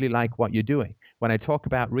you really like what you're doing. When I talk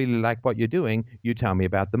about really like what you're doing, you tell me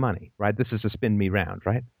about the money, right? This is a spin me round,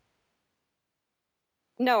 right?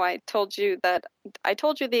 No, I told you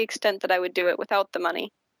the extent that I would do it without the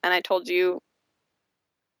money. And I told you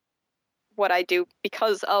what I do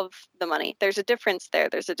because of the money. There's a difference there.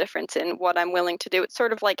 There's a difference in what I'm willing to do. It's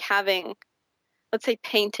sort of like having, let's say,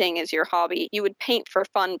 painting is your hobby. You would paint for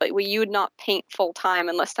fun, but you would not paint full time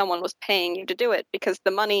unless someone was paying you to do it, because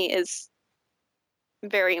the money is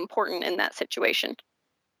very important in that situation.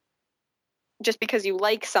 Just because you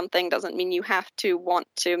like something doesn't mean you have to want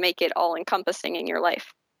to make it all encompassing in your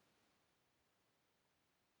life.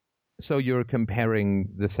 So you're comparing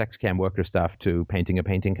the sex cam worker stuff to painting a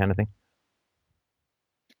painting kind of thing?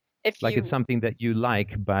 Like it's something that you like,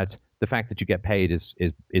 but the fact that you get paid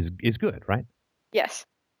is good, right? Yes.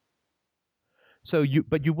 So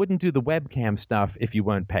but you wouldn't do the webcam stuff if you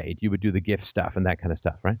weren't paid. You would do the gift stuff and that kind of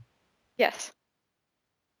stuff, right? Yes.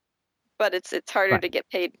 But it's harder to get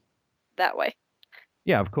paid that way.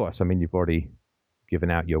 Yeah, of course. I mean, you've already given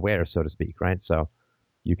out your wares, so to speak, right? So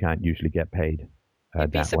you can't usually get paid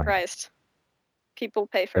You'd be that way. surprised. People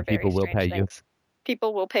pay for very strange things.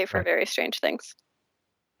 People will pay for very strange things.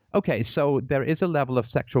 Okay, so there is a level of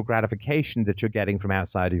sexual gratification that you're getting from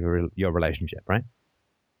outside of your relationship, right?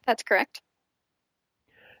 That's correct.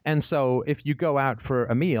 And so if you go out for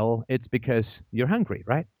a meal, it's because you're hungry,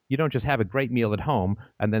 right? You don't just have a great meal at home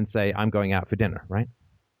and then say, I'm going out for dinner, right?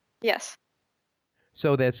 Yes.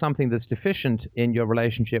 So there's something that's deficient in your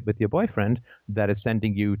relationship with your boyfriend that is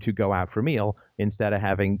sending you to go out for a meal instead of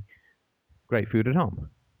having great food at home.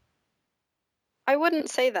 I wouldn't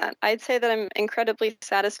say that. I'd say that I'm incredibly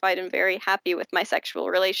satisfied and very happy with my sexual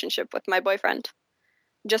relationship with my boyfriend.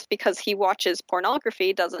 Just because he watches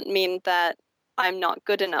pornography doesn't mean that I'm not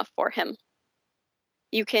good enough for him.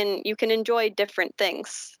 You can enjoy different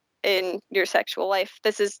things in your sexual life.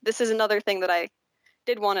 This is another thing that I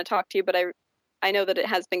did want to talk to you, but I know that it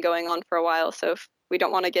has been going on for a while, so if we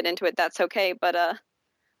don't want to get into it, that's okay. But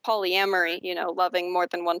polyamory, loving more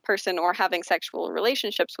than one person or having sexual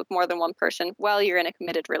relationships with more than one person while you're in a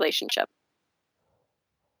committed relationship.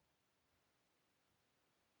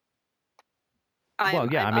 I've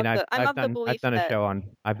done a show on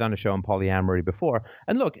polyamory before.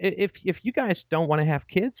 And look, if you guys don't want to have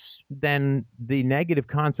kids, then the negative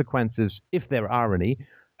consequences, if there are any,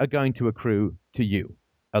 are going to accrue to you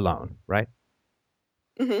alone, right?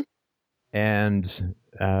 Mm-hmm. And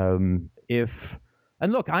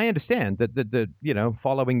look, I understand that the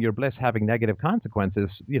following your bliss having negative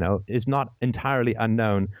consequences, is not entirely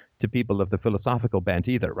unknown to people of the philosophical bent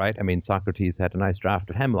either, right? I mean, Socrates had a nice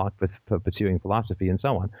draft of hemlock for pursuing philosophy and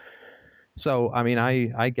so on. So, I mean,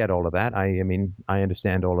 I get all of that. I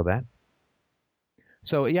understand all of that.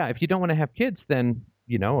 So, yeah, if you don't want to have kids, then,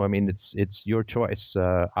 it's your choice.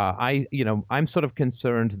 I'm sort of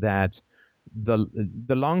concerned that the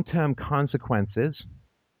long-term consequences,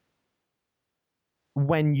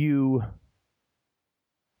 when you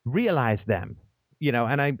realize them,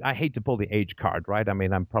 and I hate to pull the age card, right? I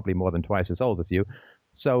mean, I'm probably more than twice as old as you.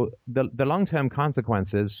 So the long-term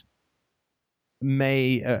consequences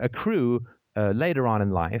may accrue later on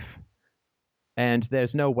in life, and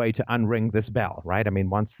there's no way to unring this bell, right? I mean,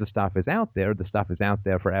 once the stuff is out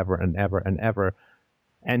there forever and ever and ever,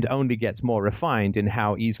 and only gets more refined in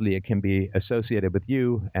how easily it can be associated with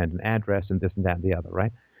you and an address and this and that and the other,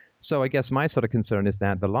 right? So I guess my sort of concern is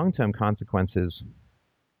that the long-term consequences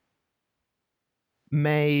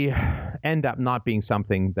may end up not being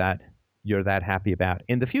something that you're that happy about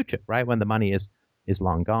in the future, right? When the money is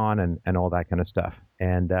long gone and all that kind of stuff.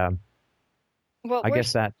 And I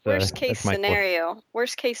guess that's worst case that's my scenario.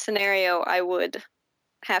 Worst case scenario, I would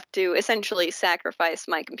have to essentially sacrifice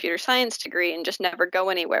my computer science degree and just never go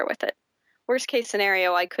anywhere with it. Worst case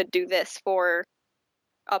scenario, I could do this for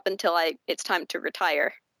up until it's time to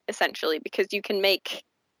retire, essentially, because you can make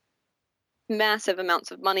massive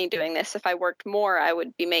amounts of money doing this. If I worked more, I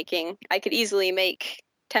could easily make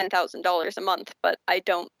 $10,000 a month, but I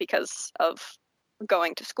don't because of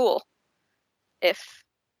going to school. If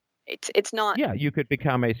it's not. Yeah, you could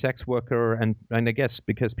become a sex worker, and I guess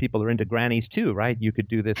because people are into grannies too, right? You could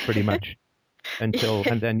do this pretty much until,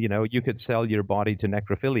 and then you could sell your body to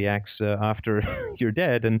necrophiliacs after you're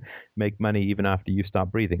dead and make money even after you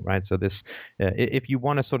stop breathing, right? So this, if you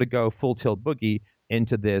want to sort of go full tilt boogie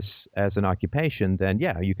into this as an occupation, then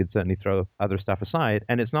yeah, you could certainly throw other stuff aside.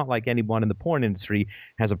 And it's not like anyone in the porn industry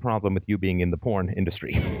has a problem with you being in the porn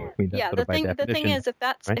industry. I mean, that's the thing is,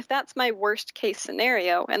 if that's my worst case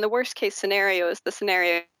scenario, and the worst case scenario is the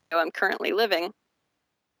scenario I'm currently living,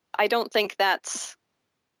 I don't think that's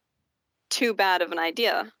too bad of an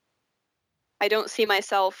idea. I don't see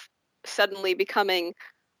myself suddenly becoming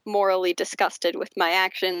morally disgusted with my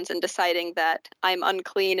actions and deciding that I'm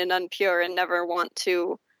unclean and impure and never want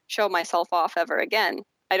to show myself off ever again.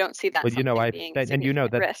 I don't see that. That's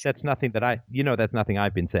nothing that that's nothing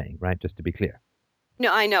I've been saying, right? Just to be clear.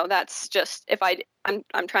 No, I know. That's just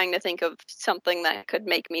I'm trying to think of something that could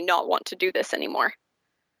make me not want to do this anymore.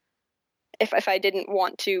 If I didn't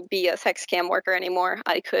want to be a sex cam worker anymore,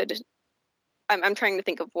 I could. I'm trying to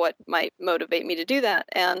think of what might motivate me to do that,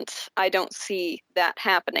 and I don't see that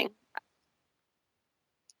happening.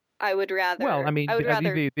 I would rather. Well, I mean,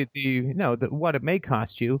 what it may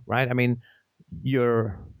cost you, right? I mean,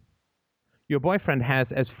 your boyfriend has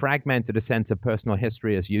as fragmented a sense of personal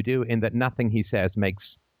history as you do, in that nothing he says makes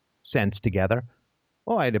sense together.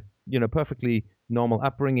 Oh, I had a perfectly normal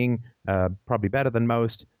upbringing, probably better than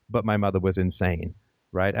most, but my mother was insane,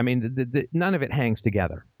 right? I mean, none of it hangs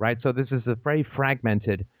together, right? So this is a very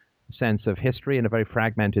fragmented sense of history and a very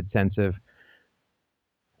fragmented sense of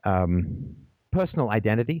personal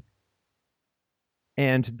identity.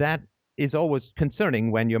 And that is always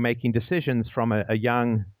concerning when you're making decisions from a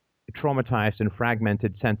young, traumatized and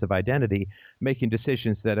fragmented sense of identity. Making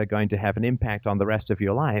decisions that are going to have an impact on the rest of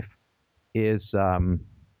your life is of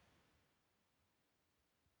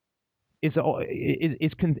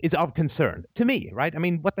concern to me, right? I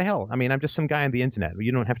mean, what the hell? I mean, I'm just some guy on the internet.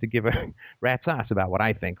 You don't have to give a rat's ass about what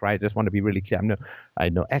I think, right? I just want to be really clear.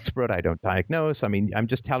 I'm no expert. I don't diagnose. I mean, I'm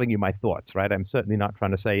just telling you my thoughts, right? I'm certainly not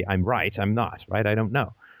trying to say I'm right. I'm not, right? I don't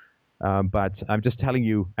know. But I'm just telling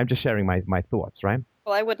you, I'm just sharing my thoughts, right?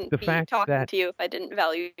 Well, I wouldn't be talking to you if I didn't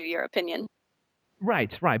value your opinion.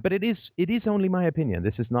 Right. But it is only my opinion.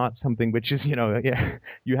 This is not something which is,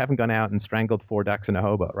 you haven't gone out and strangled 4 ducks in a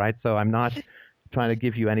hobo, right? So I'm not trying to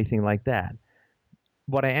give you anything like that.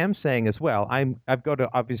 What I am saying as well, I've got to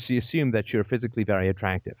obviously assume that you're physically very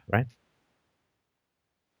attractive, right?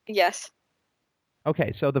 Yes.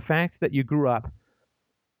 Okay, so the fact that you grew up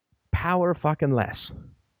power fucking less,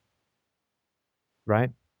 right?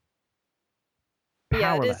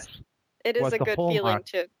 Powerless. Yeah, it is a good feeling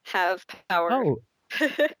to have power. Oh,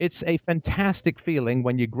 it's a fantastic feeling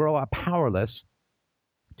when you grow up powerless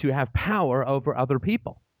to have power over other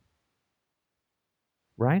people,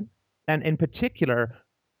 right? And in particular,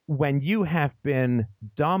 when you have been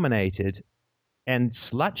dominated and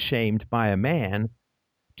slut-shamed by a man,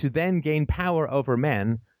 to then gain power over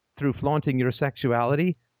men through flaunting your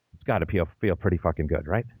sexuality, it's got to feel pretty fucking good,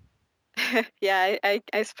 right? Yeah,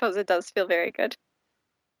 I suppose it does feel very good.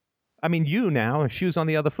 I mean, you now, shoes on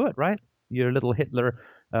the other foot, right? Your little Hitler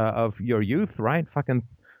of your youth, right? Fucking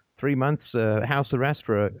 3 months house arrest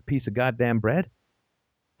for a piece of goddamn bread.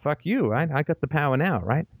 Fuck you, right? I got the power now,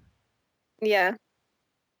 right? Yeah.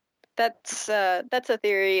 That's a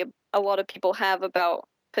theory a lot of people have about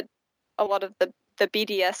a lot of the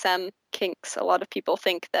BDSM kinks. A lot of people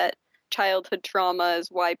think that childhood trauma is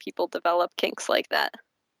why people develop kinks like that.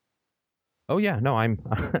 Oh yeah, no, I'm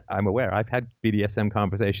aware. I've had BDSM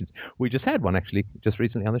conversations. We just had one actually just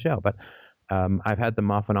recently on the show, but I've had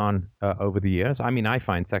them off and on over the years. I mean, I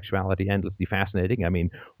find sexuality endlessly fascinating. I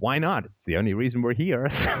mean, why not? It's the only reason we're here.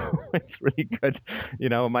 So it's really good.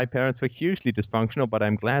 My parents were hugely dysfunctional, but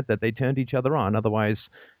I'm glad that they turned each other on. Otherwise,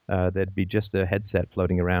 there'd be just a headset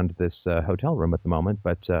floating around this hotel room at the moment.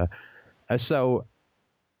 But so,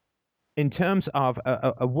 in terms of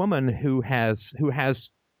a woman who has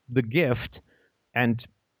the gift, and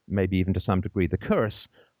maybe even to some degree the curse,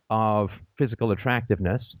 of physical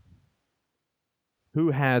attractiveness,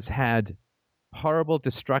 who has had horrible,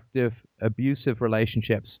 destructive, abusive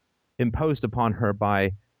relationships imposed upon her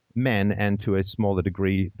by men, and to a smaller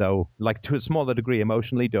degree, though, like to a smaller degree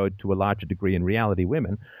emotionally, though to a larger degree in reality,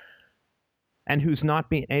 women, and who's not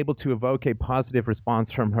been able to evoke a positive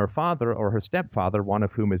response from her father or her stepfather, one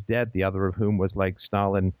of whom is dead, the other of whom was like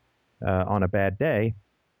Stalin on a bad day,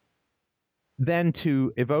 then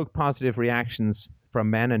to evoke positive reactions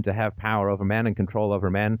from men and to have power over men and control over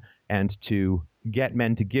men and to get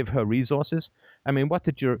men to give her resources. I mean, what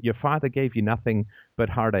did your father gave you nothing but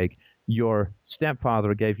heartache. Your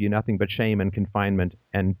stepfather gave you nothing but shame and confinement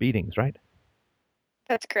and beatings, right?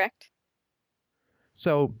 That's correct.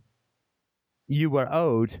 So you were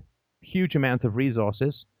owed huge amounts of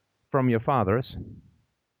resources from your fathers,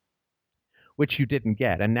 which you didn't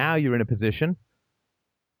get. And now you're in a position,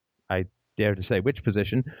 I dare to say which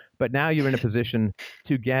position, but now you're in a position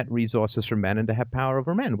to get resources from men and to have power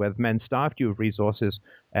over men, where men starved you of resources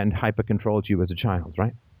and hyper-controlled you as a child,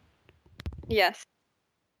 right? Yes.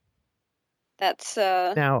 That's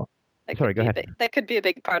now. Sorry, go ahead. That could be a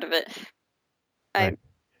big part of it. Right.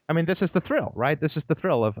 I mean, this is the thrill, right? This is the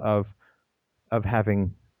thrill of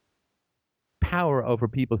having power over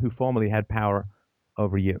people who formerly had power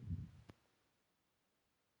over you.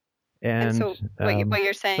 And so what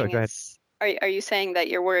you're saying is, are you saying that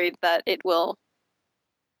you're worried that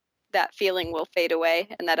that feeling will fade away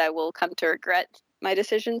and that I will come to regret my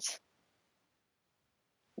decisions?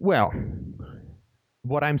 Well,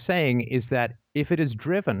 what I'm saying is that if it is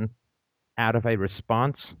driven out of a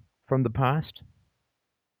response from the past,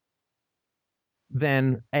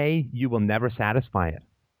 then A, you will never satisfy it.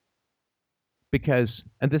 Because,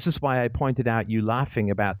 and this is why I pointed out you laughing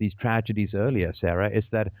about these tragedies earlier, Sarah, is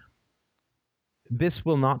that this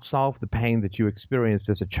will not solve the pain that you experienced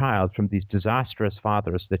as a child from these disastrous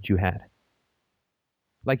fathers that you had.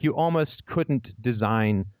 Like, you almost couldn't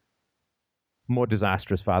design more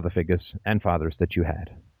disastrous father figures and fathers that you had.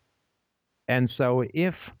 And so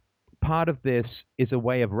if part of this is a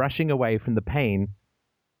way of rushing away from the pain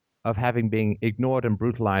of having been ignored and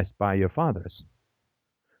brutalized by your fathers,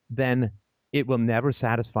 then it will never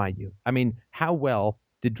satisfy you. I mean, how well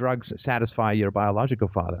did drugs satisfy your biological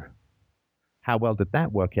father? How well did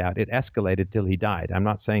that work out? It escalated till he died. I'm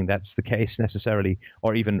not saying that's the case necessarily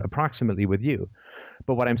or even approximately with you.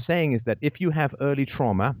 But what I'm saying is that if you have early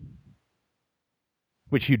trauma,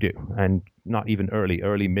 which you do, and not even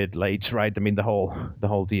early, mid, late, right? I mean, the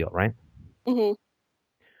whole deal, right? Mm-hmm.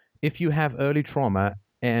 If you have early trauma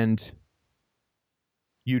and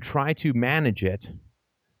you try to manage it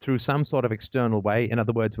through some sort of external way, in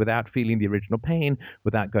other words, without feeling the original pain,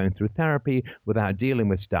 without going through therapy, without dealing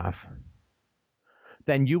with stuff,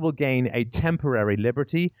 then you will gain a temporary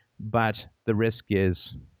liberty, but the risk is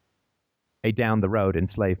a down-the-road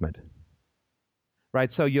enslavement. Right?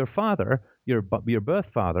 So your father, your birth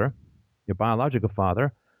father, your biological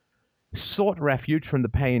father, sought refuge from the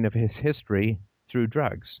pain of his history through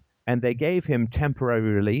drugs, and they gave him temporary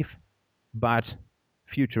relief, but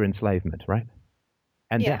future enslavement, right?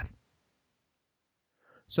 And death.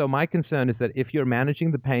 So my concern is that if you're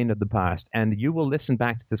managing the pain of the past, and you will listen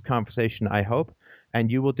back to this conversation, I hope, and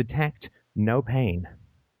you will detect no pain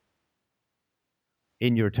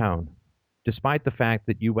in your tone, despite the fact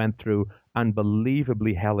that you went through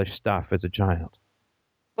unbelievably hellish stuff as a child.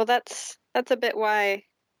 Well, that's a bit why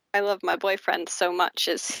I love my boyfriend so much,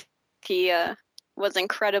 is he was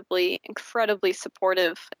incredibly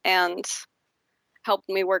supportive and helped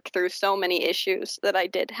me work through so many issues that I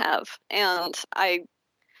did have. And I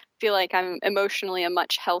feel like I'm emotionally a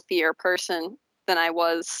much healthier person than I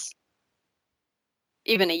was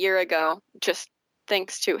even a year ago, just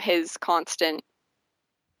thanks to his constant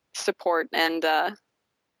support and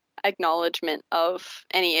acknowledgement of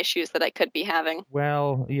any issues that I could be having.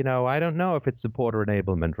 Well, I don't know if it's support or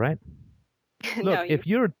enablement, right? Look, No, if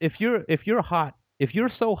you're hot, if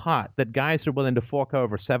you're so hot that guys are willing to fork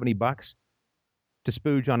over $70 to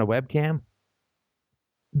spooge on a webcam,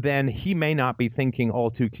 then he may not be thinking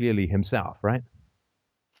all too clearly himself, right?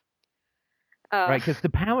 Right, because the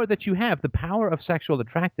power that you have, the power of sexual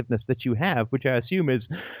attractiveness that you have, which I assume is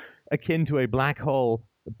akin to a black hole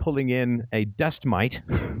pulling in a dust mite,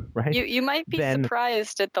 right? You might be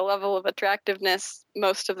surprised at the level of attractiveness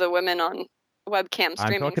most of the women on webcam streaming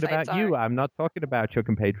sites are. I'm talking about you. I'm not talking about your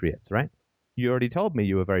compatriots, right? You already told me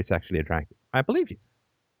you were very sexually attractive. I believe you.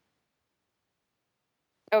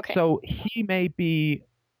 Okay. So he may be,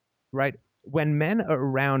 right, when men are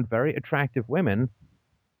around very attractive women,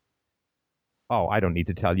 I don't need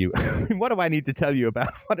to tell you. What do I need to tell you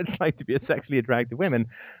about what it's like to be a sexually attractive woman?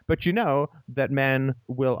 But you know that men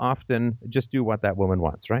will often just do what that woman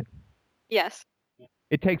wants, right? Yes.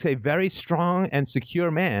 It takes a very strong and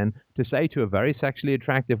secure man to say to a very sexually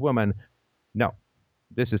attractive woman, no,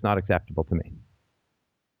 this is not acceptable to me.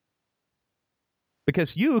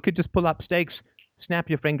 Because you could just pull up stakes, snap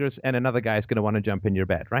your fingers, and another guy's going to want to jump in your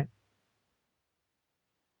bed, right?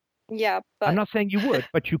 Yeah, but... I'm not saying you would,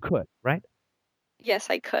 but you could, right?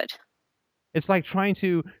 Yes, I could. It's like trying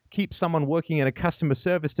to keep someone working in a customer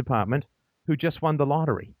service department who just won the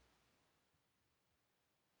lottery.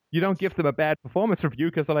 You don't give them a bad performance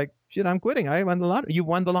review because they're like, shit, I'm quitting. I won the lottery. You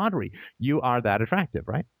won the lottery. You are that attractive,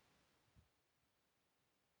 right?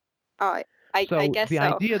 I guess the so.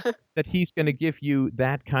 idea that he's going to give you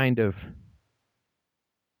that kind of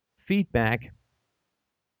feedback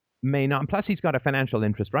may not. Plus, he's got a financial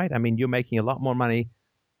interest, right? I mean, you're making a lot more money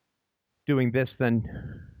doing this than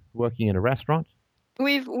working in a restaurant.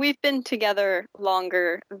 We've been together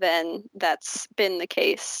longer than that's been the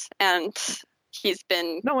case, and he's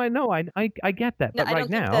been... No, I know, I get that, but I don't right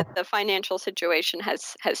now... think that the financial situation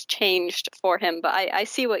has changed for him, but I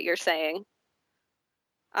see what you're saying.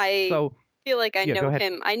 I feel like I know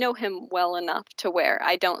him. I know him well enough to where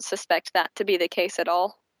I don't suspect that to be the case at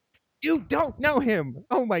all. You don't know him!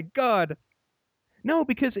 Oh my God! No,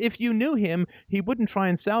 because if you knew him, he wouldn't try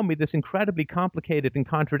and sell me this incredibly complicated and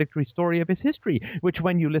contradictory story of his history, which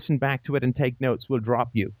when you listen back to it and take notes will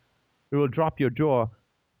drop you. It will drop your jaw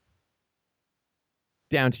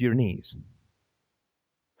down to your knees.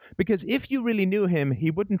 Because if you really knew him,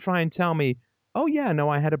 he wouldn't try and tell me, oh yeah, no,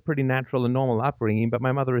 I had a pretty natural and normal upbringing, but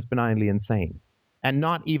my mother is benignly insane. And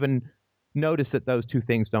not even notice that those two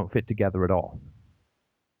things don't fit together at all.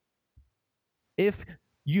 If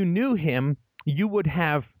you knew him, you would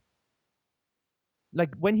have,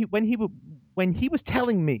 like, when he was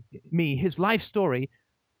telling me his life story,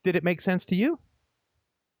 did it make sense to you?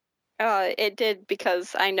 It did,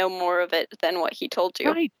 because I know more of it than what he told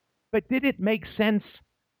you. Right, but did it make sense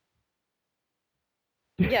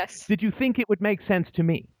Yes. Did you think it would make sense to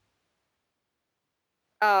me?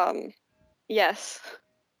 Yes.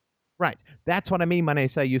 Right. That's what I mean when I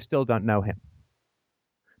say you still don't know him.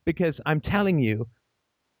 Because I'm telling you,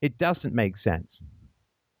 it doesn't make sense.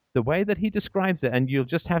 The way that he describes it, and you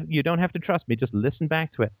don't have to trust me, just listen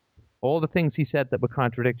back to it. All the things he said that were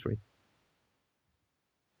contradictory.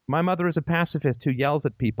 My mother is a pacifist who yells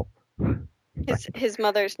at people. His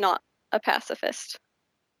mother's not a pacifist.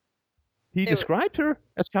 He described her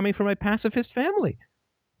as coming from a pacifist family.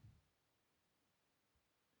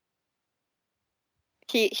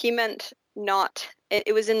 He meant not.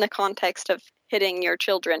 It was in the context of hitting your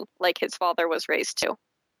children like his father was raised to.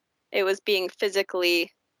 It was being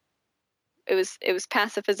physically. It was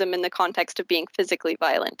pacifism in the context of being physically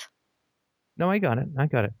violent. No, I got it.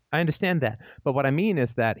 I understand that. But what I mean is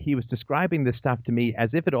that he was describing this stuff to me as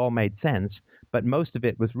if it all made sense, but most of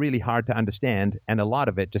it was really hard to understand, and a lot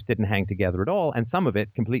of it just didn't hang together at all, and some of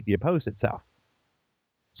it completely opposed itself.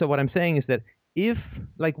 So what I'm saying is that if,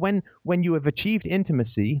 like when you have achieved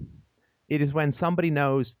intimacy, it is when somebody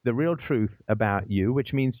knows the real truth about you,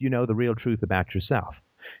 which means you know the real truth about yourself.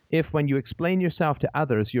 If when you explain yourself to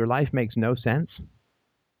others, your life makes no sense,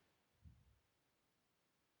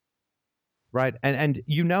 right? And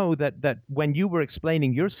you know that when you were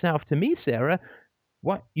explaining yourself to me, Sarah,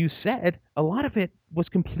 what you said, a lot of it was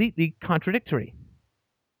completely contradictory,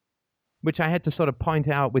 which I had to sort of point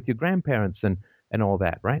out with your grandparents and all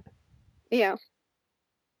that, right? Yeah.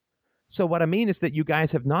 So what I mean is that you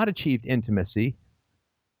guys have not achieved intimacy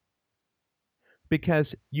because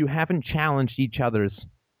you haven't challenged each other's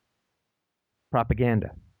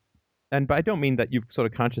propaganda. And I don't mean that you've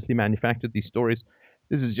sort of consciously manufactured these stories.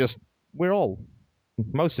 This is just,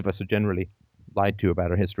 most of us are generally lied to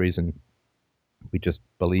about our histories, and we just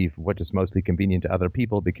believe what is mostly convenient to other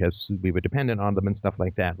people because we were dependent on them and stuff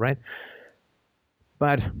like that, right?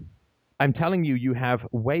 But I'm telling you, you have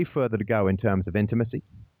way further to go in terms of intimacy.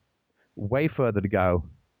 Way further to go.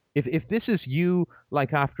 If this is you,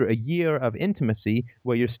 like after a year of intimacy,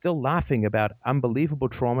 where you're still laughing about unbelievable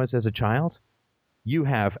traumas as a child, you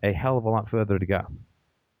have a hell of a lot further to go.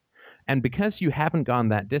 And because you haven't gone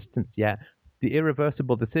that distance yet, the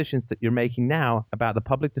irreversible decisions that you're making now about the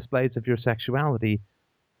public displays of your sexuality,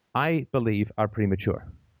 I believe, are premature.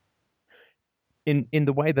 In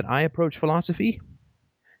the way that I approach philosophy,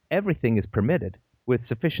 everything is permitted with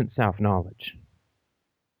sufficient self-knowledge.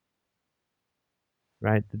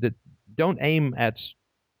 Right? Don't aim at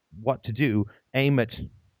what to do. Aim at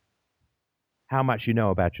how much you know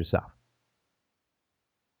about yourself.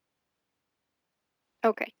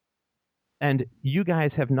 Okay. And you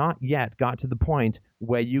guys have not yet got to the point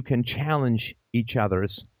where you can challenge each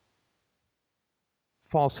other's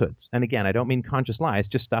falsehoods. And again, I don't mean conscious lies,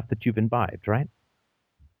 just stuff that you've imbibed, right?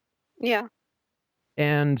 Yeah.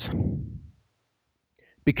 And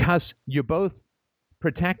because you're both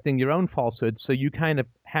protecting your own falsehoods, so you kind of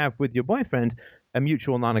have with your boyfriend a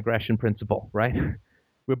mutual non-aggression principle, right?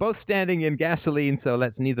 We're both standing in gasoline, so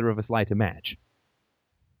let's neither of us light a match.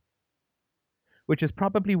 Which is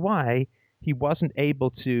probably why he wasn't able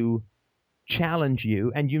to challenge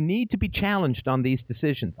you, and you need to be challenged on these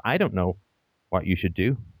decisions. I don't know what you should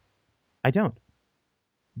do. I don't.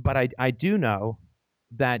 But I do know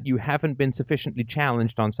that you haven't been sufficiently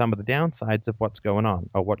challenged on some of the downsides of what's going on,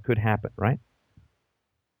 or what could happen, right?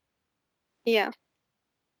 Yeah.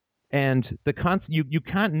 And you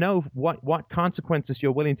can't know what consequences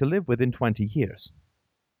you're willing to live with in 20 years.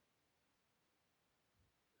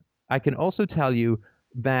 I can also tell you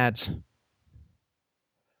that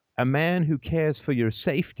a man who cares for your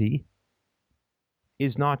safety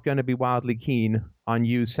is not going to be wildly keen on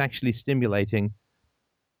you sexually stimulating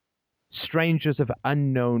strangers of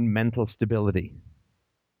unknown mental stability.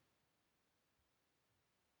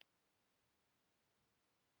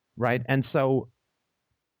 Right? And so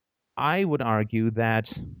I would argue that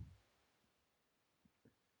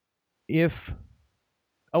if...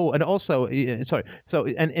 Oh, and also, sorry. So,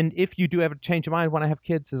 and if you do ever change your mind when I have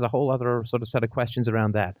kids, there's a whole other sort of set of questions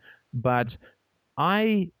around that. But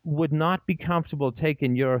I would not be comfortable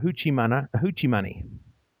taking your hoochie money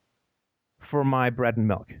for my bread and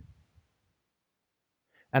milk.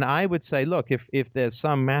 And I would say, look, if there's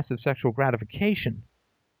some massive sexual gratification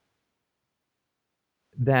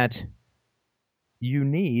that you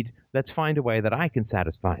need, let's find a way that I can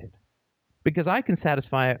satisfy it. Because I can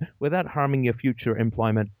satisfy it without harming your future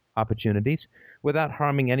employment opportunities, without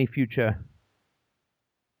harming any future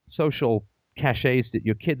social cachets that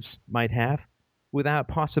your kids might have, without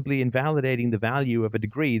possibly invalidating the value of a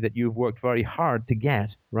degree that you've worked very hard to get,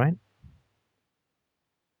 right?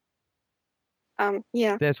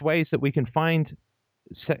 Yeah. There's ways that we can find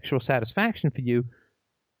sexual satisfaction for you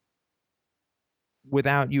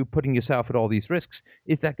without you putting yourself at all these risks.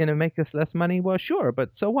 Is that going to make us less money? Well, sure, but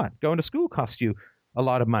so what? Going to school costs you a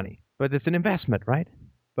lot of money, but it's an investment, right?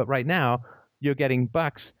 But right now, you're getting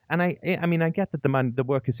bucks, and I mean, I get that the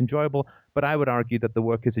work is enjoyable, but I would argue that the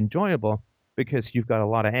work is enjoyable because you've got a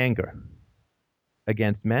lot of anger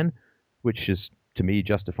against men, which is, to me,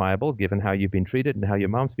 justifiable given how you've been treated and how your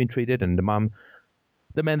mom's been treated and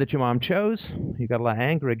the men that your mom chose. You've got a lot of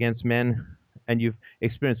anger against men, and you've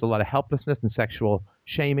experienced a lot of helplessness and sexual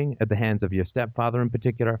shaming at the hands of your stepfather in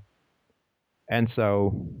particular. And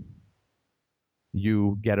so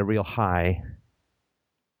you get a real high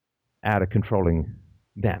out of controlling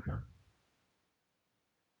them.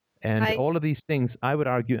 And all of these things, I would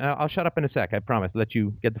argue, I'll shut up in a sec, I promise, let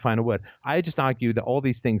you get the final word. I just argue that all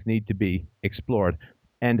these things need to be explored.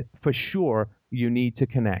 And for sure, you need to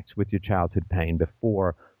connect with your childhood pain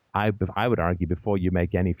before, I would argue, before you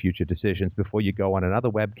make any future decisions, before you go on another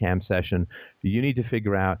webcam session. You need to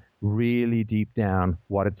figure out really deep down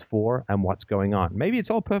what it's for and what's going on. Maybe it's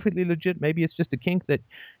all perfectly legit. Maybe it's just a kink that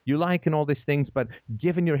you like and all these things. But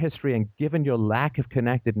given your history and given your lack of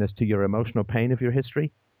connectedness to your emotional pain of your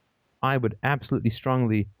history, I would absolutely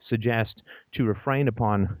strongly suggest to refrain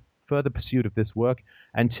upon further pursuit of this work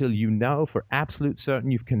until you know for absolute certain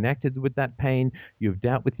you've connected with that pain, you've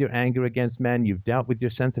dealt with your anger against men, you've dealt with your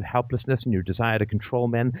sense of helplessness and your desire to control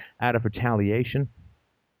men out of retaliation.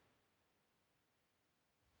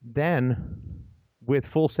 Then, with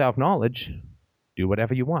full self-knowledge, do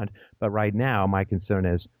whatever you want. But right now, my concern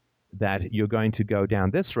is that you're going to go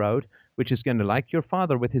down this road, which is going to, like your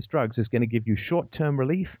father with his drugs, is going to give you short-term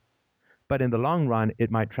relief. But in the long run, it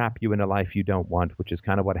might trap you in a life you don't want, which is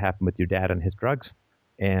kind of what happened with your dad and his drugs.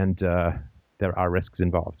 And there are risks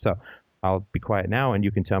involved. So I'll be quiet now, and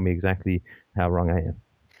you can tell me exactly how wrong I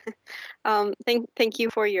am. Thank you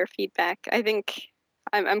for your feedback. I think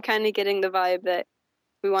I'm kind of getting the vibe that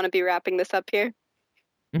we want to be wrapping this up here.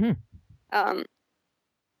 Mm-hmm.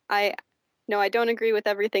 I don't agree with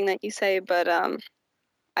everything that you say, but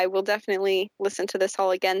I will definitely listen to this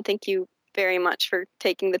all again. Thank you very much for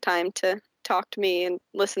taking the time to talk to me and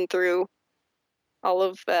listen through all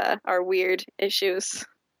of our weird issues.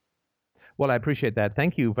 Well, I appreciate that.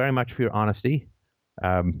 Thank you very much for your honesty.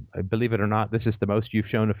 Believe it or not, this is the most you've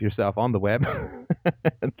shown of yourself on the web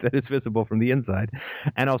that is visible from the inside.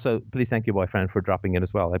 And also, please thank your boyfriend for dropping in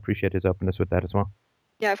as well. I appreciate his openness with that as well.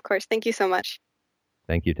 Yeah, of course. Thank you so much.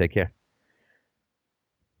 Thank you. Take care.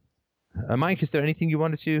 Mike, is there anything you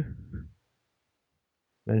wanted to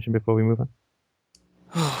mention before we move on?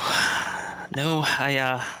 Oh, no,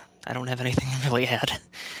 I don't have anything to really add.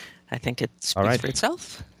 I think it speaks for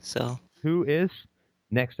itself. So, who is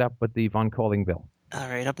next up with the Von Calling bill? All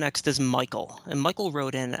right, up next is Michael. And Michael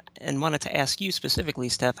wrote in and wanted to ask you specifically,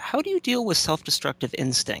 Steph, how do you deal with self-destructive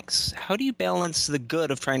instincts? How do you balance the good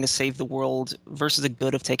of trying to save the world versus the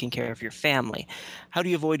good of taking care of your family? How do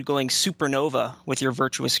you avoid going supernova with your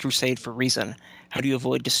virtuous crusade for reason? How do you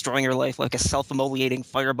avoid destroying your life like a self-emoliating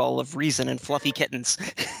fireball of reason and fluffy kittens?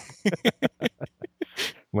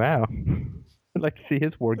 Wow. I'd like to see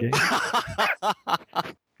his war game.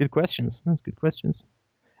 Good questions. That's good questions.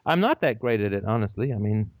 I'm not that great at it, honestly. I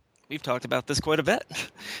mean, we've talked about this quite a bit.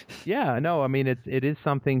 Yeah, no, I mean, it is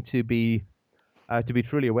something to be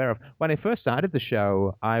truly aware of. When I first started the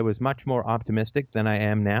show, I was much more optimistic than I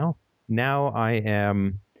am now. Now I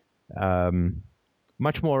am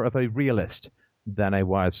much more of a realist than I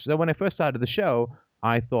was. So when I first started the show,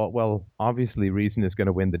 I thought, well, obviously reason is going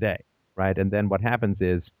to win the day, right? And then what happens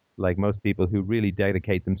is, like most people who really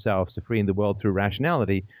dedicate themselves to freeing the world through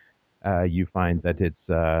rationality, you find that it's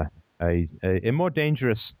a more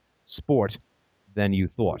dangerous sport than you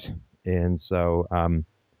thought. And so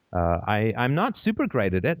I'm not super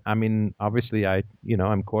great at it. I mean, obviously,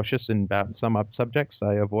 I'm cautious about some subjects.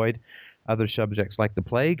 I avoid other subjects like the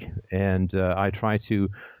plague, and I try to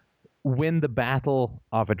win the battle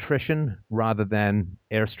of attrition rather than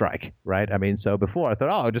airstrike, right? I mean, so before I thought,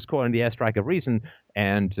 I'll just call in the airstrike of reason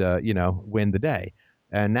and, win the day.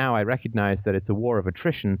 And now I recognize that it's a war of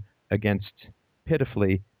attrition against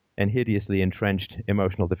pitifully and hideously entrenched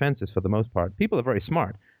emotional defenses for the most part. People are very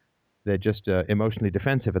smart. They're just emotionally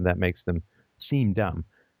defensive, and that makes them seem dumb.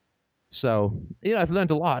 So, I've learned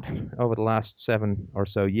a lot over the last 7 or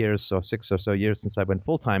so years, or 6 or so years since I went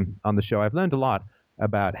full-time on the show. I've learned a lot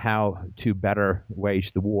about how to better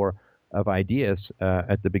wage the war of ideas.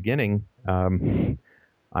 At the beginning,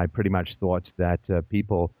 I pretty much thought that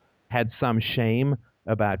people had some shame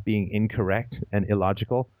about being incorrect and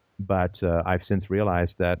illogical, but I've since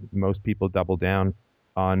realized that most people double down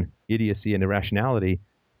on idiocy and irrationality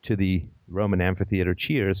to the Roman amphitheater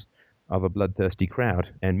cheers of a bloodthirsty crowd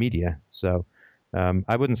and media. So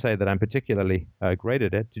I wouldn't say that I'm particularly great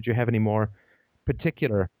at it. Did you have any more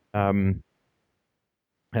particular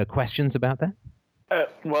questions about that?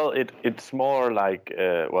 Well, it's more like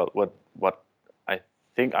what I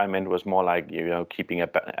think I meant was more like keeping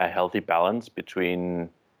a healthy balance between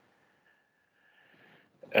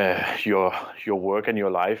your work and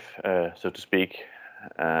your life, so to speak.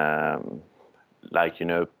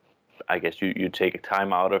 I guess you take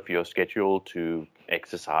time out of your schedule to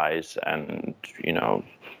exercise and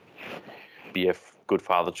be a good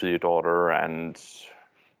father to your daughter and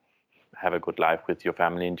have a good life with your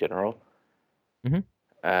family in general. Mm-hmm.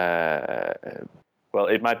 Well,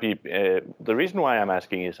 it might be the reason why I'm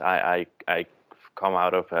asking is I come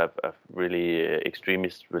out of a really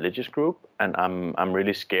extremist religious group, and I'm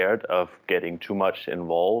really scared of getting too much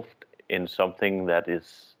involved in something that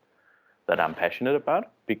I'm passionate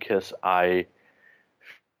about, because I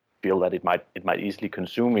feel that it might easily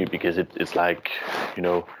consume me, because it's like,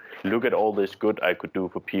 look at all this good I could do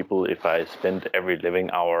for people if I spent every living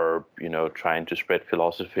hour trying to spread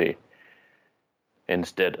philosophy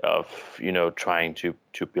instead of trying to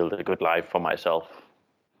build a good life for myself,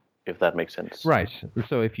 if that makes sense. Right.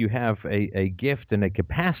 So if you have a gift and a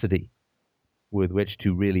capacity with which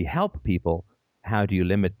to really help people, how do you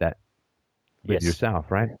limit that with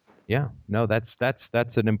yourself, right? Yeah. No, that's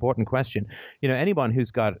an important question. Anyone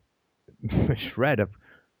who's got a shred of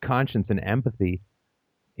conscience and empathy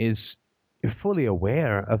is fully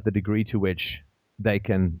aware of the degree to which they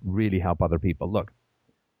can really help other people. Look,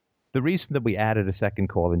 the reason that we added a second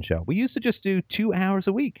call-in show, we used to just do 2 hours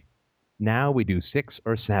a week. Now we do 6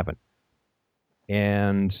 or 7.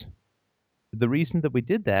 And the reason that we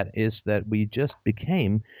did that is that we just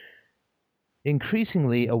became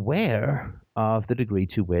increasingly aware of the degree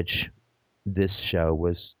to which this show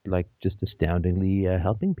was like just astoundingly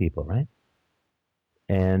helping people, right?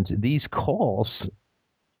 And these calls,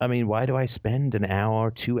 I mean, why do I spend an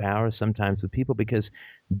hour, 2 hours sometimes with people? Because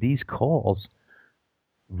these calls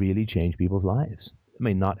really change people's lives. I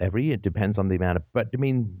mean, not every, it depends on the amount of, but I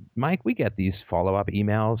mean, Mike, we get these follow-up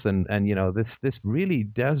emails and this really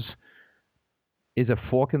is a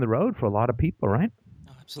fork in the road for a lot of people, right?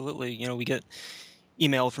 Oh, absolutely. We get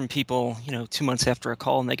email from people, 2 months after a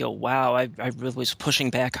call, and they go, wow, I really was pushing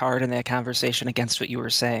back hard in that conversation against what you were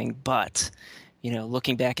saying, but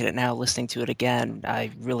looking back at it now, listening to it again, I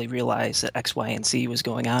really realized that X, Y, and Z was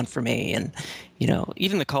going on for me. And,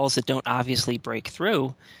 even the calls that don't obviously break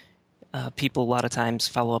through, people a lot of times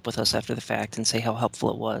follow up with us after the fact and say how helpful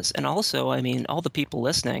it was. And also, I mean, all the people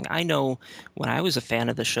listening, I know when I was a fan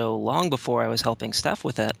of the show long before I was helping Steph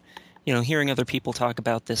with it, hearing other people talk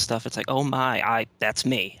about this stuff, it's like, oh my, that's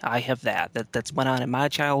me. I have that's went on in my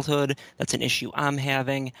childhood. That's an issue I'm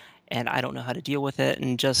having, and I don't know how to deal with it.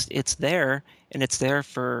 And just, it's there, and it's there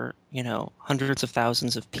for, hundreds of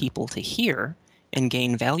thousands of people to hear and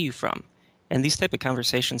gain value from. And these type of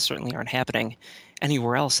conversations certainly aren't happening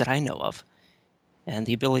anywhere else that I know of. And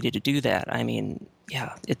the ability to do that, I mean,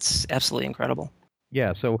 yeah, it's absolutely incredible.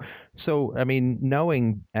 Yeah, so I mean,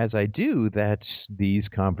 knowing as I do that these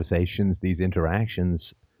conversations, these interactions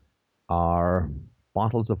are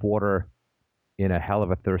bottles of water in a hell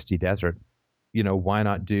of a thirsty desert, why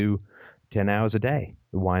not do 10 hours a day?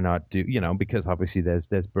 Why not do, because obviously there's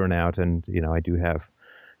burnout, and, I do have,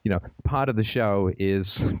 part of the show is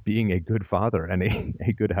being a good father and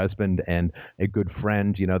a good husband and a good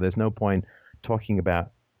friend. There's no point talking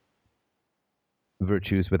about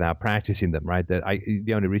virtues without practicing them, right?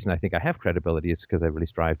 The only reason I think I have credibility is because I really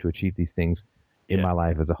strive to achieve these things in my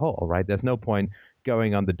life as a whole, right? There's no point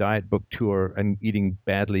going on the diet book tour and eating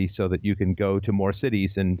badly so that you can go to more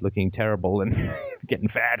cities and looking terrible and getting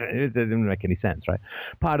fat. It doesn't make any sense, right?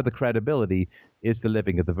 Part of the credibility is the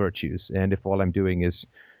living of the virtues. And if all I'm doing is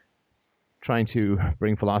trying to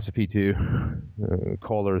bring philosophy to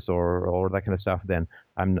callers or that kind of stuff, then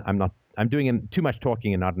I'm doing too much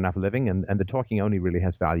talking and not enough living, and the talking only really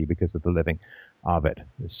has value because of the living of it.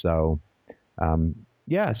 So,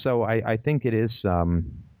 so I think it is,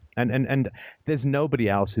 and there's nobody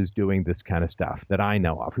else who's doing this kind of stuff that I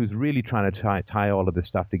know of, who's really trying to tie all of this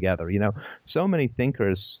stuff together. So many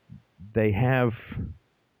thinkers, they have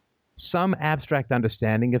some abstract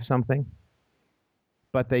understanding of something,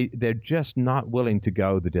 but they're just not willing to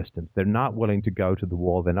go the distance. They're not willing to go to the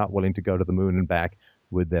wall. They're not willing to go to the moon and back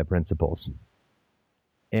with their principles.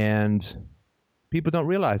 And people don't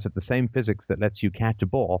realize that the same physics that lets you catch a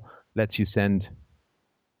ball lets you send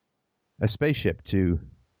a spaceship to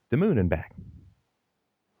the moon and back.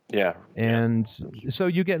 Yeah. And so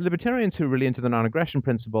you get libertarians who are really into the non-aggression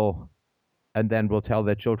principle, and then will tell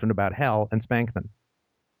their children about hell and spank them,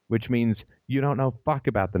 which means you don't know fuck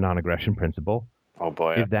about the non-aggression principle. Oh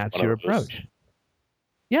boy, if that's your approach.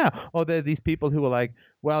 Yeah. Or there are these people who are like,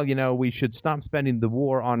 well, we should stop spending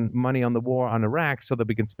money on the war on Iraq so that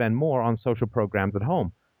we can spend more on social programs at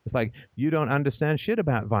home. It's like, you don't understand shit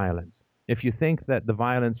about violence. If you think that the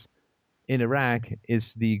violence in Iraq is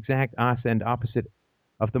the exact arse end opposite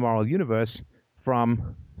of the moral universe,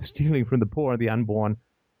 from stealing from the poor and the unborn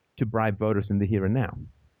to bribe voters in the here and now.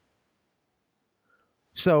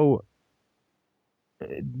 So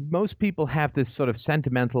most people have this sort of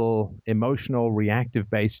sentimental, emotional,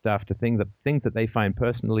 reactive-based stuff to things that they find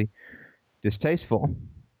personally distasteful.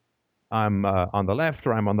 I'm on the left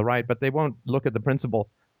or I'm on the right, but they won't look at the principle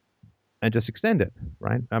and just extend it,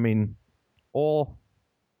 right? I mean, all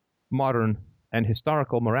modern and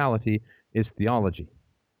historical morality is theology.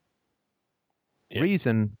 Yeah.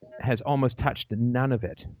 Reason has almost touched none of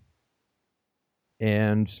it.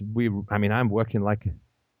 And I'm working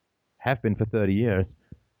have been for 30 years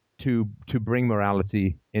to bring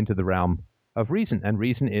morality into the realm of reason. And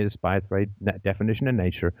reason is, by its very definition and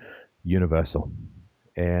nature, universal.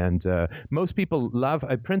 And most people love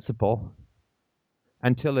a principle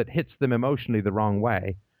until it hits them emotionally the wrong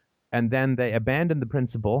way. And then they abandon the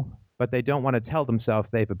principle, but they don't want to tell themselves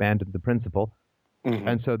they've abandoned the principle. Mm-hmm.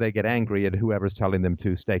 And so they get angry at whoever's telling them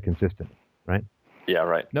to stay consistent, right? Yeah,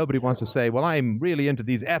 right. Nobody wants to say, well, I'm really into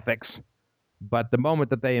these ethics, but the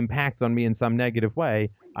moment that they impact on me in some negative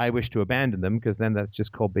way, I wish to abandon them, because then that's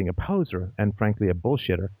just called being a poser and, frankly, a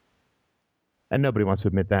bullshitter. And nobody wants to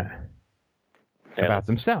admit that about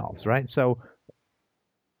themselves, right? So,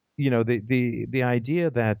 the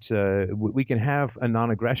idea that we can have a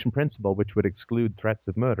non-aggression principle which would exclude threats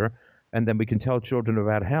of murder, and then we can tell children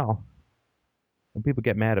about hell. And people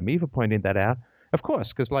get mad at me for pointing that out. Of course,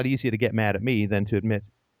 because it's a lot easier to get mad at me than to admit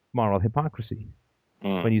moral hypocrisy.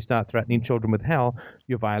 When you start threatening children with hell,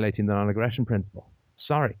 you're violating the non-aggression principle.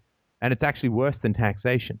 Sorry. And it's actually worse than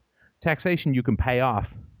taxation. Taxation you can pay off,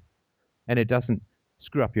 and it doesn't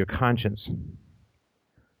screw up your conscience.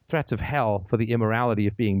 Threats of hell for the immorality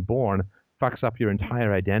of being born fucks up your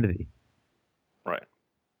entire identity. Right.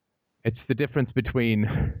 It's the difference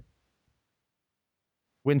between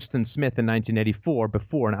Winston Smith in 1984,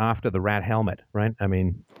 before and after the rat helmet, right? I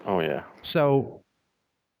mean... Oh, yeah. So...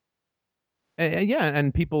 yeah,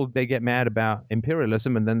 and people, they get mad about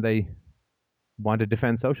imperialism, and then they want to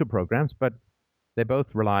defend social programs, but they both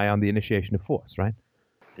rely on the initiation of force, right?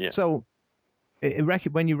 Yeah. So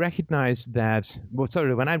when you recognize that...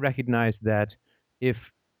 when I recognize that if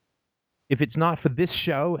it's not for this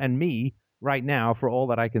show and me right now, for all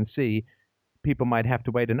that I can see, people might have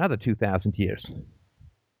to wait another 2,000 years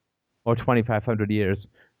or 2,500 years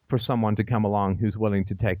for someone to come along who's willing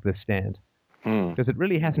to take this stand. Because it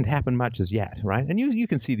really hasn't happened much as yet, right? And you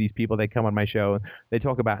can see these people, they come on my show, and they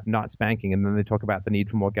talk about not spanking, and then they talk about the need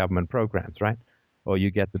for more government programs, right? Or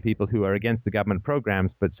you get the people who are against the government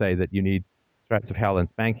programs but say that you need threats of hell and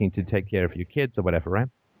spanking to take care of your kids or whatever, right?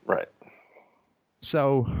 Right.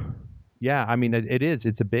 So, yeah, I mean,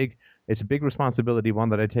 it's a big responsibility, one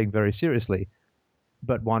that I take very seriously,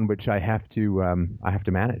 but one which I have to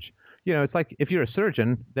manage. It's like if you're a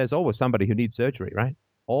surgeon, there's always somebody who needs surgery, right?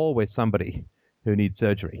 Always somebody who needs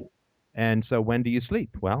surgery. And so when do you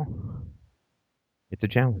sleep? Well, it's a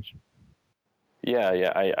challenge. Yeah.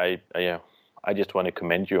 I just want to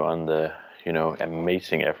commend you on the,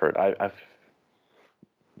 amazing effort. And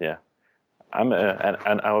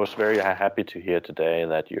I was very happy to hear today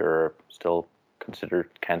that you're still considered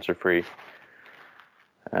cancer-free.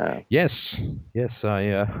 Yes,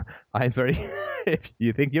 I'm very... If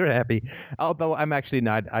you think you're happy, although I'm actually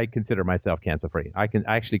not, I consider myself cancer-free. I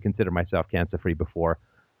actually consider myself cancer-free before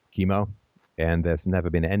chemo, and there's never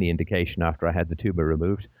been any indication after I had the tumor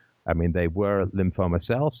removed. I mean, they were lymphoma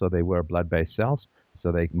cells, so they were blood-based cells,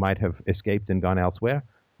 so they might have escaped and gone elsewhere,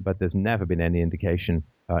 but there's never been any indication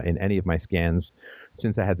in any of my scans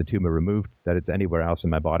since I had the tumor removed that it's anywhere else in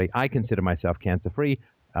my body. I consider myself cancer-free.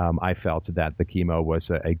 I felt that the chemo was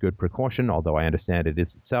a good precaution, although I understand it is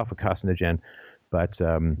itself a carcinogen. But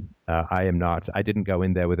I am not. I didn't go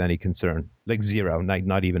in there with any concern, like zero,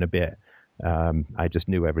 not even a bit. I just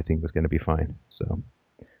knew everything was going to be fine. So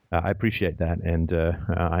I appreciate that, and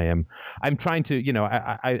I'm trying to.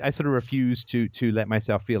 I sort of refuse to let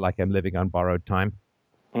myself feel like I'm living on borrowed time.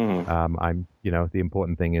 I'm. The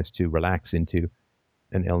important thing is to relax into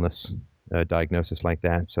an illness diagnosis like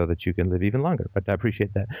that, so that you can live even longer. But I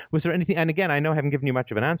appreciate that. Was there anything? And again, I know I haven't given you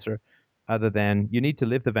much of an answer, other than you need to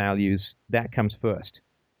live the values. That comes first.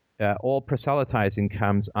 All proselytizing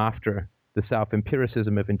comes after the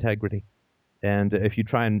self-empiricism of integrity. And if you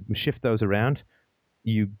try and shift those around,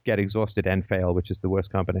 you get exhausted and fail, which is the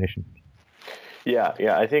worst combination. Yeah.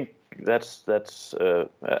 I think that's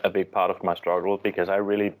a big part of my struggle, because I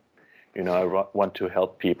really, I want to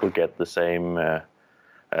help people get the same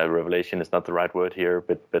revelation is not the right word here,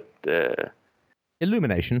 but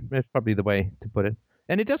illumination is probably the way to put it.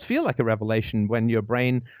 And it does feel like a revelation when your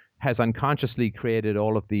brain has unconsciously created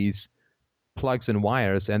all of these plugs and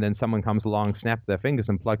wires, and then someone comes along, snaps their fingers,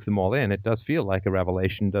 and plugs them all in. It does feel like a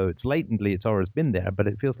revelation, though it's latently, it's always been there, but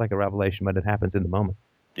it feels like a revelation when it happens in the moment.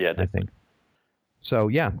 Yeah, I think. So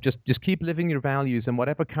yeah, just keep living your values, and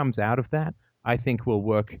whatever comes out of that, I think will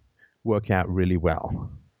work out really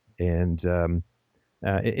well. And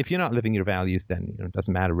if you're not living your values, then it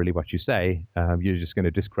doesn't matter really what you say. You're just going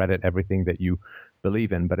to discredit everything that you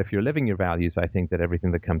believe in. But if you're living your values, I think that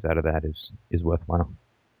everything that comes out of that is worthwhile.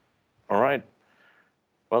 All right.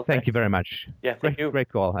 Well, thank you very much. Yeah, thank you.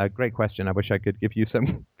 Great call. Great question. I wish I could give you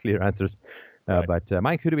some clear answers. Right. But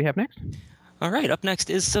Mike, who do we have next? All right. Up next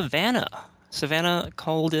is Savannah. Savannah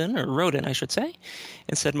wrote in, I should say,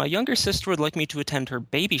 and said, my younger sister would like me to attend her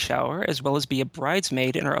baby shower as well as be a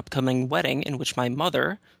bridesmaid in her upcoming wedding, in which my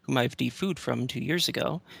mother, whom I've defooed from 2 years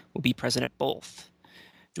ago, will be present at both.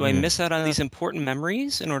 Do I miss out on these important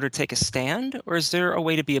memories in order to take a stand, or is there a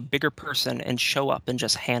way to be a bigger person and show up and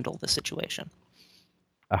just handle the situation?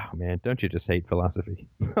 Oh, man, don't you just hate philosophy?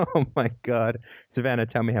 Oh, my God. Savannah,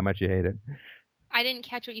 tell me how much you hate it. I didn't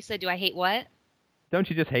catch what you said. Do I hate what? Don't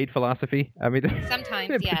you just hate philosophy? I mean,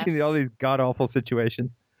 sometimes, yes. In all these god-awful situations.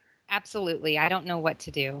 Absolutely. I don't know what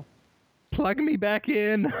to do. Plug me back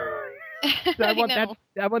in. I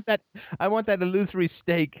want that illusory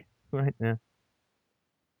steak right now.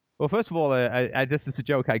 Well, first of all, this is a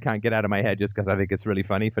joke I can't get out of my head just because I think it's really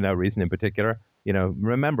funny for no reason in particular.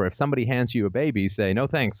 Remember, if somebody hands you a baby, say, no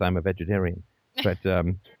thanks, I'm a vegetarian. But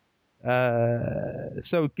so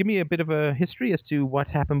give me a bit of a history as to what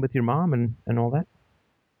happened with your mom and all that.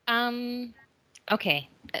 Okay.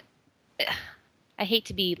 I hate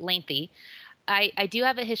to be lengthy. I do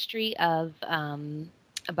have a history of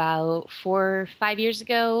about 4 or 5 years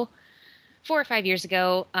ago,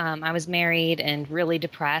 I was married and really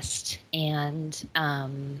depressed, and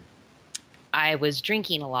I was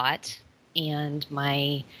drinking a lot, and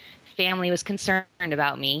my family was concerned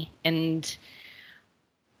about me. And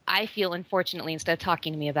I feel, unfortunately, instead of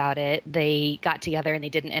talking to me about it, they got together and they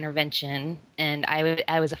did an intervention. And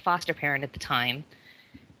I was a foster parent at the time,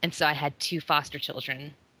 and so I had 2 foster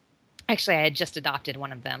children. Actually, I had just adopted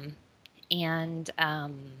one of them. And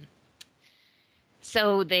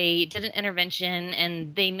so they did an intervention,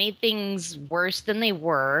 and they made things worse than they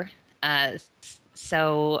were.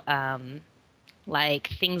 Like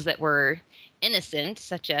things that were innocent,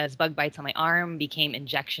 such as bug bites on my arm, became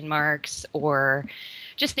injection marks, or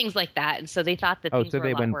just things like that. And so they thought that things were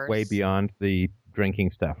a lot worse. Oh, so they went way beyond the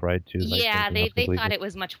drinking stuff, right? Yeah, they thought it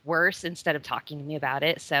was much worse instead of talking to me about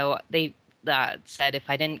it. So they said if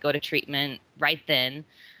I didn't go to treatment right then,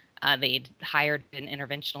 they'd hired an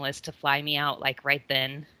interventionalist to fly me out like right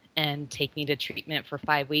then and take me to treatment for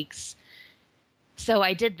 5 weeks. So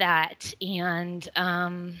I did that, and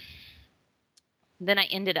then I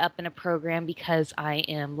ended up in a program because I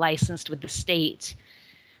am licensed with the state.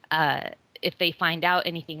 If they find out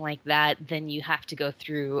anything like that, then you have to go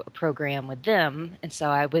through a program with them. And so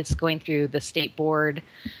I was going through the state board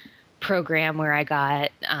program where I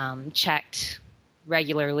got checked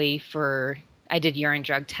regularly I did urine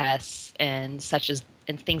drug tests and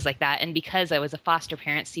things like that. And because I was a foster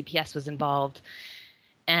parent, CPS was involved,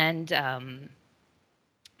 and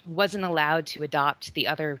wasn't allowed to adopt the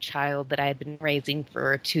other child that I had been raising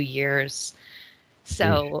for 2 years.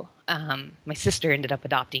 So my sister ended up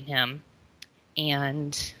adopting him.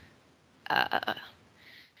 And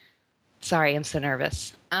sorry, I'm so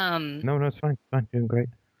nervous. No, it's fine. Fine, doing great.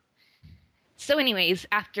 So anyways,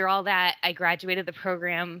 after all that, I graduated the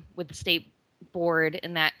program with the state board,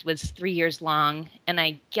 and that was 3 years long. And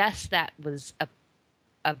I guess that was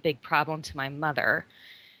a big problem to my mother.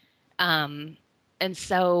 And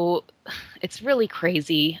so it's really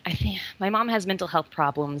crazy. I think my mom has mental health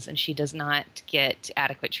problems, and she does not get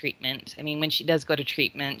adequate treatment. I mean, when she does go to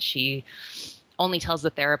treatment, she only tells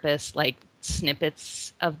the therapist like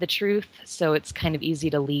snippets of the truth. So it's kind of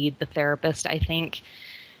easy to lead the therapist, I think.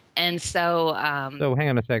 And so... So hang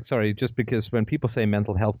on a sec. Sorry, just because when people say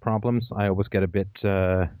mental health problems, I always get a bit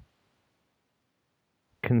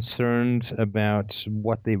concerned about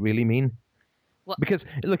what they really mean. Well, because,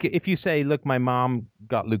 look, if you say, look, my mom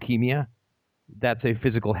got leukemia, that's a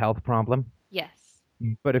physical health problem. Yes.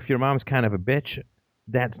 But if your mom's kind of a bitch,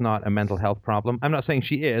 that's not a mental health problem. I'm not saying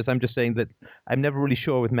she is. I'm just saying that I'm never really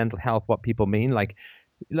sure with mental health what people mean. Like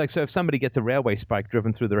so if somebody gets a railway spike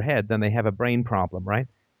driven through their head, then they have a brain problem, right?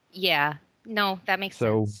 Yeah. No, that makes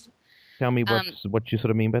So sense. tell me what you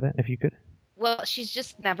sort of mean by that, if you could. Well, she's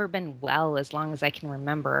just never been well as long as I can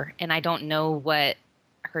remember, and I don't know what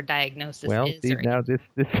her diagnosis Well, is. see, now this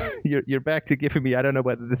you're back to giving me. I don't know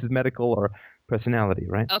whether this is medical or personality,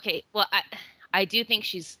 right? Okay. Well, I do think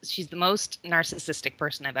she's the most narcissistic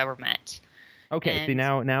person I've ever met. Okay. And See,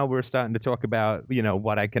 now we're starting to talk about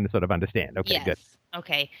what I can sort of understand. Okay, yes. good.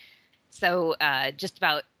 Okay. So just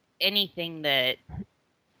about anything that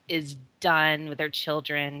is done with her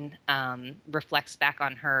children reflects back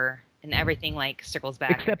on her, and everything like circles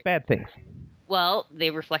back. Except bad things. Well, they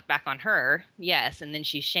reflect back on her, yes, and then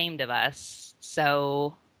she's shamed of us.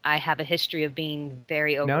 So I have a history of being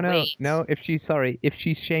very overweight. No. If she's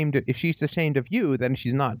ashamed of you, then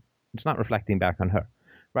she's not. It's not reflecting back on her,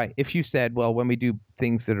 right? If you said, well, when we do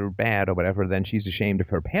things that are bad or whatever, then she's ashamed of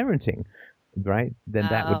her parenting, right? Then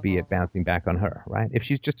that would be it bouncing back on her, right? If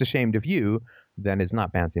she's just ashamed of you, then it's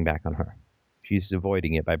not bouncing back on her. She's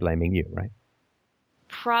avoiding it by blaming you, right?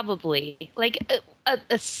 Probably. Like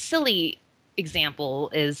a silly example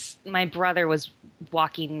is my brother was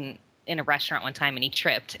walking in a restaurant one time and he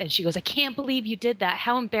tripped, and she goes, "I can't believe you did that.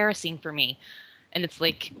 How embarrassing for me." And it's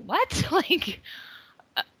like, what? Like,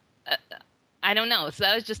 I don't know. So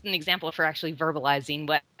that was just an example of her actually verbalizing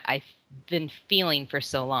what I've been feeling for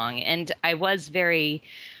so long. And I was very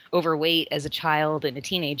overweight as a child and a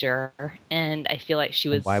teenager, and I feel like she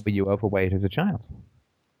was... Why were you overweight as a child?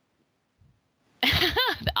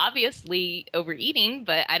 Obviously overeating,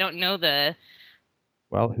 but I don't know the...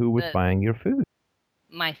 Well, who was buying your food?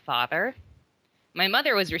 My father. My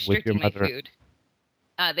mother was restricting my food.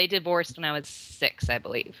 They divorced when I was 6, I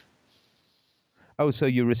believe. Oh, so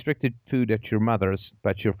you restricted food at your mother's,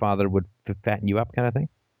 but your father would fatten you up kind of thing?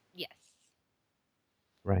 Yes.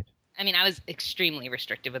 Right. I mean, I was extremely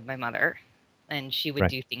restrictive with my mother, and she would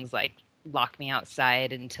do things like lock me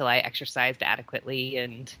outside until I exercised adequately,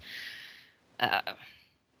 and I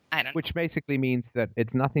don't know. Which basically means that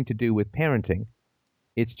it's nothing to do with parenting.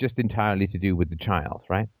 It's just entirely to do with the child,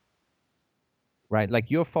 right? Right?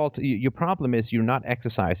 Like your problem is you're not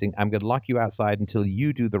exercising. I'm going to lock you outside until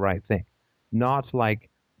you do the right thing. Not like,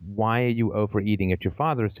 why are you overeating at your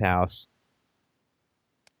father's house?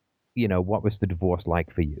 What was the divorce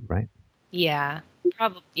like for you, right? Yeah,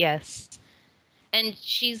 probably, yes. And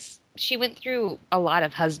she went through a lot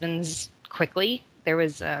of husbands quickly. There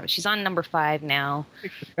was, she's on number 5 now. You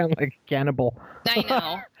sound like a cannibal. I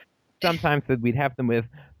know. Sometimes we'd have them with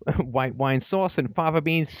white wine sauce and fava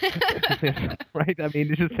beans, right? I mean,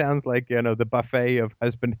 this just sounds like, the buffet of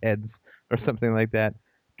husband heads or something like that.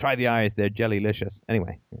 Try the eyes, they're jellylicious.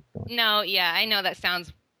 Anyway. No, yeah, I know that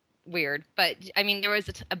sounds weird, but I mean, there was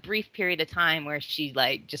a brief period of time where she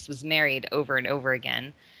just was married over and over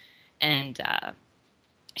again, and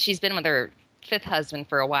she's been with her 5th husband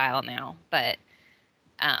for a while now. But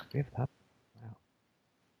 5th husband, wow.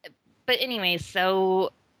 But anyway,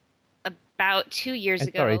 so about 2 years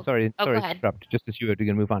ago. Sorry go to ahead. interrupt. Just as you were going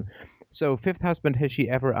to move on. So, 5th husband, has she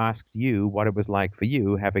ever asked you what it was like for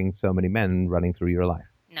you having so many men running through your life?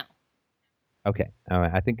 No. Okay.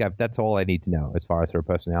 I think that's all I need to know as far as her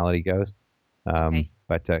personality goes. Okay.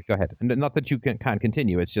 But go ahead. Not that you can't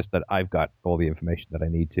continue. It's just that I've got all the information that I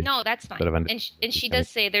need to. No, that's fine. Sort of and she does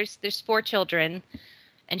say there's 4 children,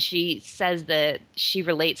 and she says that she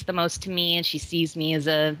relates the most to me, and she sees me as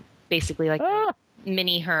basically like a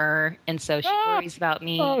mini her, and so she worries about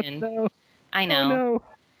me. No. I know. Oh, no.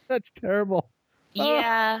 That's terrible.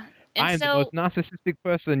 Yeah. And I'm the most narcissistic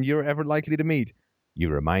person you're ever likely to meet. You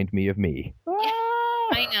remind me of me.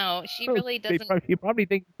 I know. She really doesn't. He probably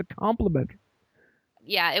thinks it's a compliment.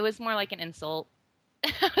 Yeah, it was more like an insult.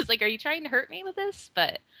 I was like, are you trying to hurt me with this?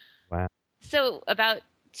 But wow. So about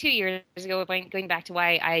 2 years ago, going back to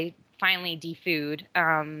why I finally defood,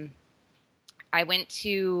 I went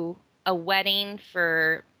to a wedding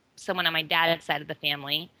for someone on my dad's side of the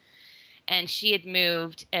family, and she had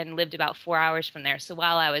moved and lived about 4 hours from there. So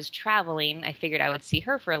while I was traveling, I figured I would see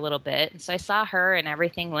her for a little bit. And so I saw her, and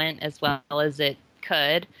everything went as well as it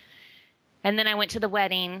could. And then I went to the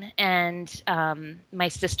wedding, and my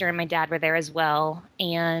sister and my dad were there as well.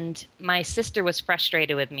 And my sister was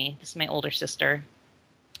frustrated with me. This is my older sister.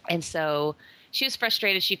 And so she was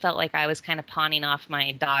frustrated. She felt like I was kind of pawning off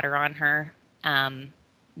my daughter on her.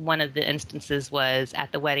 One of the instances was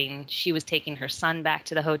at the wedding, she was taking her son back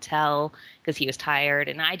to the hotel because he was tired.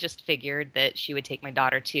 And I just figured that she would take my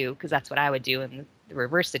daughter too, because that's what I would do in the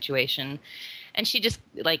reverse situation. And she just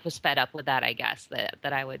was fed up with that, I guess,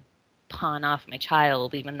 that I would pawn off my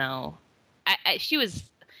child, even though she was.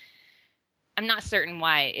 I'm not certain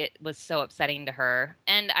why it was so upsetting to her.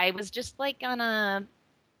 And I was just like I'm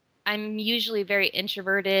usually very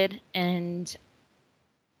introverted, and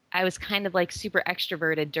I was kind of like super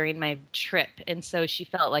extroverted during my trip. And so she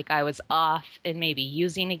felt like I was off and maybe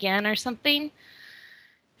using again or something.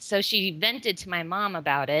 So she vented to my mom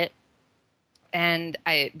about it. And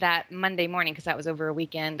that Monday morning, because that was over a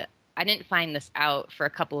weekend, I didn't find this out for a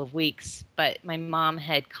couple of weeks, but my mom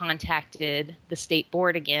had contacted the state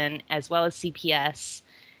board again, as well as CPS,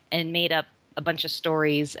 and made up a bunch of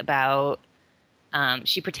stories about,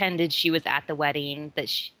 she pretended she was at the wedding, that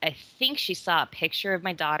I think she saw a picture of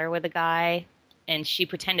my daughter with a guy, and she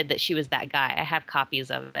pretended that she was that guy. I have copies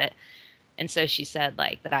of it. And so she said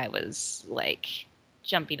like that I was like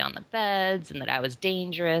jumping on the beds and that I was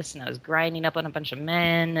dangerous and I was grinding up on a bunch of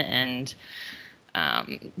men, and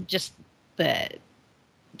just that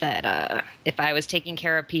if I was taking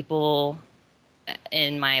care of people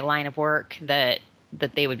in my line of work, that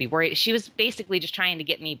they would be worried. She was basically just trying to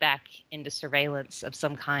get me back into surveillance of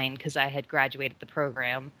some kind because I had graduated the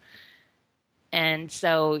program. And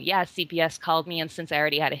so, yeah, CPS called me, and since I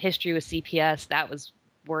already had a history with CPS, that was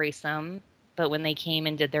worrisome. But when they came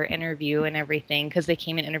and did their interview and everything, because they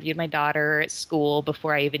came and interviewed my daughter at school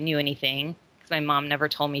before I even knew anything, because my mom never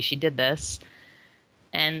told me she did this,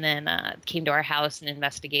 and then came to our house and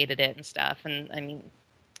investigated it and stuff. And I mean,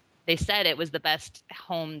 they said it was the best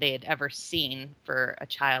home they had ever seen for a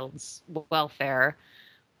child's welfare,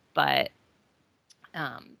 but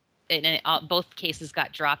both cases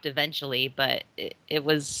got dropped eventually. But it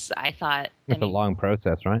was, I thought, it's a long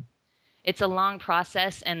process, right? It's a long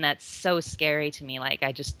process, and that's so scary to me. Like,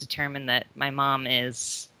 I just determined that my mom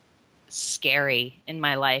is scary in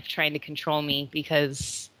my life, trying to control me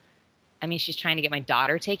because, I mean, she's trying to get my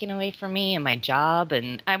daughter taken away from me and my job,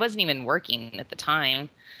 and I wasn't even working at the time.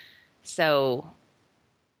 So,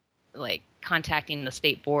 like, contacting the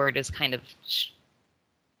state board is kind of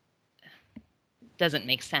doesn't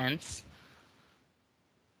make sense.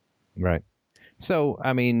 Right. So,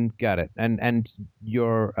 I mean, got it. And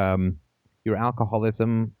your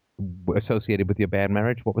alcoholism associated with your bad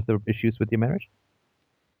marriage. What was the issues with your marriage?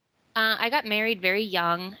 I got married very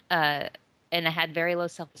young, and I had very low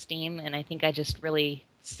self-esteem, and I think I just really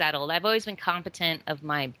settled. I've always been competent of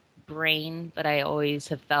my brain, but I always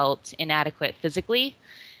have felt inadequate physically,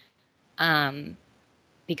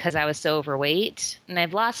 because I was so overweight, and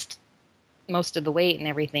I've lost most of the weight and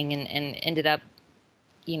everything, and ended up,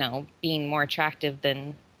 being more attractive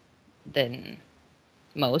than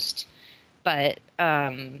most. But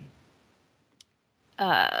I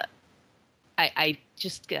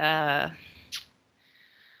just I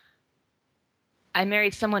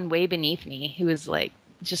married someone way beneath me who was like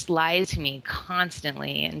just lied to me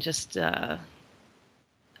constantly, and just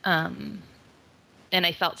and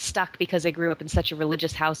I felt stuck because I grew up in such a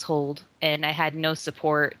religious household, and I had no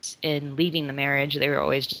support in leaving the marriage. They were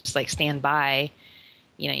always just like, stand by,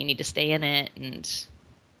 you need to stay in it. And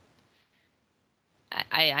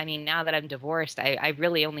I mean, now that I'm divorced, I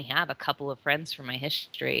really only have a couple of friends from my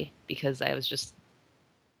history because I was just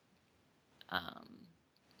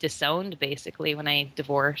disowned basically when I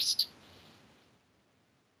divorced.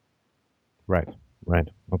 Right.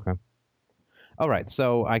 Okay. All right.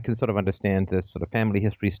 So I can sort of understand this sort of family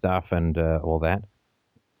history stuff and all that.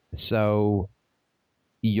 So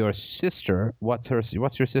your sister, what's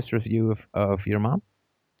your sister's view of your mom?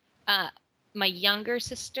 My younger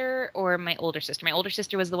sister or my older sister? My older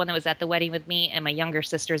sister was the one that was at the wedding with me, and my younger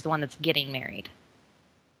sister is the one that's getting married.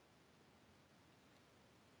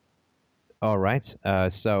 All right.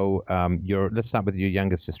 So let's start with your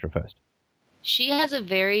youngest sister first. She has a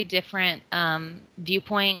very different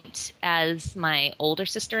viewpoint as my older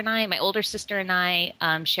sister and I. My older sister and I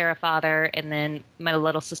share a father, and then my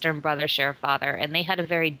little sister and brother share a father, and they had a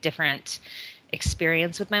very different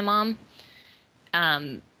experience with my mom.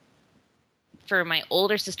 For my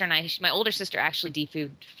older sister and I, my older sister actually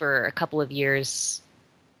defooed for a couple of years,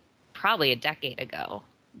 probably a decade ago,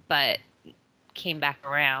 but came back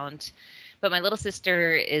around. But my little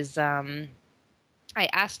sister is, I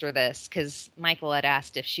asked her this because Michael had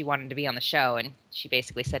asked if she wanted to be on the show, and she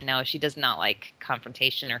basically said no. She does not like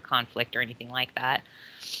confrontation or conflict or anything like that.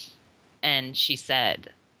 And she said,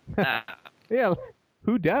 yeah,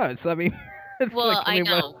 who does? I mean, well, I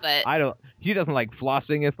know, but I don't. She doesn't like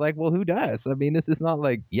flossing. It's like, well, who does? I mean, this is not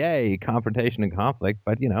like, yay, confrontation and conflict,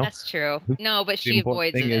 but that's true. No, but she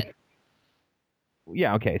avoids it.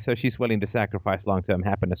 Yeah, okay. So she's willing to sacrifice long-term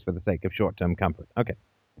happiness for the sake of short-term comfort. Okay.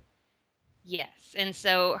 Yes, and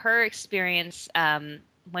so her experience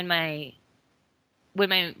when my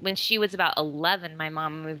when she was about 11, my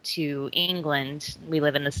mom moved to England. We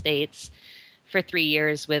live in the States for 3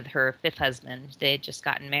 years with her fifth husband. They had just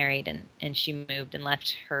gotten married, and she moved and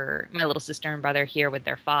left my little sister and brother here with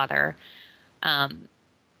their father.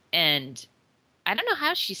 And I don't know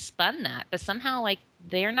how she spun that, but somehow like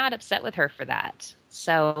they're not upset with her for that.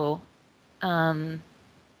 So, I'm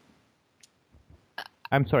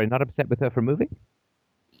sorry, not upset with her for moving?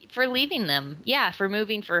 for leaving them. Yeah, for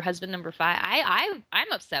moving for husband number 5.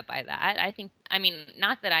 I'm upset by that. I mean,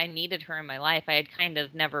 not that I needed her in my life. I had kind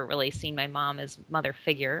of never really seen my mom as mother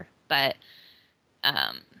figure, but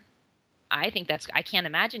I think I can't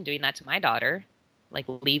imagine doing that to my daughter, like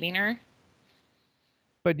leaving her.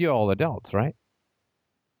 But you're all adults, right?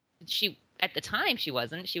 At the time, she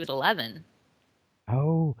wasn't. She was 11.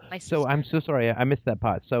 Oh, My so sister. I'm so sorry. I missed that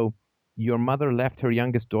part. So your mother left her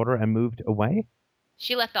youngest daughter and moved away?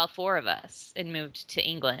 She left all 4 of us and moved to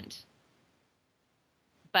England.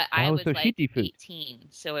 But I was so she like defooped. 18,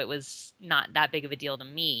 so it was not that big of a deal to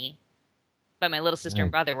me. But my little sister and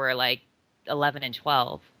Right. brother were like 11 and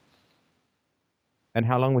 12. And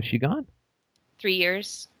how long was she gone? 3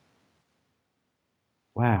 years.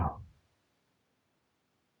 Wow.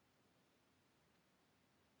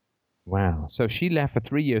 Wow. So she left for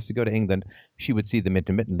 3 years to go to England. She would see them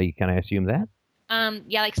intermittently. Can I assume that?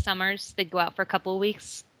 Yeah, like summers, they'd go out for a couple of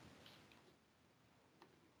weeks.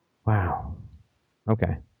 Wow.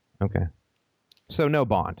 Okay. So no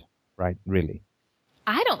bond, right? Really?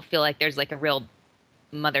 I don't feel like there's like a real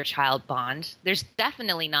mother-child bond. There's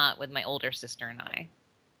definitely not with my older sister and I.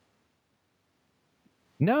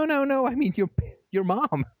 No. I mean, your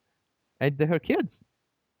mom and her kids.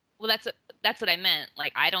 Well, that's what I meant.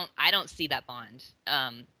 Like I don't see that bond.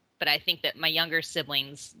 But I think that my younger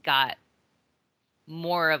siblings got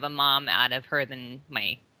more of a mom out of her than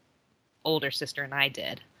my older sister and I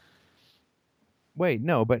did. Wait,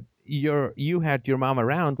 no, but you had your mom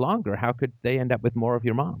around longer. How could they end up with more of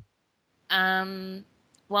your mom?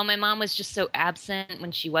 Well, my mom was just so absent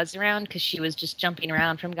when she was around because she was just jumping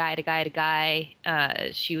around from guy to guy to guy.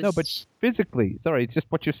 She was No, but physically. Sorry, it's just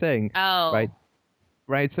what you're saying. Oh.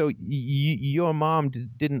 Right. So your mom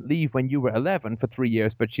didn't leave when you were 11 for 3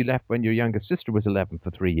 years, but she left when your younger sister was 11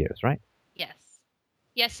 for 3 years, right?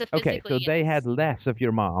 Yes. So physically, Okay, so they yes. had less of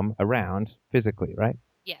your mom around physically, right?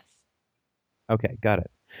 Yes. Okay, got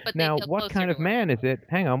it. But they Now, feel what closer kind to of her. man is it?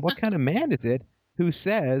 Hang on, what kind of man is it who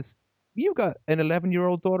says, "You've got an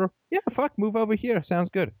 11-year-old daughter? Yeah, fuck, move over here. Sounds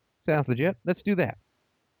good. Sounds legit. Let's do that."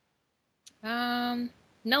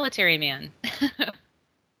 Military man.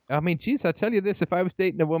 I mean, geez, I'll tell you this. If I was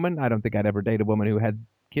dating a woman, I don't think I'd ever date a woman who had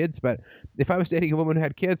kids, but if I was dating a woman who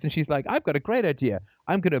had kids and she's like, "I've got a great idea.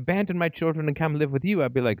 I'm going to abandon my children and come live with you,"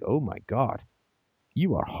 I'd be like, "Oh my God,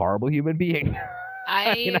 you are a horrible human being."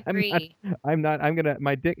 I agree.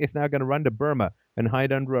 My dick is now gonna run to Burma and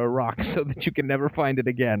hide under a rock so that you can never find it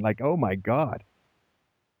again. Like, oh my God.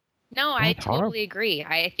 No, I That's totally horrible. agree.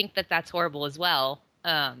 I think that that's horrible as well.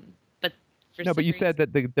 But for No, but you said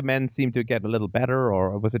that the men seem to get a little better,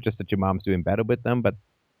 or was it just that your mom's doing better with them? But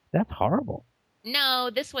that's horrible. No,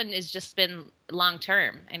 this one has just been long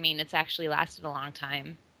term. I mean, it's actually lasted a long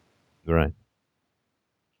time. Right.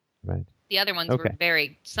 The other ones were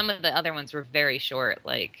some of the other ones were very short,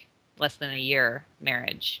 like less than a year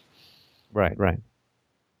marriage. Right.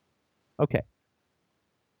 Okay.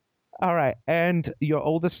 All right. And your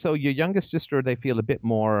youngest sister, they feel a bit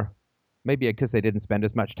more, maybe because they didn't spend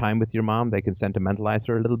as much time with your mom, they can sentimentalize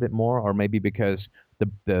her a little bit more, or maybe because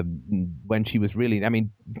when she was really, I mean,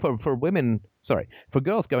 for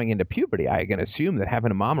girls going into puberty, I can assume that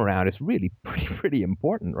having a mom around is really pretty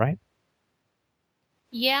important, right?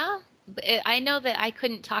 Yeah, I know that I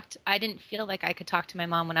didn't feel like I could talk to my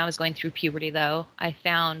mom when I was going through puberty, though. I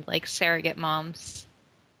found like surrogate moms.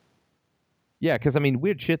 Yeah, because I mean,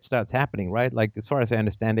 weird shit starts happening, right? Like, as far as I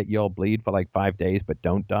understand it, you'll bleed for like 5 days, but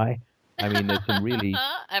don't die. I mean, there's some really,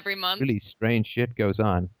 every month, really strange shit goes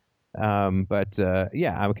on.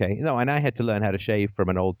 Yeah, okay. No, and I had to learn how to shave from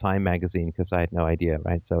an old Time magazine because I had no idea,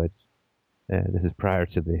 right? So it's this is prior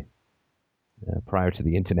to the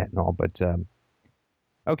internet and all, but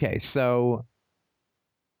okay, so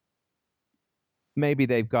maybe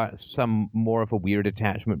they've got some more of a weird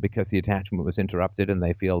attachment because the attachment was interrupted and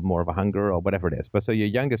they feel more of a hunger or whatever it is. But so your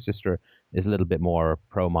youngest sister is a little bit more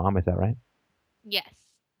pro-mom, is that right? Yes.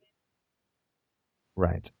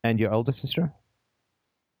 Right. And your older sister?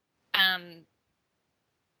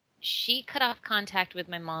 She cut off contact with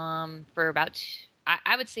my mom for about,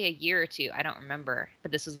 I would say a year or two. I don't remember,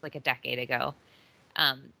 but this was like a decade ago.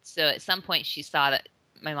 So at some point she saw that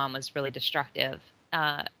my mom was really destructive.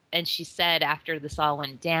 And she said after this all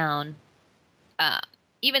went down,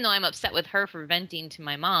 even though I'm upset with her for venting to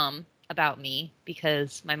my mom about me,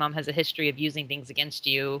 because my mom has a history of using things against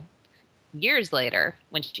you years later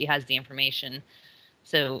when she has the information.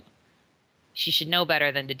 So she should know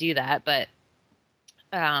better than to do that. But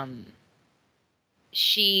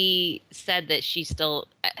she said that she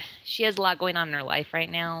has a lot going on in her life right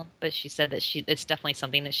now, but she said that it's definitely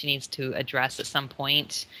something that she needs to address at some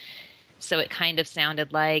point. So it kind of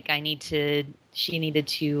sounded like she needed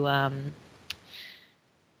to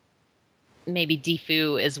maybe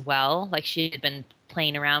defoo as well. Like she had been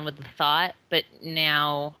playing around with the thought, but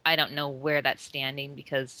now I don't know where that's standing,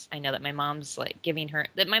 because I know that my mom's like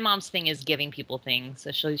my mom's thing is giving people things.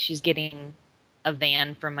 So she's getting a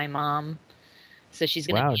van from my mom. So she's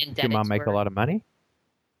going to be indebted. Does your mom make a lot of money?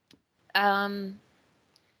 I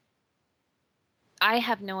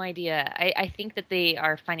have no idea. I think that they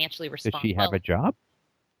are financially responsible. Does she have a job?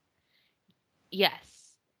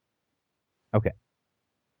 Yes. Okay.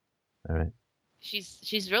 All right.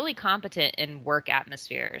 She's really competent in work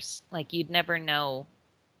atmospheres. Like you'd never know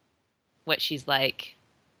what she's like.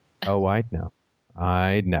 Oh, I'd know.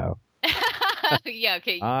 Yeah,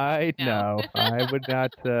 okay. I'd know. I would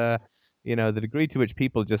not. The degree to which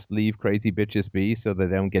people just leave crazy bitches be so they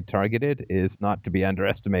don't get targeted is not to be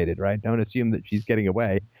underestimated, right? Don't assume that she's getting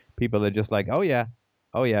away. People are just like, oh yeah,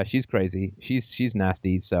 she's crazy, she's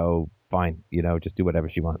nasty, so fine, just do whatever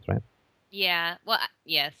she wants, right? Yeah. Well,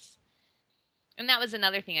 yes. And that was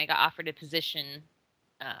another thing. I got offered a position.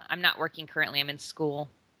 I'm not working currently. I'm in school.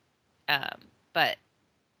 But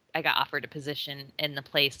I got offered a position in the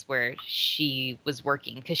place where she was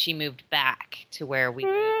working because she moved back to where we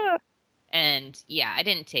live. And yeah, I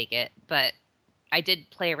didn't take it, but I did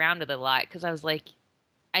play around with it a lot because I was like,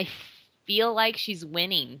 I feel like she's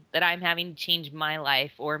winning, that I'm having to change my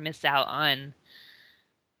life or miss out on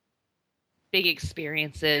big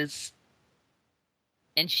experiences.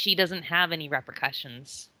 And she doesn't have any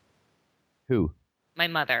repercussions. Who? My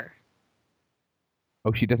mother.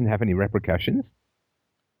 Oh, she doesn't have any repercussions?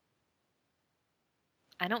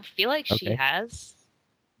 I don't feel like she has.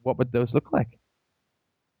 What would those look like?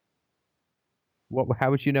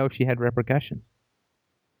 How would you know if she had repercussions?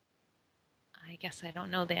 I guess I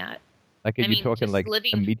don't know that. Like, are you talking like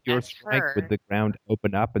a meteor strike with the ground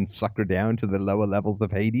open up and suck her down to the lower levels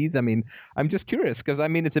of Hades? I mean, I'm just curious because,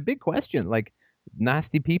 it's a big question. Like,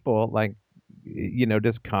 nasty people, like,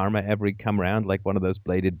 does karma ever come around like one of those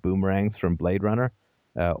bladed boomerangs from Blade Runner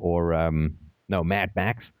or Mad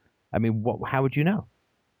Max? I mean, how would you know?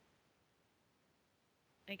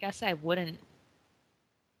 I guess I wouldn't.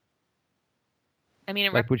 I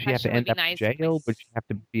mean, like, would she have to end up in jail? Would she have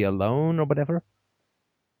to be alone or whatever?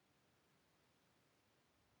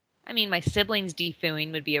 I mean, my siblings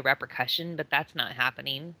defooing would be a repercussion, but that's not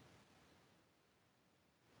happening.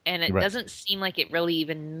 And it doesn't seem like it really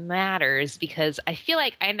even matters because I feel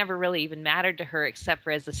like I never really even mattered to her except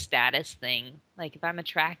for as a status thing. Like, if I'm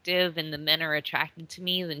attractive and the men are attracted to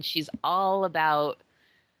me, then she's all about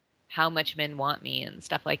how much men want me and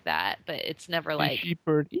stuff like that. But it's never like... Is she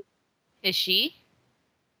pretty? Is she?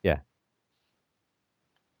 Yeah.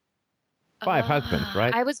 5 husbands,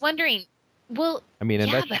 right? I was wondering. Well, I mean,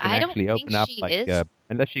 unless she can actually open up, like,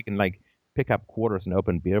 unless she can, like, pick up quarters and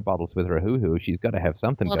open beer bottles with her hoo-hoo, she's got to have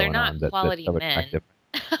something going on that's so attractive.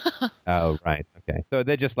 Oh, right. Okay. So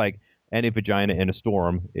they're just like, any vagina in a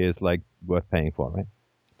storm is, like, worth paying for, right?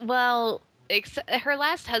 Well, her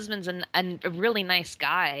last husband's a really nice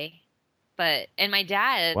guy, and my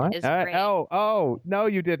dad is great. Oh, no,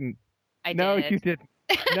 you didn't. No, you didn't.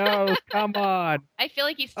 No, come on. I feel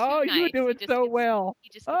like he's too nice. You do it so well. He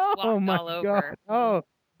just gets walked all over.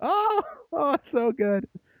 Oh, so good.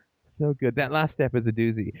 So good. That last step is a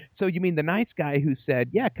doozy. So you mean the nice guy who said,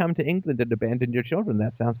 yeah, come to England and abandon your children.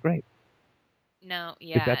 That sounds great. No,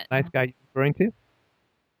 yeah. Is that the nice guy you're referring to?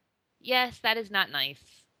 Yes, that is not nice.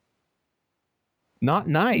 Not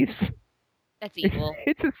nice? That's evil.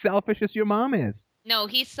 It's as selfish as your mom is. No,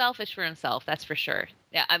 he's selfish for himself, that's for sure.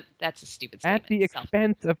 Yeah, that's a stupid statement. At the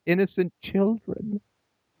expense of innocent children.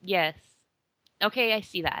 Yes. Okay, I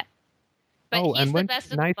see that. But he's the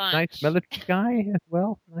best of the bunch. Nice military guy as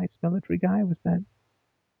well? Nice military guy, was that?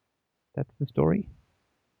 That's the story?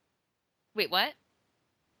 Wait, what?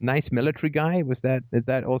 Nice military guy, is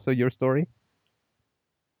that also your story?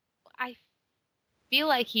 I feel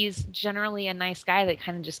like he's generally a nice guy that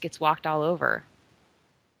kind of just gets walked all over.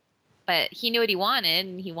 But he knew what he wanted,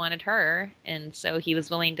 and he wanted her, and so he was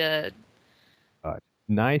willing to...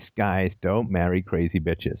 Nice guys don't marry crazy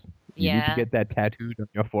bitches. You need to get that tattooed on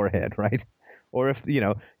your forehead, right? Or if,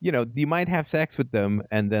 you might have sex with them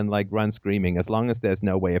and then, like, run screaming, as long as there's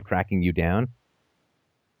no way of tracking you down.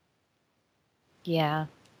 Yeah.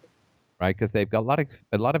 Right? Because they've got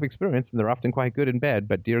a lot of experience, and they're often quite good in bed.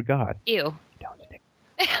 But dear God, Ew. don't stick.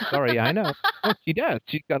 Sorry, I know. No, she does.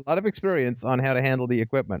 She's got a lot of experience on how to handle the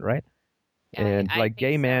equipment, right? And I like think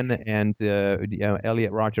gay so. men and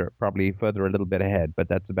Elliot Roger probably further a little bit ahead, but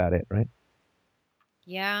that's about it, right?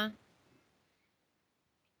 Yeah.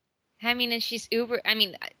 I mean, and she's uber. I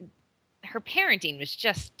mean, her parenting was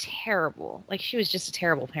just terrible. Like, she was just a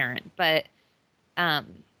terrible parent. But, I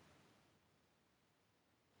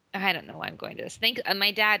don't know why I'm going to this.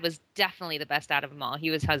 My dad was definitely the best out of them all. He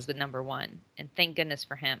was husband number one, and thank goodness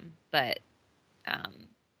for him. But,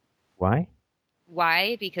 Why?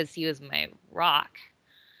 why? Because he was my rock.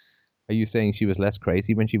 Are you saying she was less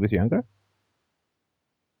crazy when she was younger?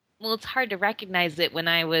 Well, it's hard to recognize it when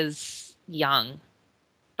I was young.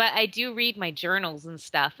 But I do read my journals and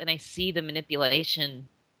stuff, and I see the manipulation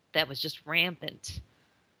that was just rampant.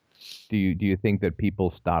 Do you think that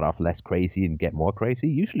people start off less crazy and get more crazy?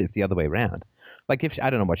 Usually it's the other way around. Like I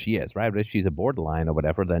don't know what she is, right? But if she's a borderline or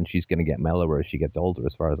whatever, then she's going to get mellower as she gets older,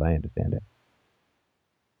 as far as I understand it.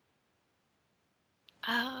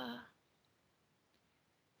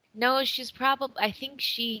 No, she's probably. I think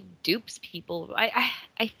she dupes people.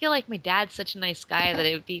 I feel like my dad's such a nice guy that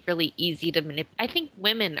it would be really easy to manipulate. I think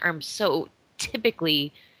women are so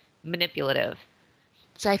typically manipulative,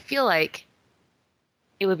 so I feel like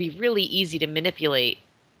it would be really easy to manipulate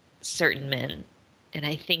certain men, and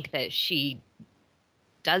I think that she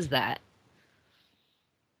does that.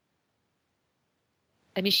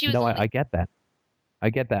 I mean, she was. No, I get that. I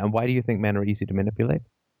get that. And why do you think men are easy to manipulate?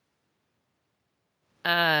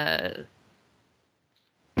 I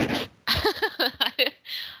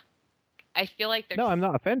feel like they're. No, I'm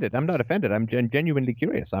not offended. I'm not offended. I'm genuinely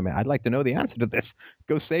curious. I mean, I'd like to know the answer to this.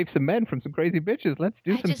 Go save some men from some crazy bitches. Let's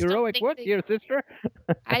do some heroic work here, sister.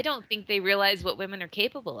 I don't think they realize what women are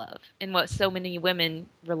capable of and what so many women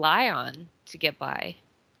rely on to get by.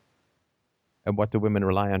 And what do women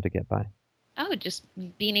rely on to get by? Oh, just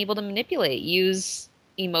being able to manipulate, use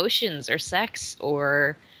emotions or sex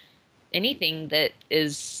or anything that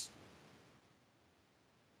is.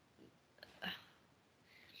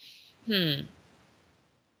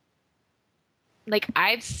 Like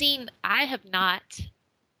I have not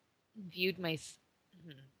viewed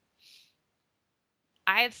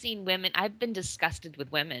I have seen women, I've been disgusted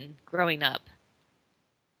with women growing up.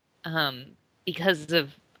 I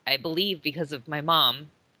believe because of my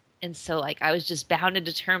mom. And so like I was just bound and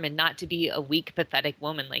determined not to be a weak, pathetic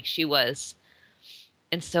woman like she was.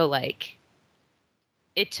 And so like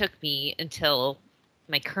it took me until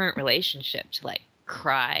my current relationship to like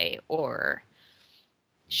cry or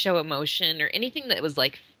show emotion or anything that was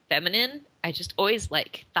like feminine. I just always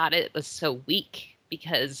like thought it was so weak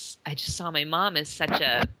because I just saw my mom as such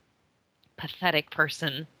a pathetic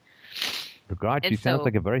person. Oh God, she sounds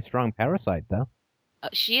like a very strong parasite, though.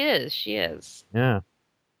 She is. Yeah.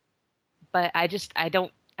 But I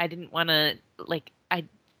didn't want to, like, I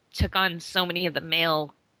took on so many of the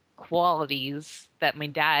male qualities that my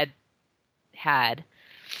dad had.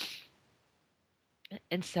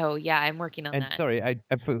 And so, yeah, I'm working on that. And sorry,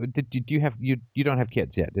 you don't have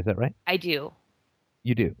kids yet, is that right? I do.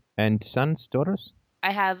 You do. And sons, daughters?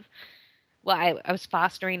 I was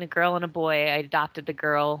fostering a girl and a boy. I adopted the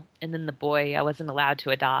girl, and then the boy I wasn't allowed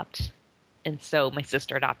to adopt. And so my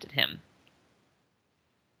sister adopted him.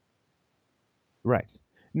 Right.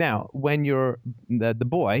 Now, when the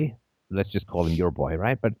boy, let's just call him your boy,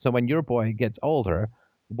 right? But so when your boy gets older,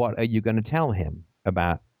 what are you going to tell him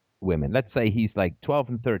about women? Let's say he's like 12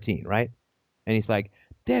 and 13, right? And he's like,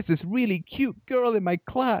 there's this really cute girl in my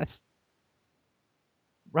class,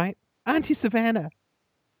 right? Auntie Savannah,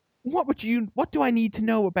 what do I need to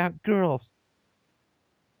know about girls?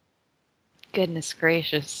 Goodness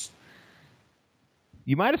gracious.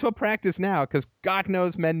 You might as well practice now because God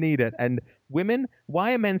knows men need it. And women,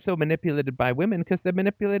 why are men so manipulated by women? Because they're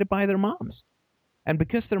manipulated by their moms. And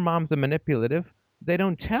because their moms are manipulative, they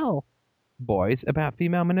don't tell boys about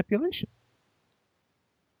female manipulation.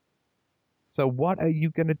 So what are you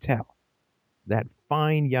going to tell that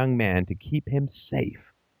fine young man to keep him safe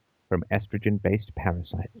from estrogen-based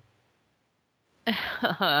parasites?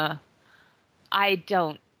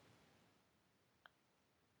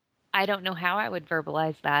 I don't know how I would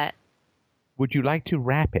verbalize that. Would you like to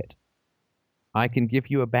rap it? I can give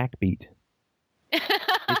you a backbeat.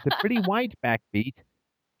 It's a pretty white backbeat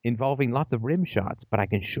involving lots of rim shots, but I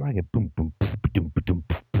can boom boom boom boom boom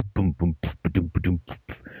boom boom boom.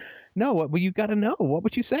 No, well, you got to know. What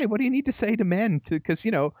would you say? What do you need to say to men? Because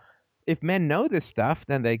if men know this stuff,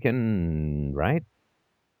 then they can, right?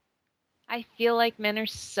 I feel like men are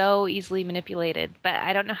so easily manipulated, but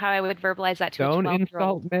I don't know how I would verbalize that to a Don't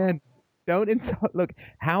 12-year-old. insult men. Don't insult. Look,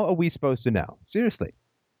 how are we supposed to know? Seriously,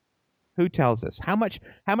 who tells us? How much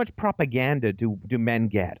propaganda do men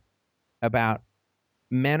get about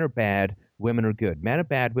men are bad, women are good? Men are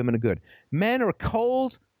bad, women are good. Men are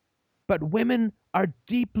cold, but women are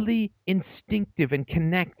deeply instinctive and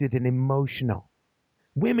connected and emotional.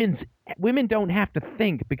 Women don't have to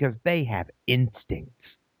think because they have instincts.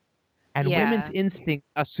 And Yeah. women's instincts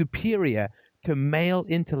are superior to male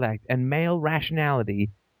intellect and male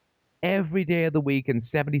rationality every day of the week and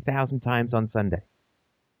 70,000 times on Sunday.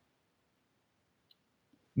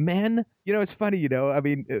 Men, it's funny, I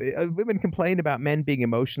mean, women complain about men being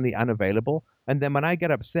emotionally unavailable, and then when I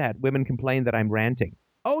get upset, women complain that I'm ranting.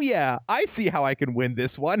 Oh, yeah, I see how I can win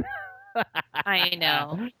this one. I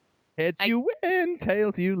know. Heads you win,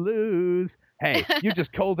 tails you lose. Hey, you're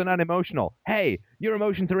just cold and unemotional. Hey, your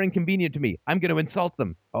emotions are inconvenient to me. I'm going to insult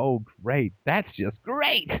them. Oh, great. That's just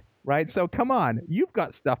great. Right? So come on. You've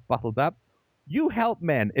got stuff bottled up. You help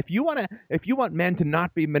men. If you want men to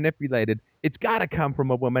not be manipulated, it's got to come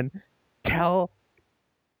from a woman. Tell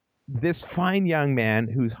this fine young man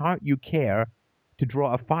whose heart you care to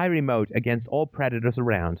draw a fiery moat against all predators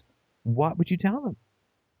around. What would you tell them?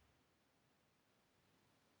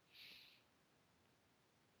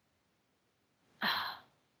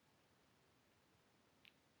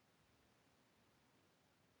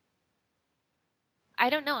 I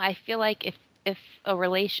don't know. I feel like if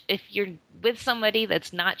you're with somebody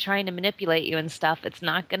that's not trying to manipulate you and stuff, it's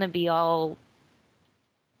not going to be all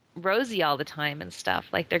rosy all the time and stuff.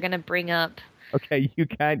 Like they're going to bring up. Okay, you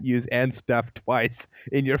can't use "and stuff" twice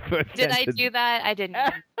in your first Did sentence. I do that? I didn't.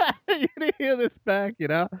 You didn't hear this back,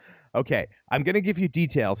 Okay, I'm going to give you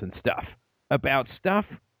details and stuff about stuff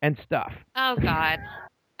and stuff. Oh God,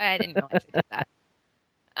 I didn't realize I did that.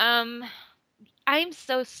 I'm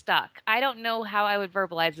so stuck. I don't know how I would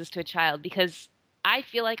verbalize this to a child because I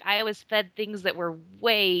feel like I was fed things that were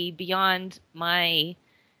way beyond my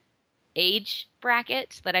age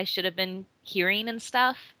bracket that I should have been hearing and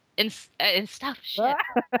stuff. And stuff, shit.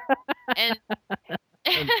 and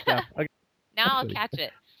stuff. Okay. Now I'll catch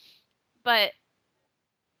it. But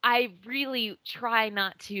I really try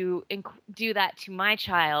not to do that to my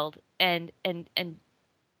child and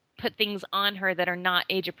put things on her that are not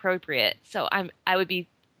age appropriate. So I would be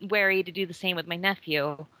wary to do the same with my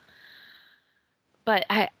nephew. But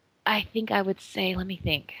I think I would say, let me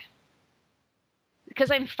think.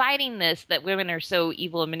 Because I'm fighting this that women are so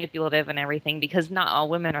evil and manipulative and everything, because not all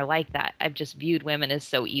women are like that. I've just viewed women as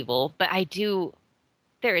so evil. But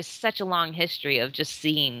there is such a long history of just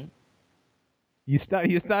seeing. You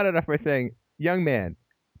started off by saying, young man,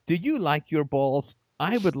 do you like your balls?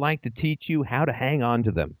 I would like to teach you how to hang on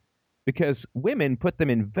to them. Because women put them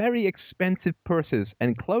in very expensive purses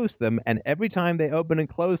and close them, and every time they open and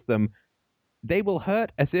close them, they will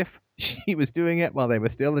hurt as if she was doing it while they were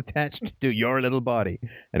still attached to your little body.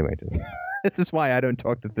 Anyway, this is why I don't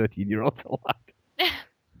talk to 13-year-olds a lot.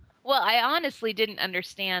 Well, I honestly didn't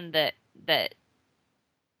understand that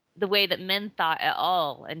the way that men thought at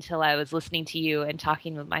all until I was listening to you and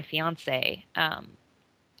talking with my fiance.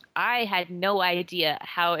 I had no idea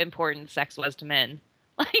how important sex was to men.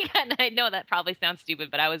 And I know that probably sounds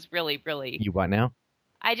stupid, but I was really, really. You what now?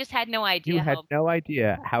 I just had no idea. You had no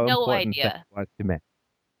idea how important sex was to men.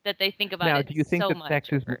 That they think about now, it do you think so that much. sex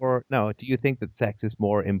is more? No, do you think that sex is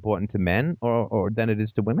more important to men or than it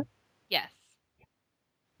is to women? Yes.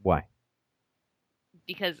 Why?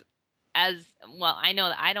 Because I know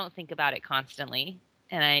that I don't think about it constantly,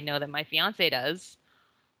 and I know that my fiance does.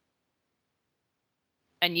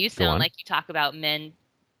 And you sound like you talk about men,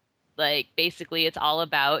 like basically it's all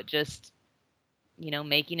about just,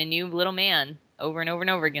 making a new little man over and over and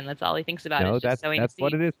over again. That's all he thinks about. No, that's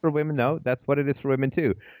what it is for women. No, that's what it is for women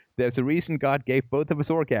too. There's a reason God gave both of us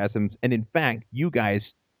orgasms, and in fact, you guys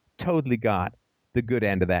totally got the good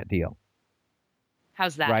end of that deal.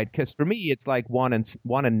 How's that? Right? Because for me, it's like one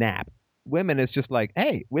and nap. Women, it's just like,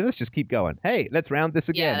 hey, let's just keep going. Hey, let's round this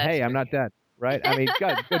again. Yeah, hey, true. I'm not done. Right? I mean,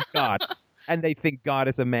 good God. And they think God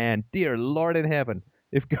is a man. Dear Lord in heaven.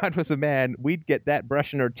 If God was a man, we'd get that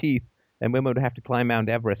brushing our teeth, and women would have to climb Mount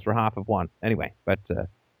Everest for half of one. Anyway, but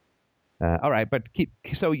all right. But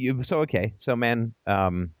okay. So men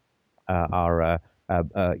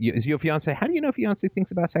is your fiance? How do you know fiance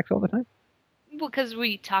thinks about sex all the time? Well, because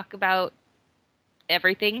we talk about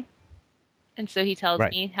everything, and so he tells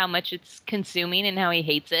me how much it's consuming and how he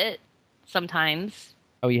hates it sometimes.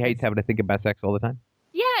 Oh, he hates having to think about sex all the time?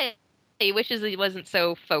 Yeah. He wishes he wasn't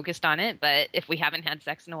so focused on it, but if we haven't had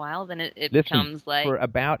sex in a while, then it becomes like... for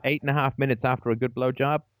about 8.5 minutes after a good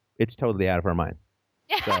blowjob, it's totally out of her mind.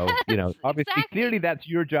 So, obviously, Exactly. clearly that's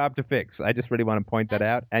your job to fix. I just really want to point that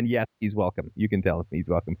out. And yes, he's welcome. You can tell him he's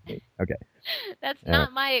welcome to me. Okay. That's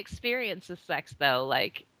not my experience with sex, though.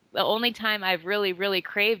 Like, the only time I've really, really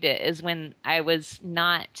craved it is when I was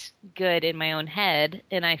not good in my own head,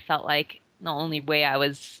 and I felt like the only way I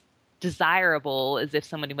was desirable is if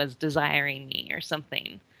somebody was desiring me or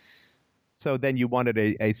something. So then you wanted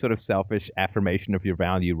a sort of selfish affirmation of your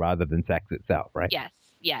value rather than sex itself, right?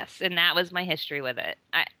 Yes, and that was my history with it.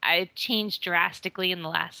 I changed drastically in the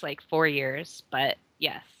last 4 years, but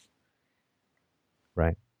yes.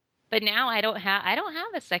 Right. But now I don't have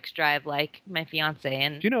a sex drive like my fiance.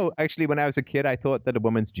 And Do you know, actually, when I was a kid, I thought that a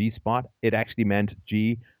woman's G spot, it actually meant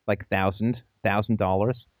G, like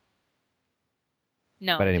 $1,000.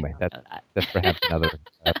 No, But anyway, that's perhaps another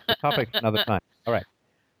topic another time. All right.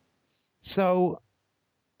 So,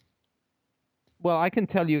 well, I can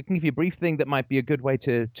give you a brief thing that might be a good way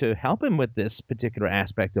to help him with this particular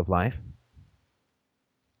aspect of life.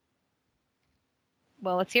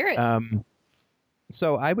 Well, let's hear it.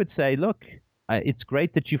 So I would say, look, it's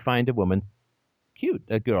great that you find a woman cute,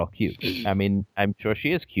 a girl cute. I mean, I'm sure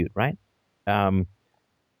she is cute, right? And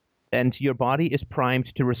your body is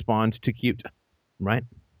primed to respond to cute, right?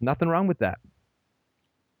 Nothing wrong with that.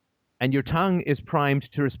 And your tongue is primed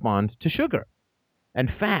to respond to sugar and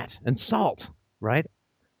fat and salt, right?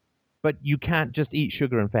 But you can't just eat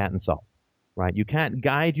sugar and fat and salt, right? You can't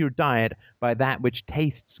guide your diet by that which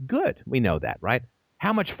tastes good. We know that, right?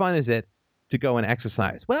 How much fun is it to go and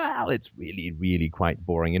exercise? Well, it's really, really quite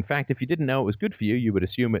boring. In fact, if you didn't know it was good for you, you would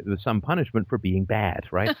assume it was some punishment for being bad,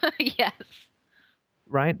 right? Yes.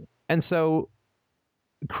 Right? And so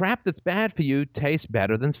crap that's bad for you tastes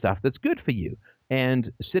better than stuff that's good for you.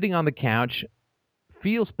 And sitting on the couch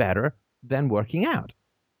feels better than working out.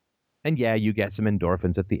 And yeah, you get some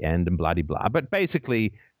endorphins at the end and blah-de-blah. But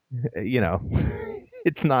basically,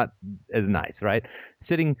 it's not as nice, right?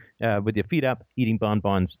 Sitting with your feet up, eating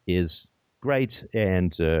bonbons is great,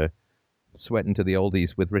 and sweating to the oldies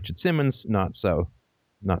with Richard Simmons, not so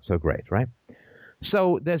great, right?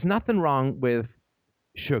 So there's nothing wrong with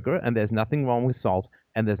sugar, and there's nothing wrong with salt,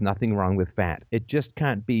 and there's nothing wrong with fat. It just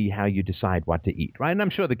can't be how you decide what to eat, right? And I'm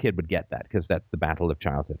sure the kid would get that, because that's the battle of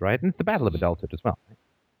childhood, right? And it's the battle of adulthood as well. Right?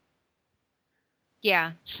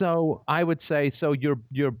 Yeah. So I would say,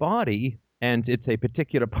 your body, and it's a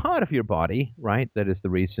particular part of your body, right? That is the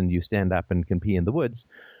reason you stand up and can pee in the woods.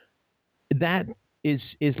 That is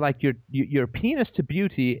like your penis to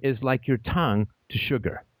beauty is like your tongue to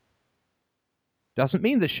sugar. Doesn't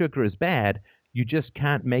mean that sugar is bad. You just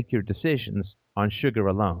can't make your decisions on sugar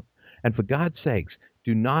alone. And for God's sakes,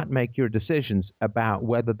 do not make your decisions about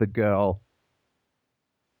whether the girl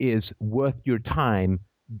is worth your time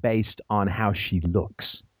based on how she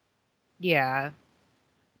looks. Yeah.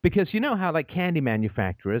 Because you know how, like, candy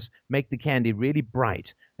manufacturers make the candy really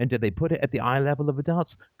bright, and do they put it at the eye level of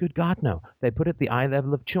adults? Good God, no. They put it at the eye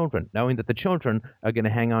level of children, knowing that the children are going to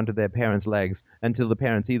hang on to their parents' legs until the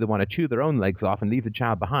parents either want to chew their own legs off and leave the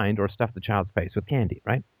child behind or stuff the child's face with candy,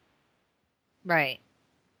 right? Right.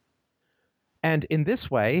 And in this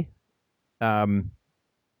way,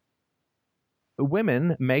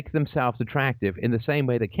 women make themselves attractive in the same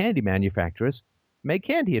way that candy manufacturers make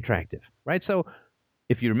candy attractive, right? So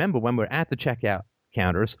if you remember, when we're at the checkout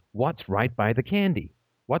counters, what's right by the candy?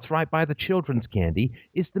 What's right by the children's candy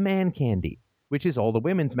is the man candy, which is all the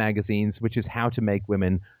women's magazines, which is how to make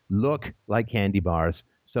women look like candy bars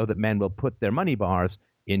so that men will put their money bars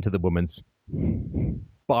into the woman's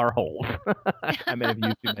bar holes. I may have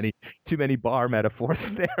used too many bar metaphors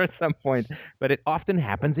there at some point, but it often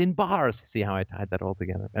happens in bars. See how I tied that all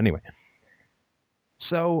together? Anyway,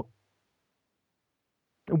 so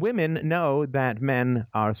women know that men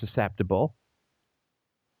are susceptible,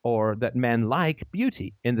 or that men like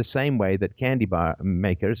beauty in the same way that candy bar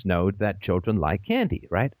makers know that children like candy,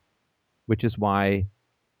 right? Which is why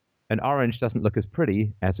an orange doesn't look as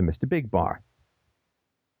pretty as a Mr. Big bar.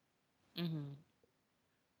 Mm-hmm.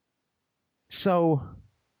 So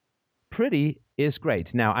pretty is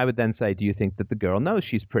great. Now, I would then say, do you think that the girl knows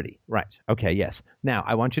she's pretty? Right. Okay, yes. Now,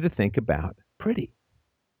 I want you to think about pretty.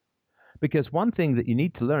 Because one thing that you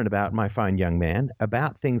need to learn about, my fine young man,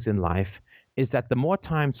 about things in life is that the more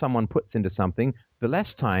time someone puts into something, the less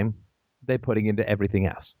time they're putting into everything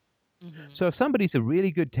else. Mm-hmm. So if somebody's a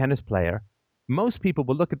really good tennis player, most people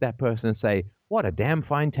will look at that person and say, what a damn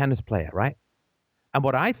fine tennis player, right? And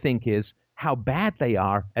what I think is how bad they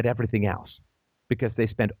are at everything else, because they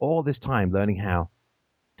spend all this time learning how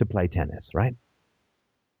to play tennis, right?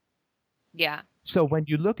 Yeah. So when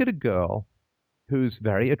you look at a girl who's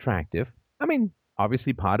very attractive, I mean,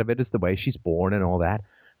 obviously part of it is the way she's born and all that,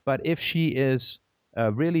 But if she is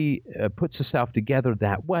really puts herself together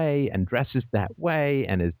that way and dresses that way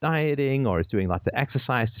and is dieting or is doing lots of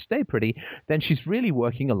exercise to stay pretty, then she's really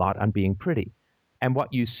working a lot on being pretty. And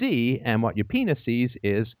what you see and what your penis sees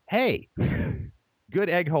is, hey, good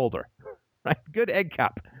egg holder, right? Good egg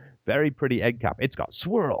cup. Very pretty egg cup. It's got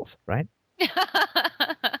swirls, right?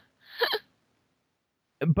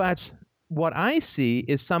 But what I see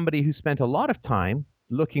is somebody who spent a lot of time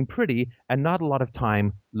looking pretty and not a lot of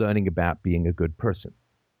time learning about being a good person.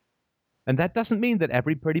 And that doesn't mean that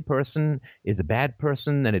every pretty person is a bad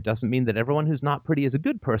person, and it doesn't mean that everyone who's not pretty is a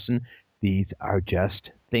good person. These are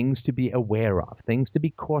just things to be aware of, things to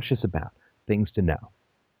be cautious about, things to know.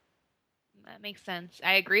 That makes sense.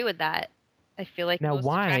 I agree with that. I feel like now,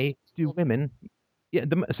 why do women? Yeah,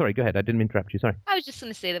 sorry, go ahead. I didn't mean to interrupt you. Sorry. I was just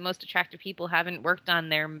going to say that most attractive people haven't worked on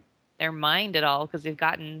their mind at all because they've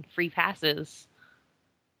gotten free passes.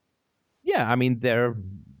 Yeah, I mean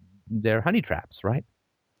they're honey traps, right?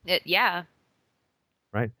 Yeah.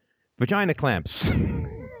 Right. Vagina clamps.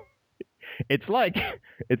 It's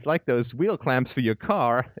like those wheel clamps for your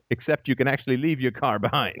car, except you can actually leave your car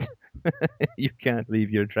behind. You can't leave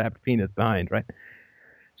your trapped penis behind, right?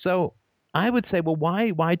 So I would say, well,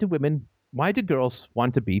 why do girls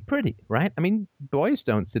want to be pretty, right? I mean, boys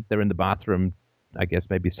don't sit there in the bathroom. I guess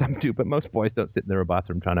maybe some do, but most boys don't sit in their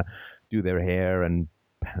bathroom trying to do their hair and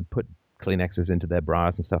put Kleenexes into their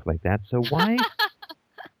bras and stuff like that. So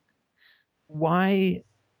why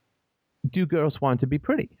do girls want to be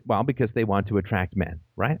pretty? Well, because they want to attract men,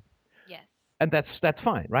 right? Yes. And that's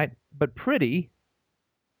fine, right? But pretty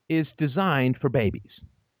is designed for babies,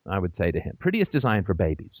 I would say to him. Pretty is designed for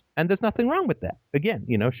babies. And there's nothing wrong with that. Again,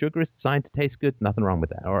 sugar is designed to taste good. Nothing wrong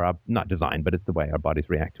with that. Or not designed, but it's the way our bodies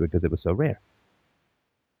react to it because it was so rare.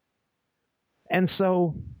 And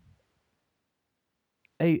so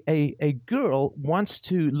a girl wants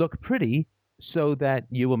to look pretty so that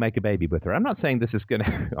you will make a baby with her. I'm not saying this is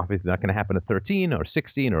obviously not going to happen at 13 or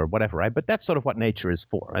 16 or whatever, right? But that's sort of what nature is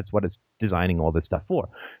for. That's what it's designing all this stuff for.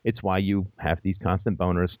 It's why you have these constant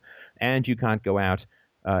boners, and you can't go out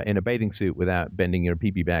in a bathing suit without bending your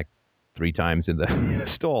pee-pee back 3 times in the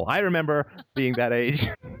stall. I remember being that age,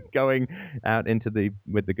 going out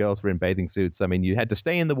with the girls who were in bathing suits. I mean, you had to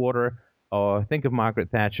stay in the water, or think of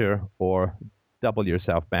Margaret Thatcher, or double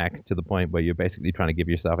yourself back to the point where you're basically trying to give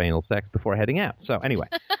yourself anal sex before heading out. So anyway.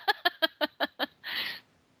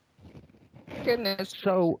 Goodness.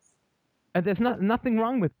 So there's nothing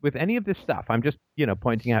wrong with any of this stuff. I'm just,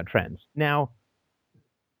 pointing out trends. Now,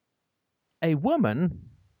 a woman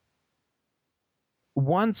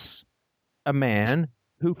wants a man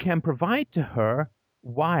who can provide to her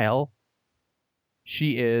while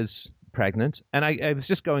she is pregnant. And I was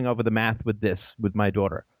just going over the math with my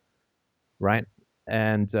daughter. Right.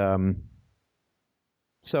 And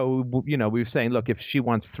so, we were saying, look, if she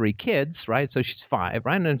wants 3 kids, right? So she's 5,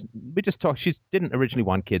 right? And we just talked, she didn't originally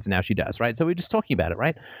want kids, now she does, right? So we're just talking about it,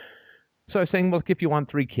 right? So I was saying, look, if you want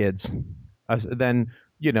 3 kids, then,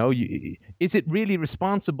 is it really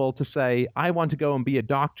responsible to say, I want to go and be a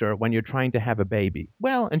doctor when you're trying to have a baby?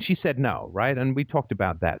 Well, and she said no, right? And we talked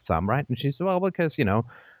about that some, right? And she said, well, because,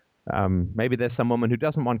 maybe there's some woman who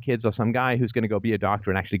doesn't want kids, or some guy who's going to go be a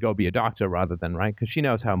doctor and actually go be a doctor rather than, right? Because she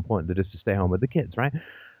knows how important it is to stay home with the kids, right?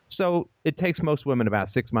 So it takes most women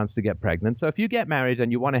about 6 months to get pregnant. So if you get married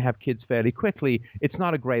and you want to have kids fairly quickly, it's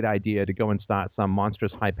not a great idea to go and start some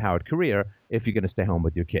monstrous high-powered career if you're going to stay home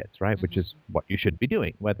with your kids, right? Mm-hmm. Which is what you should be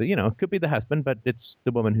doing. Whether, it could be the husband, but it's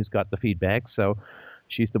the woman who's got the feedback. So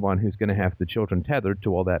she's the one who's going to have the children tethered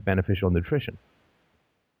to all that beneficial nutrition.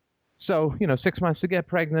 So, 6 months to get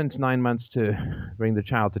pregnant, 9 months to bring the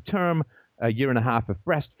child to term, 1.5 years of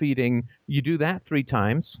breastfeeding. You do that 3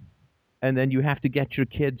 times, and then you have to get your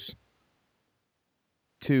kids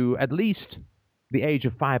to at least the age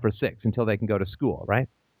of 5 or 6 until they can go to school, right?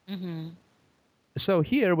 Mm-hmm. So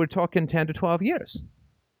here we're talking 10 to 12 years.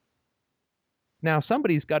 Now,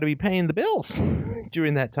 somebody's got to be paying the bills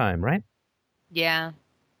during that time, right? Yeah.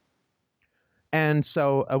 And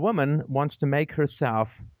so a woman wants to make herself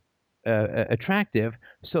attractive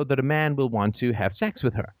so that a man will want to have sex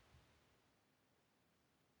with her.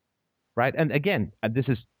 Right? And again, this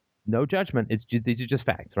is no judgment. These are just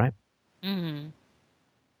facts, right? Mm-hmm.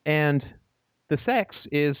 And the sex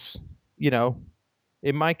is,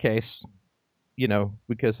 in my case,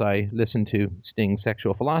 because I listen to Sting's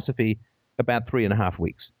Sexual Philosophy, about 3.5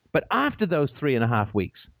 weeks. But after those 3.5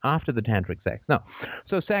 weeks, after the tantric sex,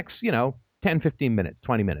 so sex, 10, 15 minutes,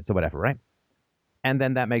 20 minutes or whatever, right? And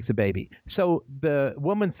then that makes a baby. So the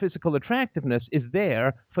woman's physical attractiveness is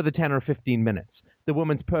there for the 10 or 15 minutes. The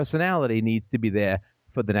woman's personality needs to be there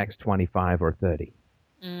for the next 25 or 30.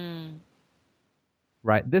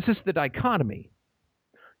 Right? This is the dichotomy.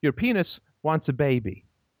 Your penis wants a baby.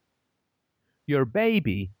 Your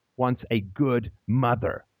baby wants a good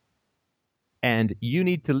mother. And you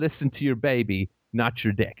need to listen to your baby, not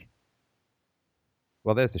your dick.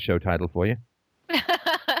 Well, there's the show title for you.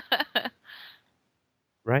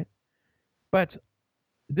 Right? But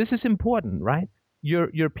this is important, right?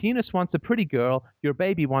 Your penis wants a pretty girl. Your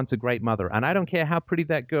baby wants a great mother. And I don't care how pretty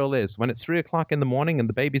that girl is. When it's 3 o'clock in the morning and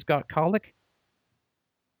the baby's got colic,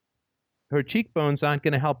 her cheekbones aren't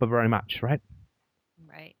going to help her very much, right?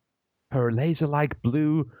 Right. Her laser-like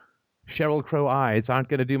blue Sheryl Crow eyes aren't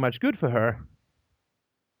going to do much good for her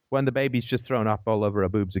when the baby's just thrown up all over her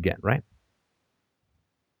boobs again, right?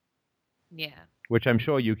 Yeah. Which I'm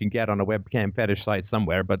sure you can get on a webcam fetish site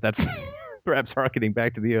somewhere, but that's perhaps harkening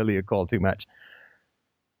back to the earlier call too much.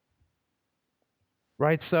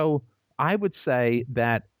 Right, so I would say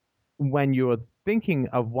that when you're thinking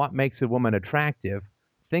of what makes a woman attractive,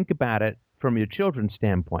 think about it from your children's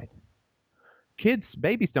standpoint. Kids,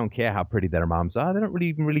 babies don't care how pretty their moms are. They don't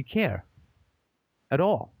even really care at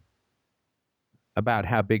all about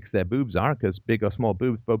how big their boobs are, because big or small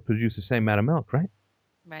boobs both produce the same amount of milk, right?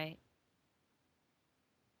 Right.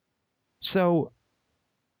 So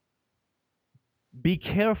be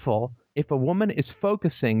careful if a woman is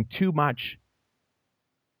focusing too much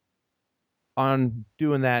on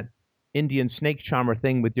doing that Indian snake charmer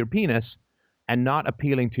thing with your penis and not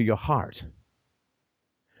appealing to your heart.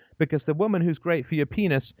 Because the woman who's great for your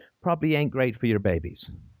penis probably ain't great for your babies.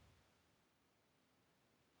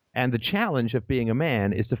 And the challenge of being a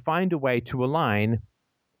man is to find a way to align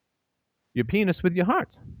your penis with your heart.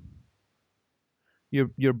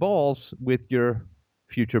 Your balls with your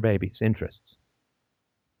future baby's interests.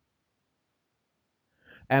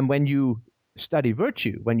 And when you study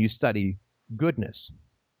virtue, when you study goodness,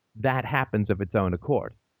 that happens of its own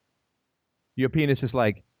accord. Your penis is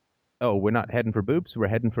like, oh, we're not heading for boobs, we're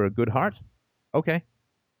heading for a good heart? Okay,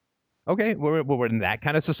 we're in that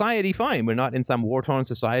kind of society, fine. We're not in some war-torn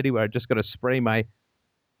society where I'm just going to spray my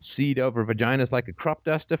seed over vaginas like a crop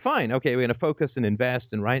duster, fine. Okay, we're going to focus and invest,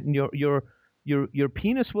 and right, and your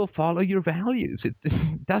penis will follow your values.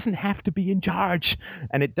 It doesn't have to be in charge,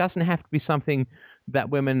 and it doesn't have to be something that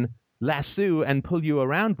women lasso and pull you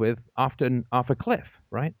around with, often off a cliff,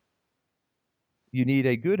 right? You need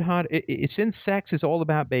a good heart. Since sex is all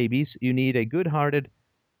about babies, you need a good-hearted,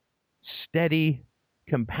 steady,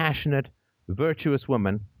 compassionate, virtuous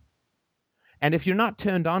woman. And if you're not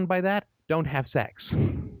turned on by that, don't have sex,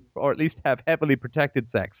 or at least have heavily protected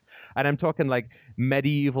sex. And I'm talking like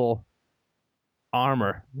medieval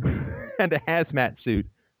armor and a hazmat suit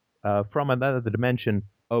from another dimension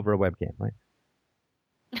over a webcam, right?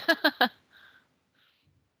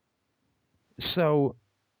 So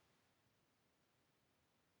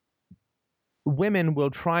women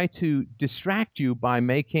will try to distract you by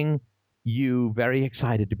making you very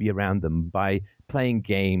excited to be around them, by playing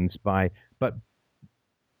games, but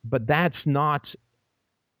that's not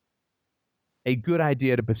a good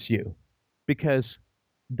idea to pursue, because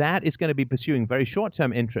that is going to be pursuing very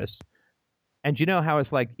short-term interests. And you know how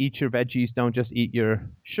it's like, eat your veggies, don't just eat your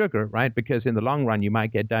sugar, right? Because in the long run, you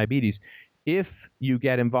might get diabetes. If you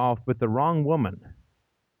get involved with the wrong woman,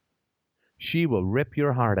 she will rip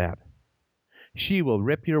your heart out. She will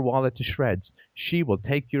rip your wallet to shreds. She will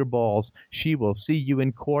take your balls. She will see you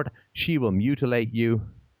in court. She will mutilate you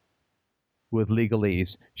with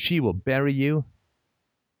legalese. She will bury you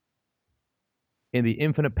in the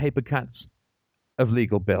infinite paper cuts of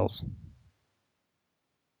legal bills.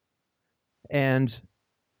 And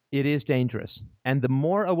it is dangerous. And the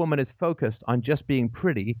more a woman is focused on just being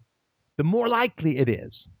pretty, the more likely it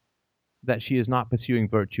is that she is not pursuing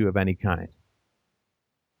virtue of any kind.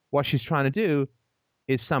 What she's trying to do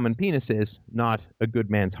is summon penises, not a good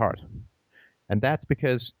man's heart. And that's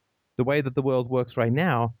because the way that the world works right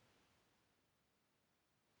now,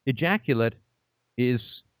 ejaculate is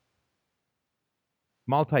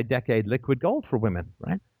multi-decade liquid gold for women,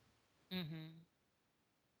 right? Mm-hmm.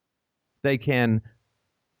 They can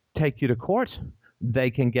take you to court.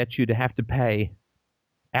 They can get you to have to pay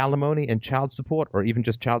alimony and child support, or even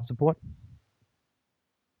just child support.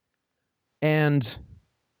 And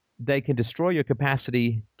they can destroy your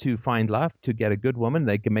capacity to find love, to get a good woman.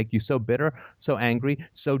 They can make you so bitter, so angry,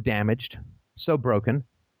 so damaged, so broken,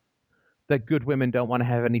 that good women don't want to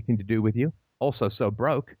have anything to do with you. Also so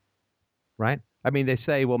broke, right? I mean, they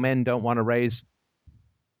say, well, men don't want to raise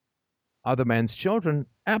other men's children.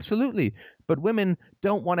 Absolutely. But women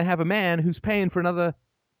don't want to have a man who's paying for another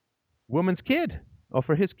woman's kid, or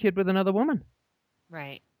for his kid with another woman.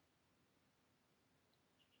 Right.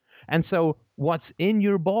 And so what's in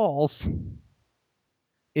your balls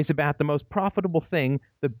is about the most profitable thing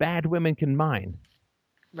that bad women can mine.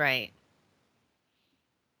 Right.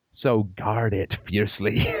 So guard it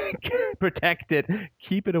fiercely. Protect it.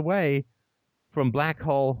 Keep it away from black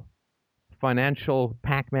hole financial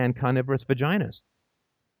Pac-Man carnivorous vaginas.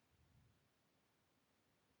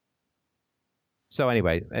 So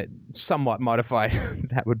anyway, somewhat modified,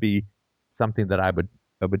 that would be something that I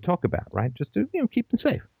would talk about, right? Just to keep them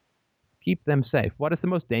safe. Keep them safe. What is the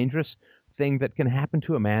most dangerous thing that can happen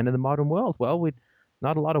to a man in the modern world? Well,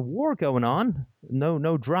 not a lot of war going on,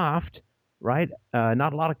 no draft, right?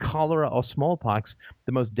 Not a lot of cholera or smallpox.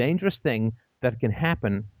 The most dangerous thing that can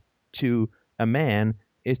happen to a man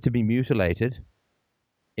is to be mutilated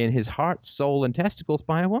in his heart, soul, and testicles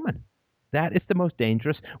by a woman. That is the most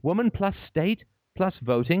dangerous. Woman plus state plus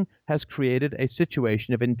voting has created a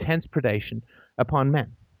situation of intense predation upon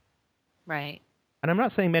men. Right. And I'm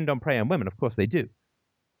not saying men don't prey on women. Of course they do.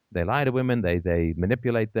 They lie to women. They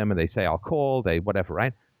manipulate them, and they say, I'll call. They whatever,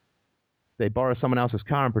 right? They borrow someone else's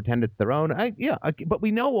car and pretend it's their own. But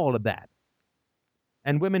we know all of that.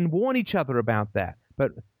 And women warn each other about that.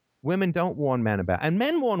 But women don't warn men about, and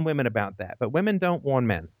men warn women about that. But women don't warn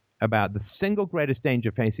men about the single greatest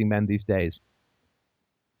danger facing men these days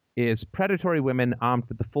is predatory women armed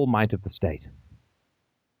with the full might of the state.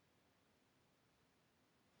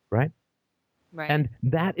 Right? Right. And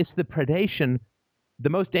that is the predation, the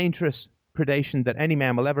most dangerous predation that any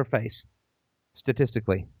man will ever face,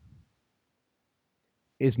 statistically,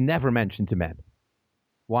 is never mentioned to men.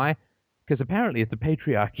 Why? Because apparently it's the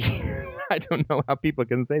patriarchy. I don't know how people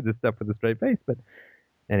can say this stuff with a straight face, but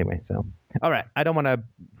anyway, so. All right, I don't want to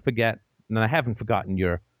forget, and I haven't forgotten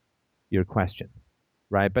your question,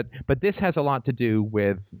 right? But this has a lot to do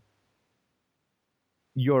with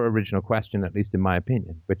your original question, at least in my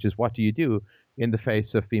opinion, which is what do you do in the face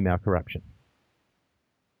of female corruption?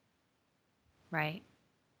 Right.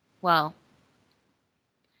 Well,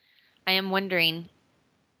 I am wondering,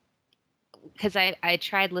 because I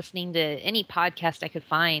tried listening to any podcast I could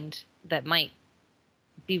find that might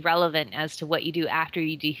be relevant as to what you do after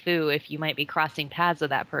you defoo if you might be crossing paths with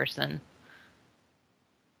that person.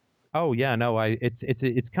 Oh yeah, no,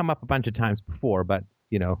 it's come up a bunch of times before, but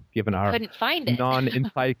given our Couldn't find it.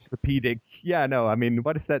 non-encyclopedic,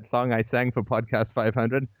 what is that song I sang for Podcast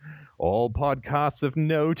 500? All podcasts of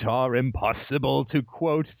note are impossible to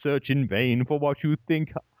quote. Search in vain for what you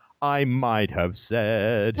think I might have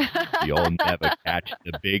said. You'll never catch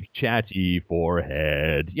the big chatty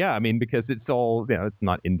forehead. Yeah, because it's all, it's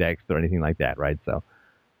not indexed or anything like that, right? So,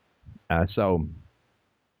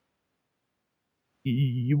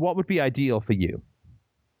 what would be ideal for you?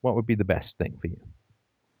 What would be the best thing for you?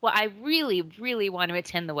 Well, I really, really want to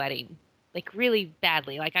attend the wedding. Like, really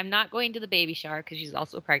badly. Like, I'm not going to the baby shower because she's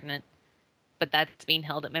also pregnant. But that's being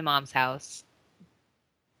held at my mom's house.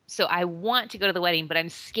 So I want to go to the wedding, but I'm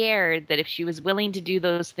scared that if she was willing to do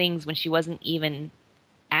those things when she wasn't even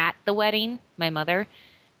at the wedding, my mother,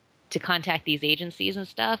 to contact these agencies and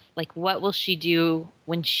stuff, like, what will she do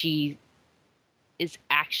when she is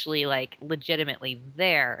actually, like, legitimately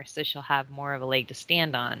there? So she'll have more of a leg to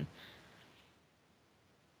stand on.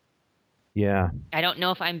 Yeah. I don't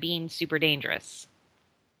know if I'm being super dangerous.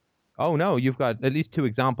 Oh, no, you've got at least two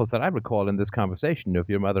examples that I recall in this conversation of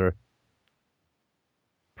your mother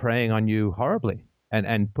preying on you horribly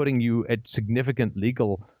and putting you at significant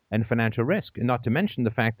legal and financial risk, and not to mention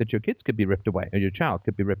the fact that your kids could be ripped away, or your child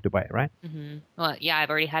could be ripped away, right? Mm-hmm. Well, yeah, I've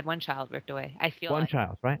already had one child ripped away. I feel one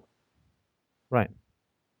child, right? Right.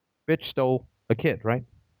 Bitch stole a kid, right?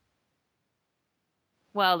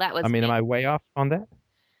 Well, that was... am I way off on that?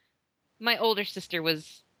 My older sister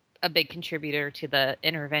was a big contributor to the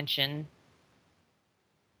intervention.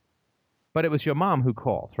 But it was your mom who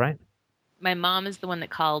called, right? My mom is the one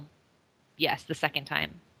that called, yes, the second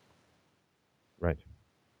time. Right.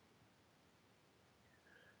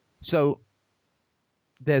 So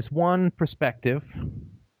there's one perspective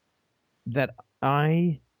that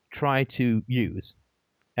I try to use,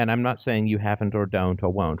 and I'm not saying you haven't or don't or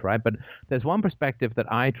won't, right? But there's one perspective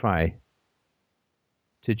that I try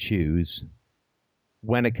to choose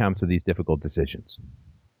when it comes to these difficult decisions.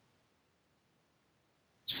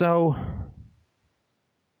 So,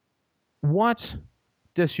 what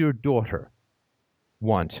does your daughter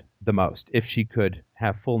want the most? If she could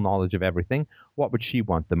have full knowledge of everything, what would she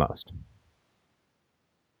want the most?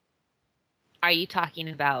 Are you talking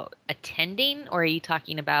about attending, or are you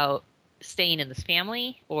talking about staying in this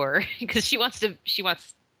family? Or because she wants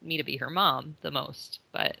me to be her mom the most,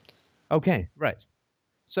 but okay, right.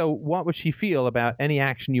 So what would she feel about any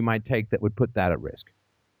action you might take that would put that at risk?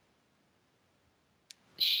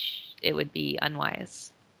 it would be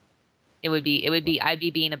unwise. I'd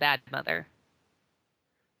be being a bad mother.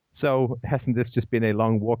 So hasn't this just been a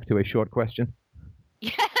long walk to a short question?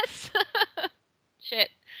 Yes. Shit.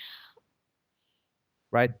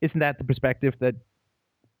 Right? Isn't that the perspective that...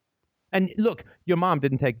 And look, your mom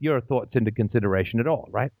didn't take your thoughts into consideration at all,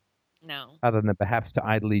 right? No. Other than perhaps to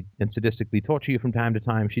idly and sadistically torture you from time to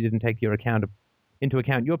time, she didn't take into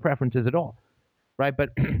account your preferences at all, right? But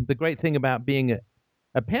the great thing about being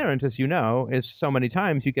a parent, as you know, is so many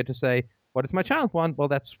times you get to say, what does my child want? Well,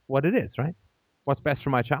 that's what it is, right? What's best for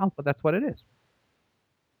my child? But that's what it is.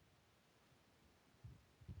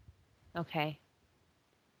 Okay.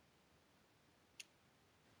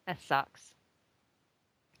 That sucks.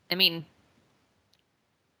 I mean,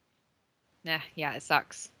 yeah, it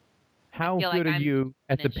sucks. How feel good like are I'm you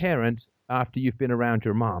as a finished. parent after you've been around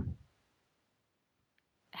your mom?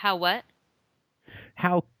 How what?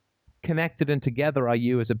 How connected and together are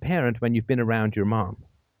you as a parent when you've been around your mom?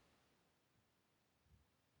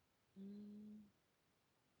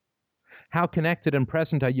 How connected and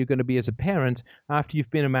present are you going to be as a parent after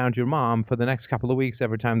you've been around your mom for the next couple of weeks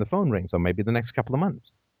every time the phone rings, or maybe the next couple of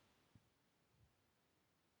months?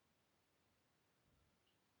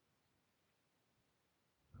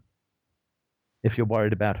 If you're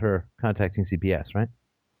worried about her contacting CPS, right?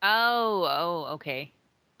 Oh, okay.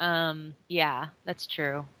 Yeah, that's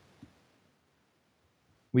true.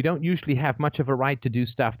 We don't usually have much of a right to do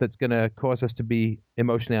stuff that's going to cause us to be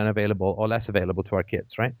emotionally unavailable or less available to our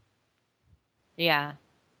kids, right? Yeah.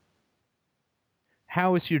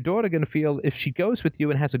 How is your daughter going to feel if she goes with you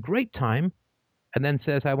and has a great time and then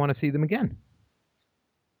says, I want to see them again?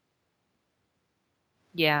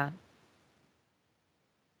 Yeah.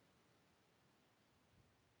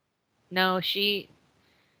 No,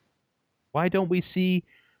 Why don't we see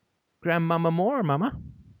Grandmama more, Mama?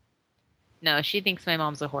 No, she thinks my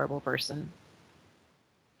mom's a horrible person.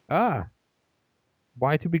 Ah.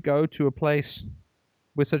 Why did we go to a place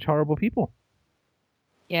with such horrible people?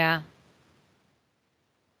 Yeah.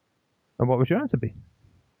 And what would your answer be?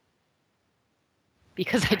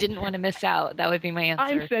 Because I didn't want to miss out. That would be my answer.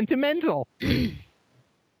 I'm sentimental.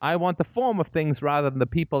 I want the form of things rather than the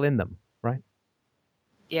people in them, right?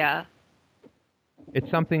 Yeah. It's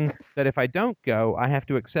something that if I don't go, I have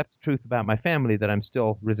to accept the truth about my family that I'm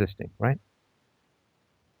still resisting, right?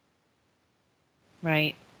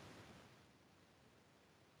 Right.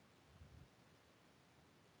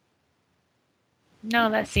 No,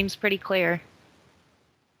 that seems pretty clear.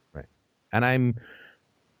 Right. And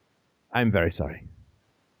I'm very sorry.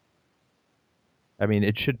 I mean,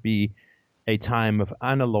 it should be a time of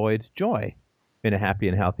unalloyed joy in a happy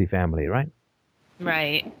and healthy family, right?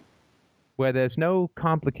 Right. Where there's no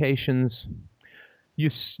complications.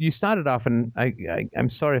 You started off, and I'm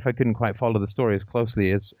sorry if I couldn't quite follow the story as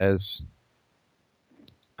closely as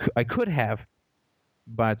I could have,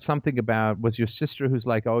 but something about, was your sister who's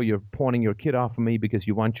like, oh, you're pawning your kid off of me because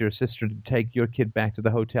you want your sister to take your kid back to the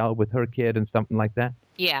hotel with her kid and something like that?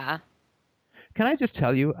 Yeah. Can I just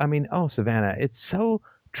tell you, I mean, oh, Savannah, it's so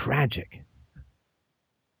tragic.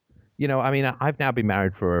 You know, I mean, I've now been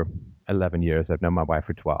married for 11 years. I've known my wife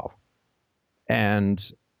for 12. And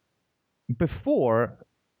before,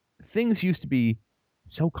 things used to be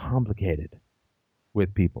so complicated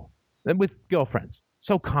with people, and with girlfriends,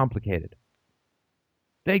 so complicated.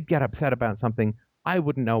 They'd get upset about something. I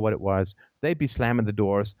wouldn't know what it was. They'd be slamming the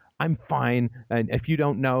doors. I'm fine. And if you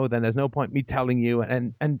don't know, then there's no point me telling you.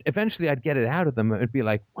 And eventually I'd get it out of them. It'd be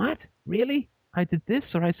like, what? Really? I did this?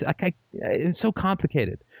 Or I said, it's so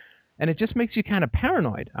complicated. And it just makes you kind of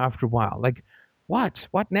paranoid after a while. Like, what?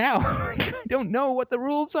 What now? I don't know what the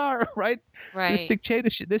rules are, right? Right.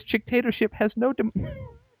 This dictatorship has no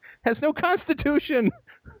constitution.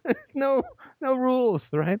 no rules,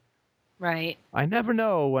 right? Right. I never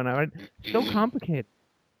know when it's so complicated.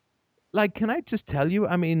 Like, can I just tell you,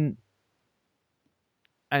 I mean,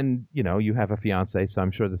 and, you know, you have a fiance, so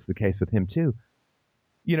I'm sure that's the case with him too.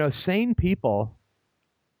 You know, sane people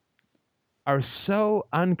are so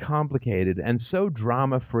uncomplicated and so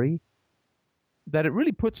drama-free that it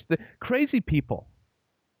really puts the crazy people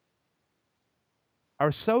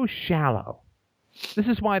are so shallow. This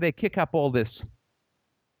is why they kick up all this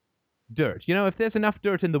dirt. You know, if there's enough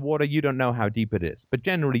dirt in the water, you don't know how deep it is. But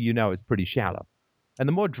generally, you know it's pretty shallow. And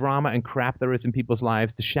the more drama and crap there is in people's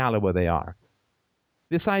lives, the shallower they are.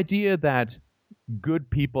 This idea that good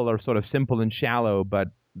people are sort of simple and shallow, but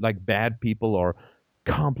like bad people or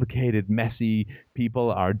complicated, messy people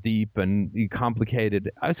are deep and complicated,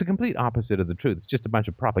 it's the complete opposite of the truth. It's just a bunch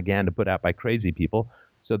of propaganda put out by crazy people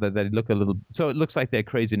so that they look so it looks like their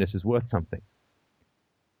craziness is worth something.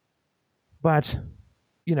 But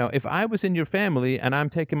if I was in your family and I'm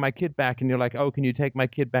taking my kid back and you're like, oh, can you take my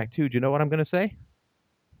kid back too? Do you know what I'm going to say?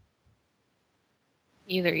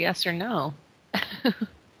 Either yes or no.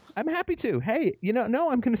 I'm happy to. Hey, no,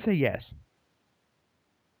 I'm going to say yes.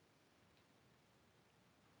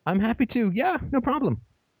 I'm happy to. Yeah, no problem.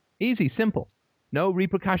 Easy, simple. No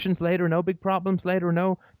repercussions later, no big problems later,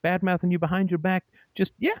 no bad mouthing you behind your back.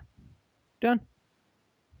 Just, yeah, done.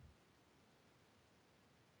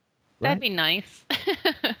 That'd Right? be nice.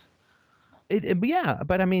 Yeah,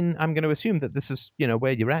 but I mean, I'm going to assume that this is,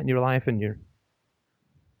 where you're at in your life and your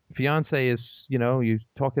fiance is, you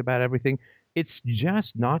talk about everything. It's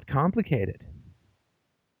just not complicated.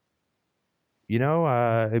 We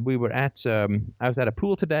were I was at a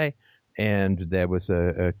pool today, and there was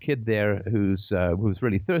a kid there who was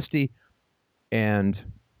really thirsty, and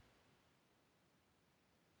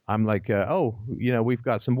I'm like, oh, we've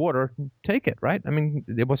got some water, take it, right? I mean,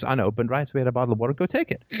 it was unopened, right? So we had a bottle of water, go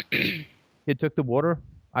take it. He took the water.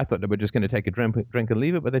 I thought they were just going to take a drink and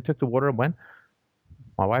leave it, but they took the water and went.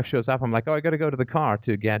 My wife shows up. I'm like, oh, I got to go to the car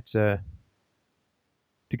to get some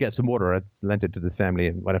water. I lent it to the family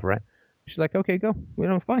and whatever, right? She's like, okay, go.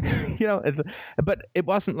 Fine. But it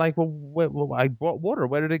wasn't like, well, I brought water.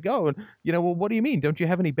 Where did it go? And, well, what do you mean? Don't you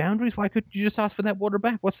have any boundaries? Why couldn't you just ask for that water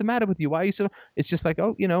back? What's the matter with you? Why are you so... It's just like,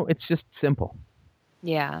 oh, it's just simple.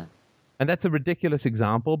 Yeah. And that's a ridiculous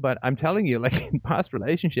example, but I'm telling you, like in past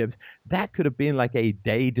relationships, that could have been like a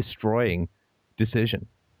day-destroying decision.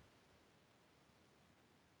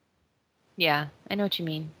 Yeah, I know what you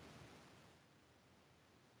mean.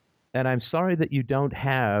 And I'm sorry that you don't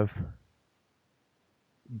have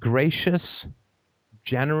gracious,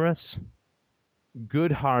 generous,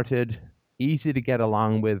 good-hearted, easy to get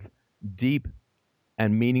along with, deep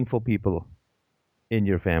and meaningful people in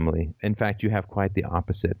your family. In fact, you have quite the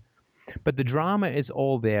opposite. But the drama is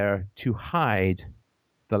all there to hide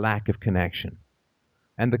the lack of connection.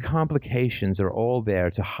 And the complications are all there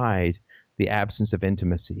to hide the absence of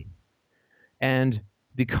intimacy. And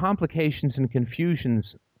the complications and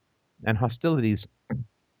confusions and hostilities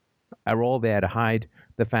are all there to hide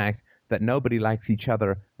the fact that nobody likes each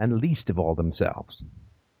other, and least of all themselves.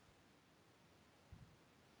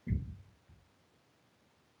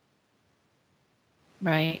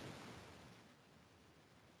 Right.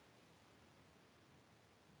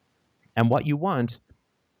 And what you want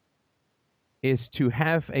is to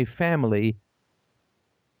have a family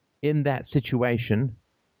in that situation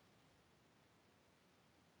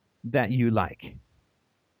that you like.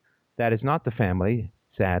 That is not the family,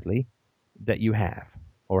 sadly, that you have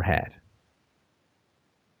or had.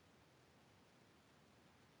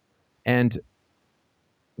 And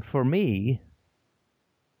for me,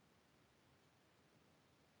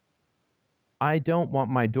 I don't want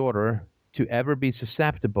my daughter to ever be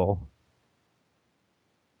susceptible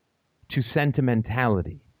to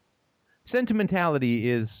sentimentality. Sentimentality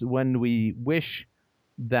is when we wish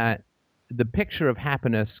that the picture of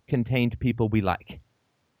happiness contained people we like.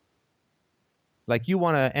 Like you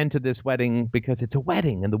want to enter this wedding because it's a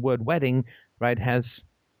wedding, and the word wedding, right, has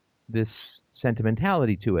this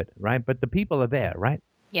sentimentality to it, right? But the people are there, right?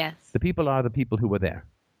 Yes. The people are the people who were there.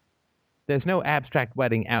 There's no abstract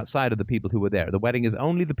wedding outside of the people who were there. The wedding is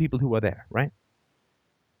only the people who were there, right?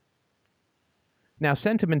 Now,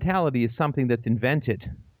 sentimentality is something that's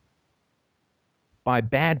invented by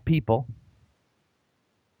bad people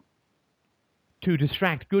to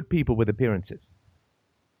distract good people with appearances.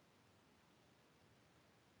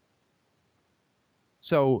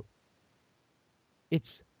 So it's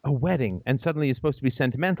a wedding, and suddenly you're supposed to be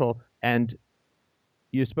sentimental, and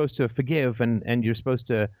you're supposed to forgive, and you're supposed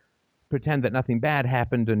to pretend that nothing bad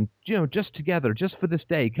happened, and, just together, just for this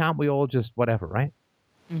day, can't we all just whatever, right?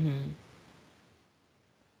 Mm-hmm.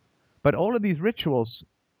 But all of these rituals,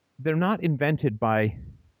 they're not invented by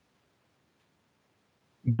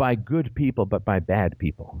good people, but by bad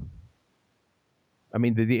people. I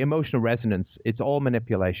mean, the emotional resonance, it's all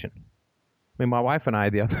manipulation. I mean, my wife and I,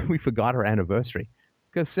 we forgot our anniversary.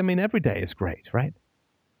 Because, every day is great, right?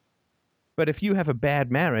 But if you have a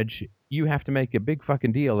bad marriage, you have to make a big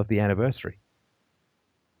fucking deal of the anniversary.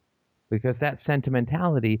 Because that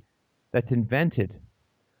sentimentality that's invented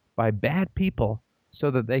by bad people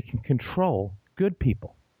so that they can control good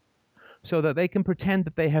people. So that they can pretend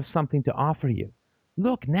that they have something to offer you.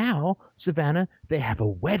 Look, now, Savannah, they have a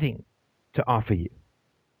wedding to offer you.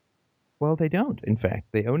 Well, they don't, in fact.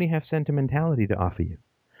 They only have sentimentality to offer you.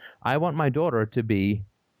 I want my daughter to be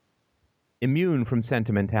immune from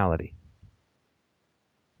sentimentality.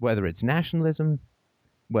 Whether it's nationalism,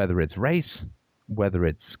 whether it's race, whether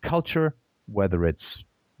it's culture, whether it's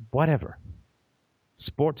whatever.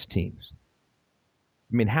 Sports teams.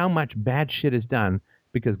 I mean, how much bad shit is done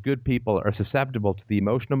because good people are susceptible to the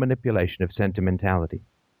emotional manipulation of sentimentality,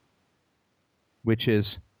 which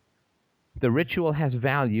is the ritual has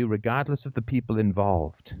value regardless of the people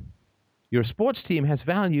involved. Your sports team has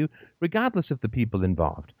value regardless of the people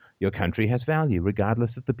involved. Your country has value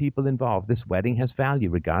regardless of the people involved. This wedding has value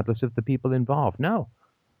regardless of the people involved. No.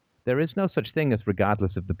 There is no such thing as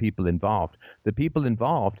regardless of the people involved. The people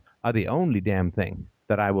involved are the only damn thing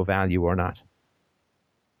that I will value or not.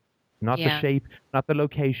 Not the shape, not the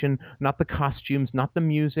location, not the costumes, not the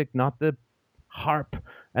music, not the harp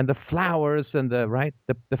and the flowers and the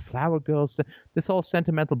flower girls. This whole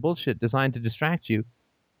sentimental bullshit designed to distract you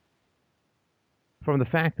from the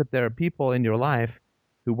fact that there are people in your life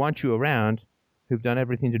who want you around, who've done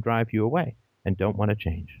everything to drive you away and don't want to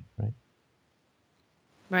change, right?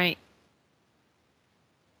 Right.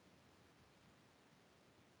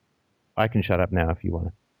 I can shut up now if you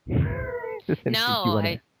want to. No,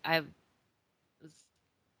 I was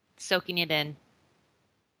soaking it in.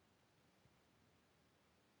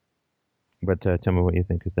 But tell me what you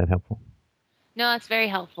think. Is that helpful? No, it's very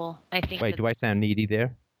helpful. I think. Wait, do I sound needy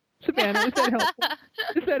there? Savannah, is that helpful?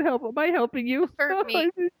 Is that helpful? Am I helping you? For me.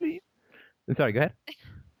 Sorry, go ahead.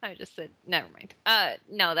 I just said, never mind.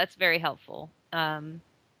 No, that's very helpful. I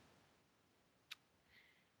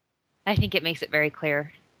think it makes it very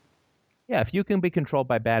clear. Yeah, if you can be controlled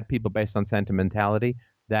by bad people based on sentimentality,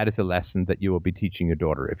 that is a lesson that you will be teaching your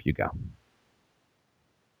daughter if you go.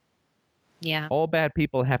 Yeah. All bad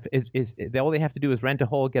people all they have to do is rent a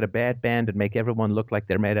hole, get a bad band, and make everyone look like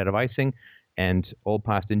they're made out of icing, and all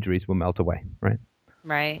past injuries will melt away, right?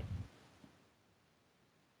 Right.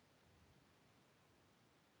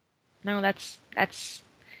 No, that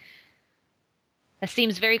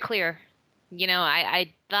seems very clear. You know,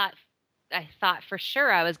 I thought for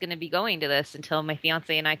sure I was going to be going to this until my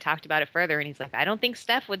fiance and I talked about it further, and he's like, I don't think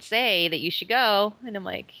Steph would say that you should go. And I'm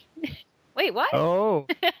like, wait, what? Oh,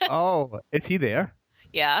 is he there?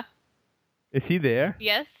 Yeah. Is he there?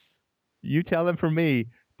 Yes. You tell him for me,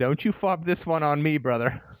 don't you fob this one on me,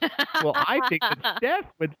 brother. Well, I think that Steph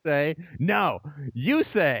would say, no, you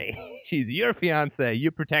say. She's your fiance. You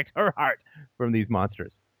protect her heart from these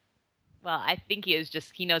monsters. Well, I think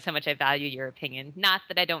he knows how much I value your opinion. Not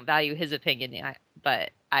that I don't value his opinion, but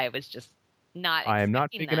I was just not I am not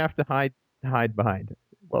big enough to hide behind.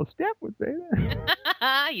 Well, Steph would say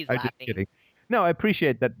that. He's I'm laughing. just kidding. No, I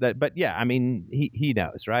appreciate that. But yeah, I mean, he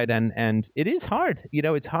knows, right? And it is hard. You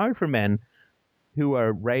know, it's hard for men who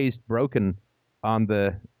are raised broken on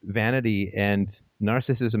the vanity and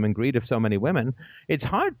narcissism and greed of so many women. It's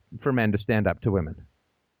hard for men to stand up to women.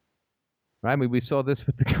 Right? I mean, we saw this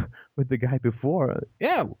with the guy before.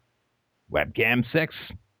 Yeah, webcam sex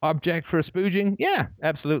object for spooging. Yeah,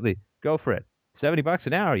 absolutely. Go for it. $70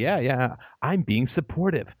 an hour. Yeah. I'm being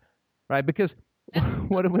supportive, right? Because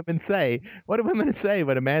what do women say? What do women say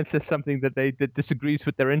when a man says something that disagrees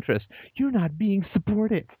with their interests? You're not being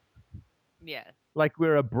supportive. Yeah. Like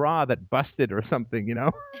we're a bra that busted or something, you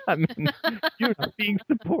know? I mean, you're not being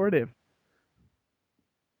supportive.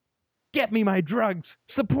 Get me my drugs.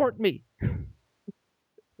 Support me.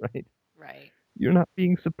 Right? Right. You're not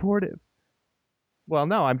being supportive. Well,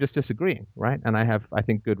 no, I'm just disagreeing, right? And I have, I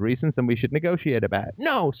think, good reasons, and we should negotiate about it.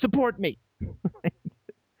 No, support me.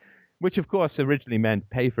 Which, of course, originally meant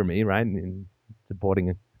pay for me, right? In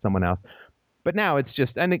supporting someone else. But now it's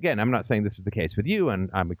just, and again, I'm not saying this is the case with you, and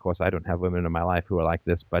of course, I don't have women in my life who are like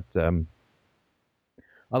this, but a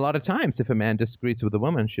lot of times, if a man disagrees with a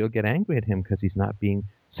woman, she'll get angry at him because he's not being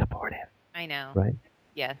supportive. I know. Right?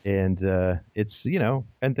 Yes. And it's, you know,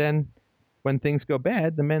 and then when things go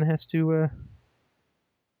bad, the men have to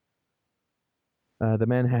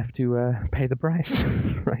pay the price,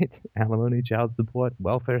 right? Alimony, child support,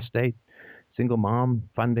 welfare state, single mom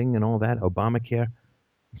funding, and all that, Obamacare.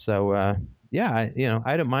 So, yeah,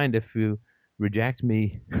 I don't mind if you reject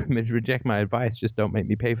my advice. Just don't make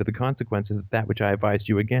me pay for the consequences of that which I advised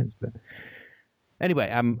you against. But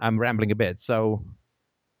anyway, I'm rambling a bit. So,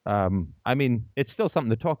 I mean, it's still something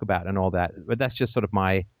to talk about and all that, but that's just sort of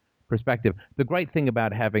my perspective. The great thing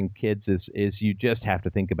about having kids is you just have to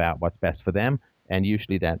think about what's best for them, and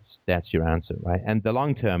usually that's your answer, right? And the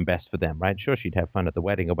long-term best for them, right? Sure, she'd have fun at the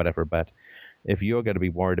wedding or whatever, but if you're going to be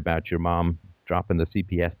worried about your mom dropping the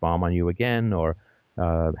CPS bomb on you again, or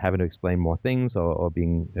having to explain more things, or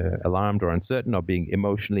being alarmed or uncertain, or being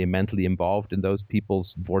emotionally and mentally involved in those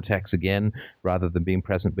people's vortex again, rather than being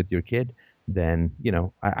present with your kid, then,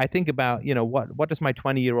 I think about, what does my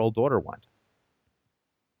 20-year-old daughter want?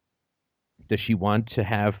 Does she want to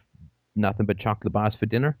have nothing but chocolate bars for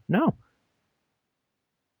dinner? No.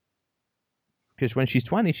 Because when she's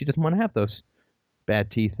 20, she doesn't want to have those bad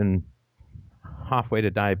teeth and halfway to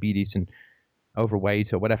diabetes and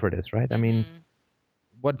overweight or whatever it is, right? I mean,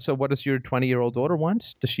 what does your 20-year-old daughter want?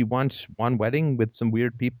 Does she want one wedding with some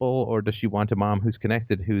weird people, or does she want a mom who's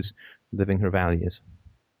connected, who's living her values?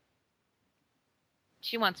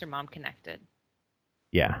 She wants her mom connected.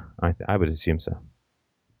 Yeah, I would assume so.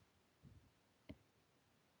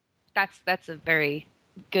 That's a very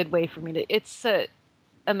good way for me to. It's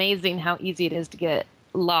amazing how easy it is to get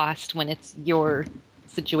lost when it's your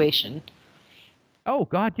situation. Oh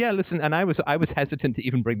God, yeah. Listen, and I was hesitant to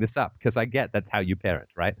even bring this up because I get that's how you parent,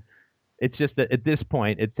 right? It's just that at this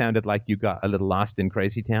point, it sounded like you got a little lost in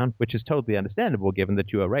Crazy Town, which is totally understandable given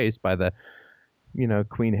that you were raised by the,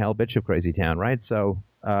 Queen Hell bitch of Crazy Town, right? So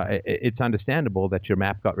it's understandable that your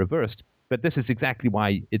map got reversed. But this is exactly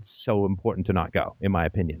why it's so important to not go, in my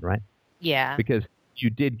opinion, right? Yeah. Because you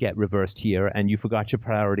did get reversed here, and you forgot your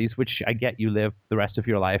priorities, which I get you live the rest of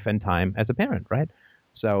your life and time as a parent, right?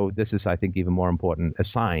 So this is, I think, even more important a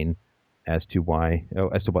sign as to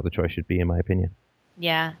what the choice should be, in my opinion.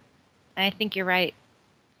 Yeah, I think you're right.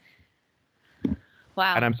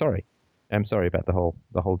 Wow. And I'm sorry about the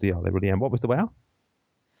whole deal. I really am. What was the wow?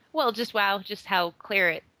 Well, just how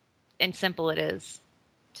clear and simple it is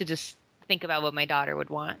to just think about what my daughter would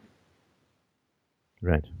want.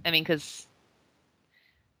 Right. I mean, because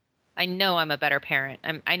I know I'm a better parent.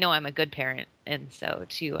 I know I'm a good parent, and so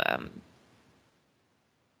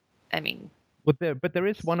But there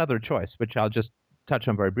is one other choice, which I'll just touch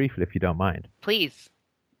on very briefly, if you don't mind. Please.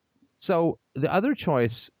 So the other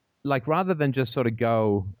choice, like rather than just sort of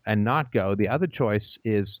go and not go, the other choice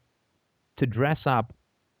is to dress up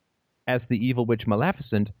as the evil witch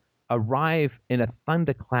Maleficent, arrive in a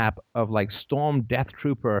thunderclap of like Storm Death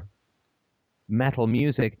Trooper metal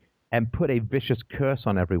music, and put a vicious curse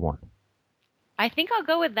on everyone. I think I'll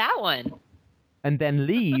go with that one. And then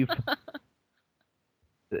leave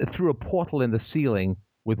through a portal in the ceiling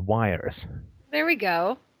with wires. There we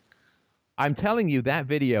go. I'm telling you, that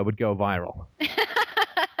video would go viral.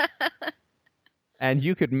 And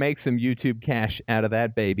you could make some YouTube cash out of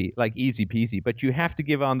that baby, like easy peasy. But you have to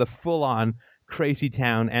give on the full-on Crazy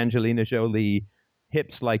Town Angelina Jolie,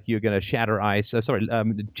 hips like you're going to shatter ice.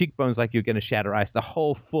 Cheekbones like you're going to shatter ice. The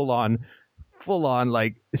whole full-on,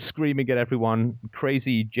 like screaming at everyone,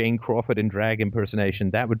 crazy Jane Crawford in drag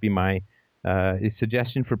impersonation. That would be my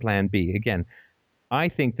suggestion for Plan B. Again, I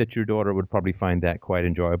think that your daughter would probably find that quite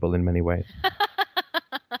enjoyable in many ways.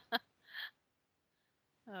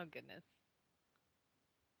 Oh, goodness.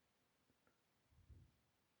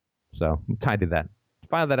 So, tidy that.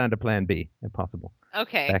 File that under Plan B, if possible.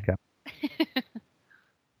 Okay. Back up.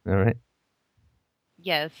 All right.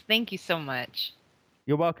 Yes, thank you so much.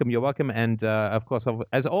 You're welcome. And, of course,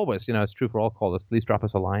 as always, it's true for all callers. Please drop us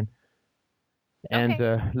a line. And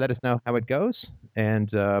let us know how it goes. And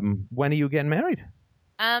when are you getting married?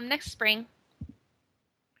 Next spring.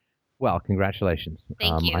 Well, congratulations.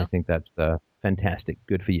 Thank you. I think that's fantastic.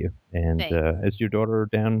 Good for you. And is your daughter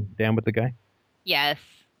down with the guy? Yes.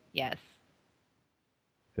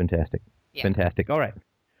 Fantastic. Yeah. Fantastic. All right.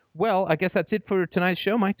 Well, I guess that's it for tonight's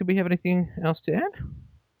show. Mike, do we have anything else to add?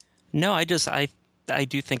 No, I do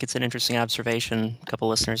think it's an interesting observation. A couple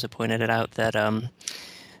listeners have pointed it out that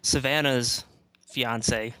Savannah's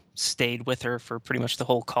fiance stayed with her for pretty much the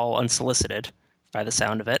whole call unsolicited, by the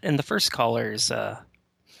sound of it. And the first caller's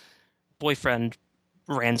boyfriend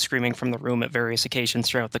ran screaming from the room at various occasions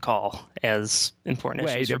throughout the call as important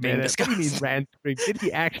issues were being discussed. What do you mean ran screaming? Did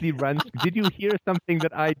he actually run? Did you hear something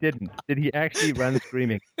that I didn't? Did he actually run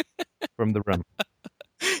screaming from the room?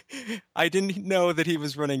 I didn't know that he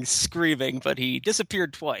was running screaming, but he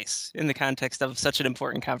disappeared twice in the context of such an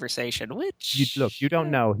important conversation, which... You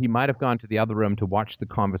don't know. He might have gone to the other room to watch the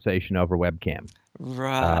conversation over webcam.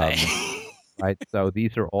 Right. Right. So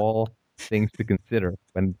these are all things to consider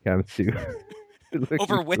when it comes to...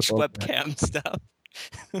 over which webcam stuff.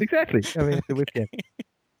 Exactly. I mean, the webcam.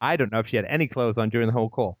 I don't know if she had any clothes on during the whole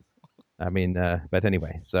call. I mean, but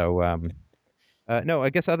anyway, so... no, I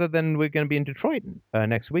guess other than we're going to be in Detroit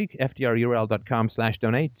next week,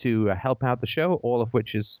 fdrurl.com/donate to help out the show, all of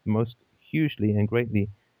which is most hugely and greatly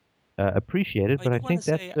appreciated. But I think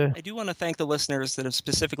I do want to thank the listeners that have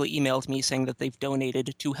specifically emailed me saying that they've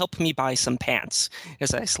donated to help me buy some pants,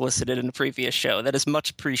 as I solicited in a previous show. That is much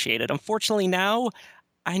appreciated. Unfortunately, now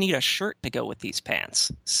I need a shirt to go with these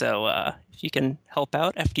pants. So if you can help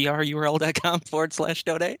out,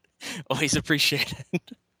 fdrurl.com/donate, always appreciated.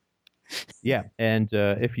 Yeah, and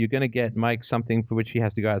if you're going to get Mike something for which he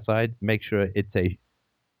has to go outside, make sure it's a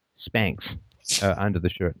Spanx under the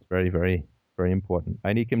shirt. It's very, very, very important.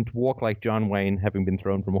 I need him to walk like John Wayne, having been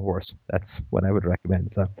thrown from a horse. That's what I would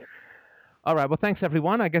recommend. So, All right. Well, thanks,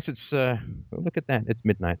 everyone. I guess it's, look at that. It's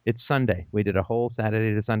midnight. It's Sunday. We did a whole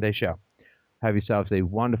Saturday to Sunday show. Have yourselves a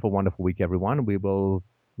wonderful, wonderful week, everyone.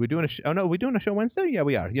 We're doing a show. Oh, no, we're doing a show Wednesday? Yeah,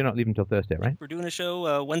 we are. You're not leaving until Thursday, right? We're doing a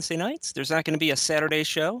show Wednesday nights. There's not going to be a Saturday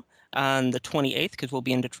show on the 28th because we'll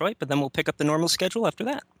be in Detroit, but then we'll pick up the normal schedule after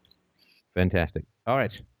that. Fantastic. All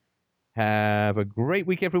right. Have a great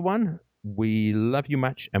week, everyone. We love you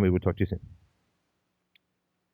much, and we will talk to you soon.